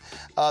is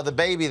the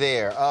baby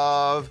there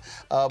of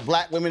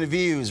Black Women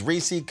Views,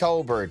 Reese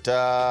Colbert.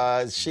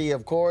 She,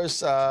 of course,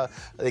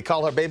 they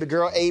call her baby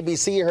girl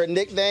ABC, her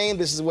nickname.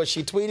 This is what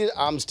she tweeted.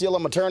 I'm still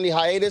on maternity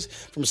hiatus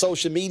from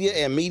social media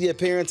and media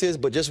appearances,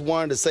 but just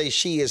wanted to say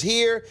she is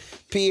here.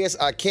 P.S.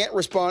 I can't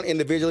respond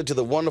individually to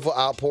the wonderful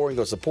outpouring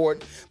of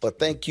support, but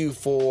thank you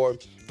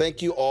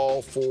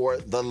all for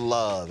the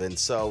love. And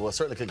so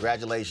certainly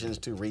congratulations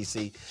to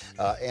Reese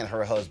and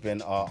her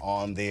husband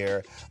on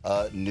their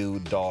new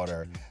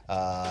daughter.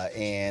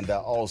 And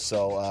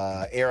also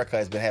Erica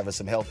has been having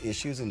some health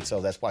issues, and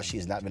so that's why she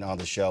has not been on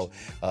the show.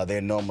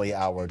 They're normally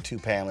our two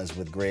panelists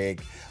with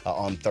Greg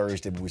on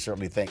Thursday, but we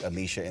certainly thank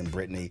Amisha and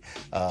Brittany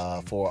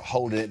for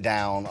holding it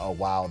down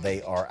while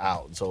they are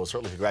out. So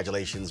certainly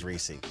congratulations,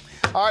 Reese.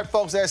 All right,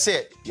 folks, that's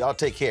it. Y'all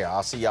take care.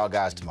 I'll see y'all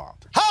guys tomorrow.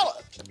 Holla!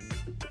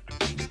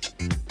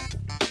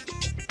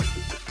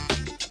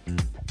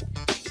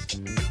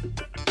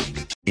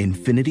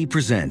 Infiniti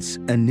presents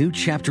a new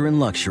chapter in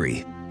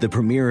luxury, the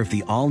premiere of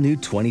the all-new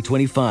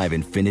 2025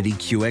 Infiniti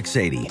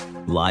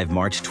QX80, live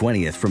March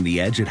 20th from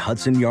the Edge at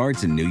Hudson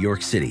Yards in New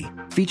York City,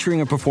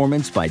 featuring a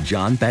performance by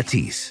John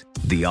Batiste.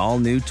 The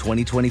all-new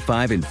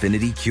 2025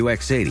 Infiniti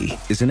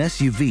QX80 is an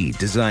SUV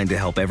designed to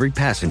help every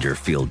passenger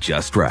feel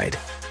just right.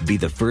 Be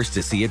the first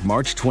to see it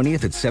March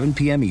 20th at 7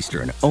 p.m.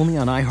 Eastern, only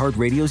on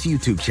iHeartRadio's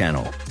YouTube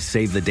channel.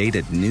 Save the date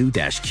at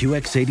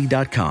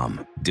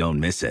new-QX80.com. Don't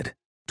miss it.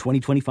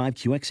 2025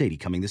 QX80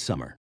 coming this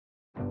summer.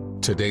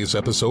 Today's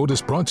episode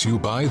is brought to you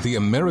by the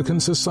American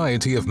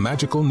Society of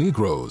Magical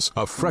Negroes,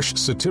 a fresh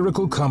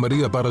satirical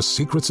comedy about a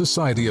secret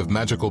society of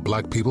magical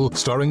black people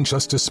starring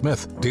Justice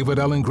Smith, David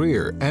Alan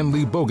Grier, Ann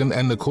Lee Bogan,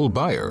 and Nicole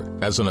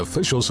Byer. As an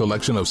official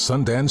selection of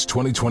Sundance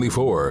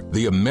 2024,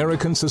 the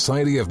American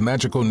Society of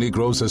Magical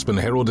Negroes has been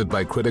heralded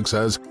by critics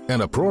as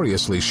an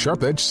uproariously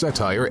sharp-edged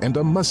satire and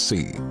a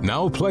must-see.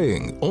 Now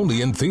playing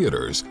only in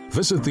theaters.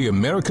 Visit the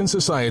American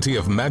Society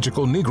of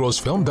Magical Negroes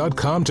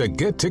Film.com to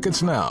get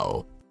tickets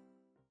now.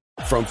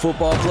 From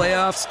football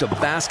playoffs to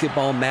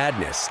basketball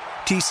madness,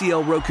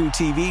 TCL Roku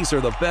TVs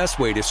are the best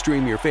way to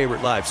stream your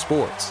favorite live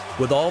sports.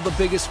 With all the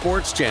biggest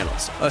sports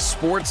channels, a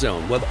sports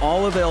zone with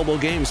all available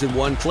games in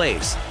one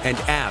place, and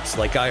apps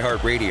like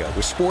iHeartRadio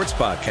with sports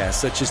podcasts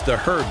such as The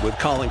Herd with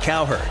Colin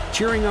Cowherd.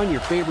 Cheering on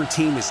your favorite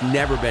team has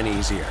never been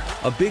easier.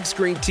 A big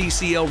screen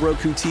TCL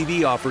Roku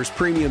TV offers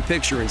premium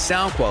picture and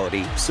sound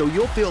quality, so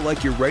you'll feel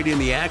like you're right in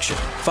the action.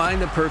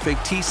 Find the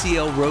perfect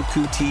TCL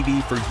Roku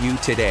TV for you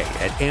today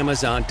at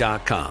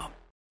Amazon.com.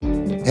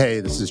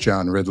 Hey, this is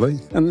John Ridley.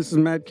 And this is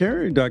Matt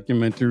Carey,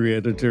 documentary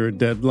editor at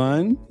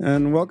Deadline.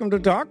 And welcome to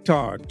Doc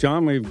Talk.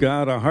 John, we've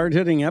got a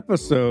hard-hitting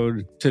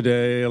episode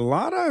today. A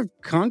lot of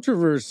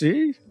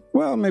controversy.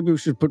 Well, maybe we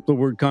should put the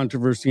word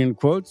controversy in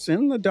quotes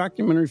in the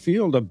documentary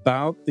field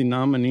about the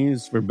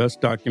nominees for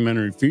Best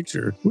Documentary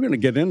Feature. We're going to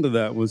get into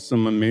that with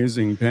some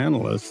amazing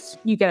panelists.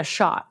 You get a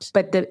shot,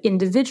 but the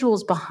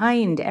individuals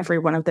behind every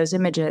one of those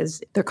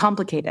images, they're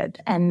complicated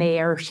and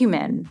they are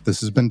human. This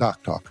has been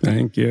Doc Talk.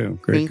 Thank you.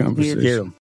 Great conversation. You.